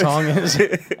Chesney song is.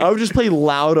 I would just play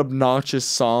loud, obnoxious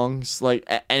songs, like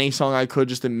any song I could,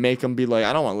 just to make them be like,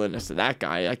 I don't want to listen to that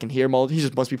guy. I can hear him all. He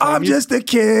just must be. Playing I'm music. just a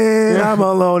kid. I'm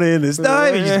alone in this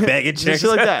night. You just begging Just chicks shit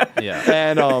like that. Yeah.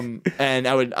 And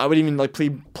I would even like be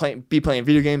playing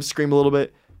video games, scream a little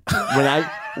bit.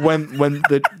 When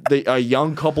the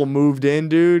young couple moved in,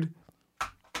 dude,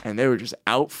 and they were just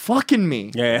out fucking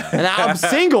me. Yeah. And I'm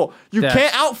single. You Yes.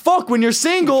 can't out fuck when you're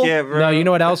single. Yeah, bro. No, you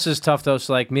know what else is tough though?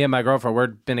 So like me and my girlfriend,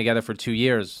 we've been together for 2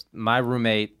 years. My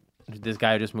roommate, this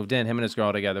guy who just moved in, him and his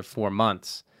girl together 4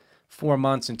 months. 4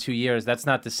 months and 2 years. That's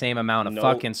not the same amount of No.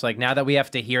 fucking. So like now that we have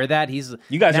to hear that, You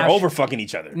guys now are she- over fucking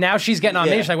each other. Now she's getting on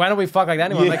me. Yeah. She's like, why don't we fuck like that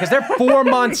anymore? Because they're 4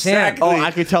 months Exactly. Oh,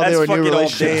 I could tell they That's were in a new fucking all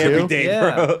relationship, day, too. every day,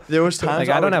 Yeah. bro. There was times Like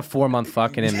I don't have 4 month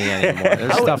fucking in me anymore.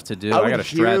 There's stuff to do. I would gotta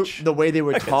hear stretch. the way they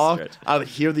would talk. stretch. I would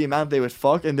hear the amount they would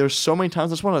fuck, and there's so many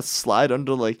times I just want to slide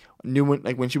under like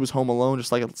when she was home alone,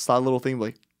 just like a slide little thing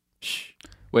like,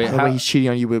 Wait, by the how, way, he's cheating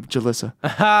on you with Jalissa.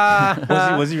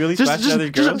 Was he really Just smashing other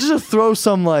girls? just to throw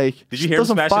some like. Did you hear him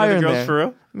some smashing fire other in girls there. for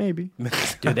real? Maybe.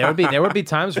 Dude, there would be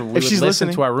times where we would she's listen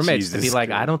listening. to our roommates to be Jesus like,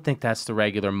 Christ. I don't think that's the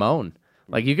regular moan.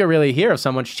 Like you could really hear if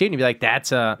someone's cheating, you'd be like,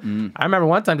 that's a. I remember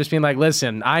one time just being like,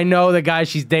 listen, I know the guy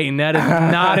she's dating. That is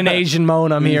not an Asian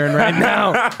moan I'm hearing right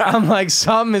now. I'm like,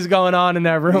 something is going on in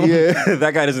that room. Yeah.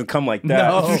 That guy doesn't come like that.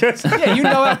 No. Yeah, you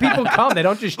know how people come. They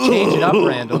don't just change it up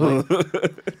randomly.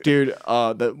 Dude,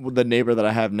 the neighbor that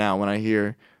I have now, when I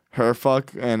hear her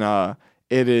fuck, and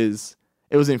it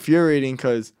was infuriating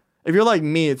because If you're like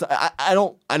me, it's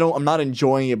I'm not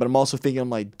enjoying it, but I'm also thinking, I'm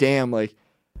like, damn, like,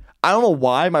 I don't know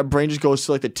why my brain just goes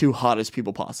to like the two hottest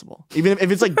people possible. Even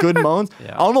if it's like good moans,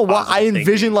 I don't know why I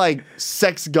envision like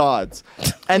sex gods.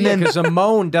 And then because a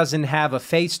moan doesn't have a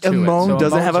face to a it. moan so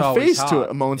doesn't have a always face hot. to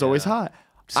it. A moan's always hot.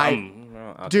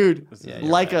 Dude, you're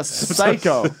like a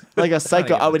psycho, I would the hear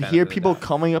benefit of the people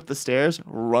coming up the stairs,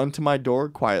 run to my door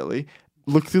quietly,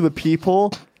 look through the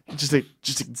people, just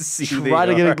see who try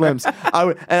they to get a are. glimpse.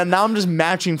 And now I'm just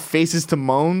matching faces to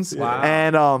moans. Wow.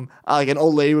 And like an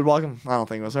old lady would walk in. I don't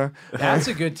think it was her. That's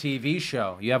a good TV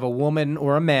show. You have a woman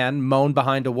or a man moan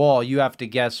behind a wall. You have to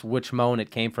guess which moan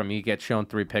it came from. You get shown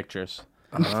 3 pictures.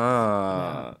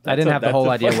 I didn't have the whole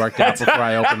idea worked out before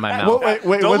I opened my mouth. Wait,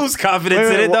 Don't what's- lose confidence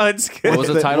in it. what- No, it's good. What was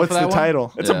the title What's for that the one?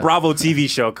 title? It's a Bravo TV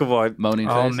show. Come on. Moaning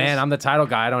Oh faces. man, I'm the title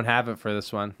guy. I don't have it for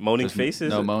this one. Moaning Just faces.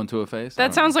 No moan to a face.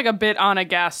 That sounds like a bit on a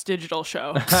gas digital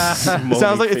show. It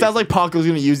sounds like Paco's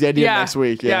gonna use the idea Yeah. next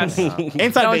week. Yeah. Yes.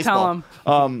 Inside Don't baseball.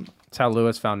 tell him. That's how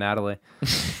Lewis found Natalie.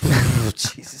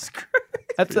 Jesus Christ.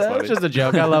 That's just a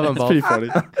joke. I love them both. Pretty funny.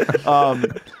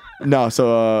 No,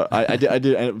 so I did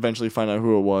eventually find out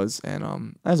who it was,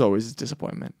 and as always, it's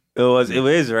disappointment. It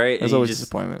is right. It was You always just,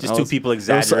 disappointment. Just I two was- people It was,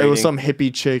 exaggerating. it was some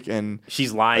hippie chick and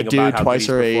She's a lying dude about how twice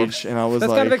good her he's age, and I was That's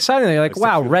like, kind of exciting. You're like,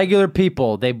 wow, regular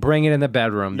people. They bring it in the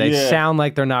bedroom. They Yeah. sound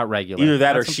like they're not regular. Either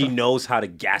that or That's she knows how to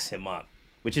gas him up,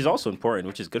 which is also important,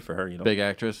 which is good for her, you know. Big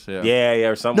actress. Yeah. Yeah,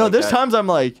 or something. no, like there's that. times I'm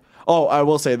like, oh, I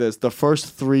will say this: the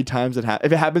first 3 times if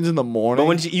it happens in the morning, But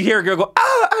when you hear a girl go,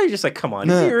 you're just like, come on,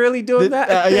 is he really doing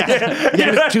that?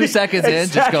 yeah. 2 seconds in,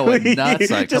 just going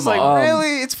nuts. Like, just come like, on.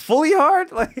 really? It's fully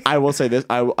hard? Like, I will say this: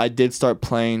 I did start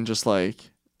playing just like.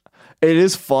 It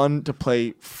is fun to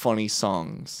play funny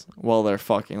songs while they're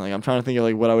fucking. Like I'm trying to think of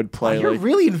like what I would play. you're like,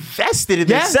 really invested in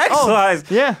Yeah. their sex Oh, lives.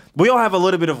 yeah. We all have a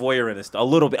little bit of voyeurism, a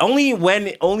little bit. Only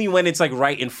when it's like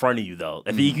right in front of you, though.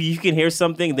 If you can hear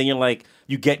something, then you're like,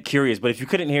 you get curious. But if you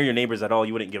couldn't hear your neighbors at all,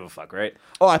 you wouldn't give a fuck, right?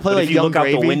 Oh, I play But like if you Young look out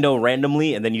Gravy. the window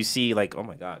randomly and then you see like, oh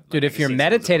my god, Dude, like, if you're you see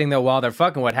meditating though while they're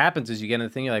fucking, what happens is you get in the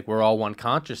thing. You're like, we're all one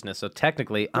consciousness. So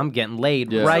technically, I'm getting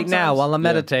laid Yeah. right now Sometimes- while I'm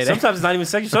meditating. Sometimes it's not even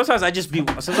sexual. Sometimes I just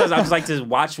like to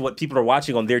watch what people are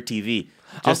watching on their TV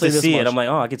I'll just say to this see much. it. I'm like,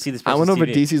 oh, I can see this. I went over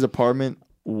TV. DC's apartment.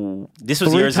 This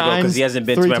was years ago because he hasn't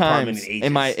been to 3 my apartment times in ages.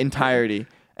 my entirety.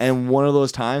 And one of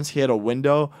those times, he had a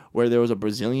window where there was a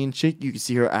Brazilian chick. You could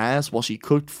see her ass while she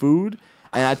cooked food.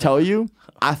 And I tell you,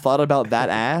 I thought about that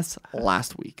ass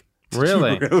last week.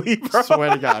 Really? Really, bro?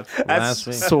 Swear to God. Last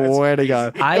week. Swear to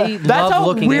God. I That's love how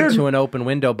looking weird- into an open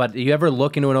window, but do you ever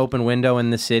look into an open window in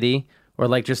the city? Or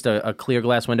like just a clear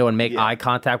glass window and make eye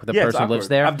contact with the Yeah, it's person who lives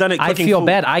awkward. there. I've done it I cooking feel food.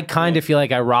 bad. I kind of feel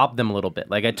like I robbed them a little bit.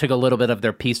 Like I took a little bit of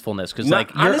their peacefulness because No, like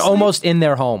you're honestly- almost in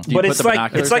their home. But put it's the like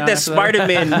binoculars that down after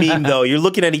Spider-Man meme though. You're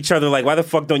looking at each other like, why the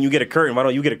fuck don't you get a curtain? Why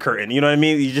don't you get a curtain? You know what I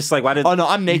mean? You're just like, why did? Oh no,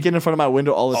 I'm naked in front of my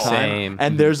window all the time. Same.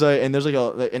 And there's like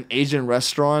an Asian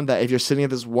restaurant that if you're sitting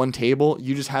at this one table,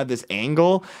 you just have this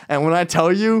angle. And when I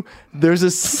tell you, there's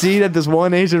a seat at this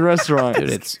one Asian restaurant.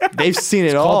 Dude, They've seen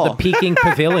it called all. the Peking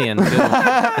Pavilion. Dude.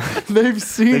 They've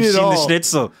seen They've it seen all. the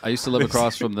schnitzel. I used to live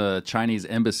across from the Chinese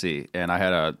embassy, and I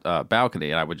had a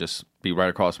balcony, and I would just be right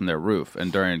across from their roof. And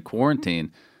during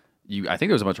quarantine, I think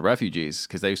there was a bunch of refugees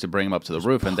because they used to bring them up to the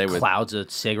roof, and they would. Clouds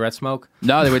of cigarette smoke.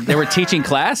 No, they were teaching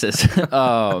classes.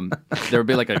 There would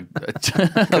be like a board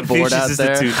out Confucius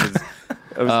there. institutions.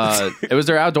 It was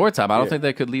their outdoor time. I don't think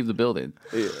they could leave the building.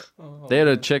 They had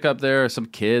a chick up there, some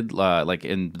kid, like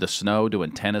in the snow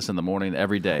doing tennis in the morning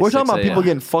every day. We're talking 6 about people a.m.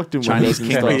 getting fucked in Chinese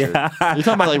windows and stuff. camp. You're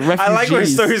talking about like refugees. I like where the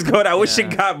story's going. I wish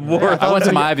it got more. I went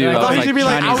to my view. I I thought was you like, would be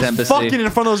like, I Chinese was embassy. fucking in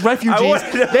front of those refugees.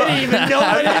 wanna know. They didn't even know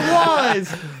what it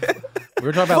was. We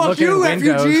were talking about Fuck looking you, at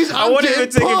windows. refugees. I I'm wouldn't even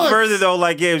getting take it pussed. further though.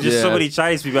 Like, it was just so Yeah. many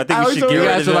Chinese people. I think I we was should so get You rid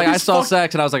guys of were like, them. I saw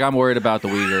sex, and I was like, I'm worried about the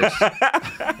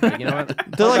Uyghurs. You know what?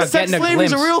 They're like, About sex getting a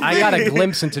slavery's a glimpse. real I got a thing.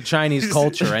 glimpse into Chinese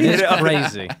culture, and it's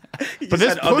crazy. But this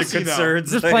had other pussy, though.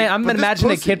 concerns. Just like, playing. I'm But this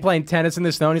imagining a pussy- kid playing tennis in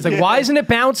the snow, and he's like, "Why isn't it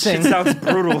bouncing?" It sounds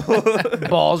brutal.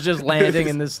 Balls just landing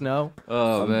in the snow.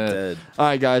 Oh man. All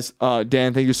right, guys.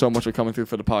 Dan, thank you so much for coming through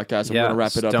for the podcast. I'm going to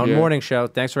wrap it up Stone here. Morning Show.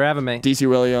 Thanks for having me. DC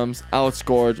Williams, Alex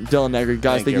Gorge, Dylan Negri.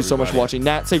 Guys, thank you so much for everybody. watching.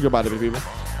 Nat, say goodbye to the people.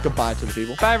 Goodbye to the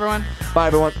people. Bye, everyone. Bye,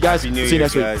 everyone. Guys, Happy New see you Year,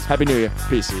 next week. guys. Happy New Year.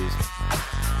 Peace.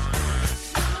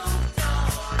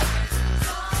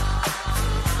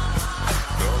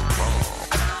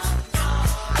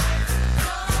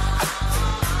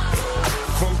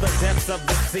 From the depths of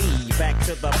the sea, back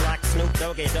to the black Snoop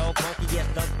Doggy Dogg monkey, yes,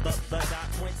 the dot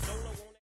went solo.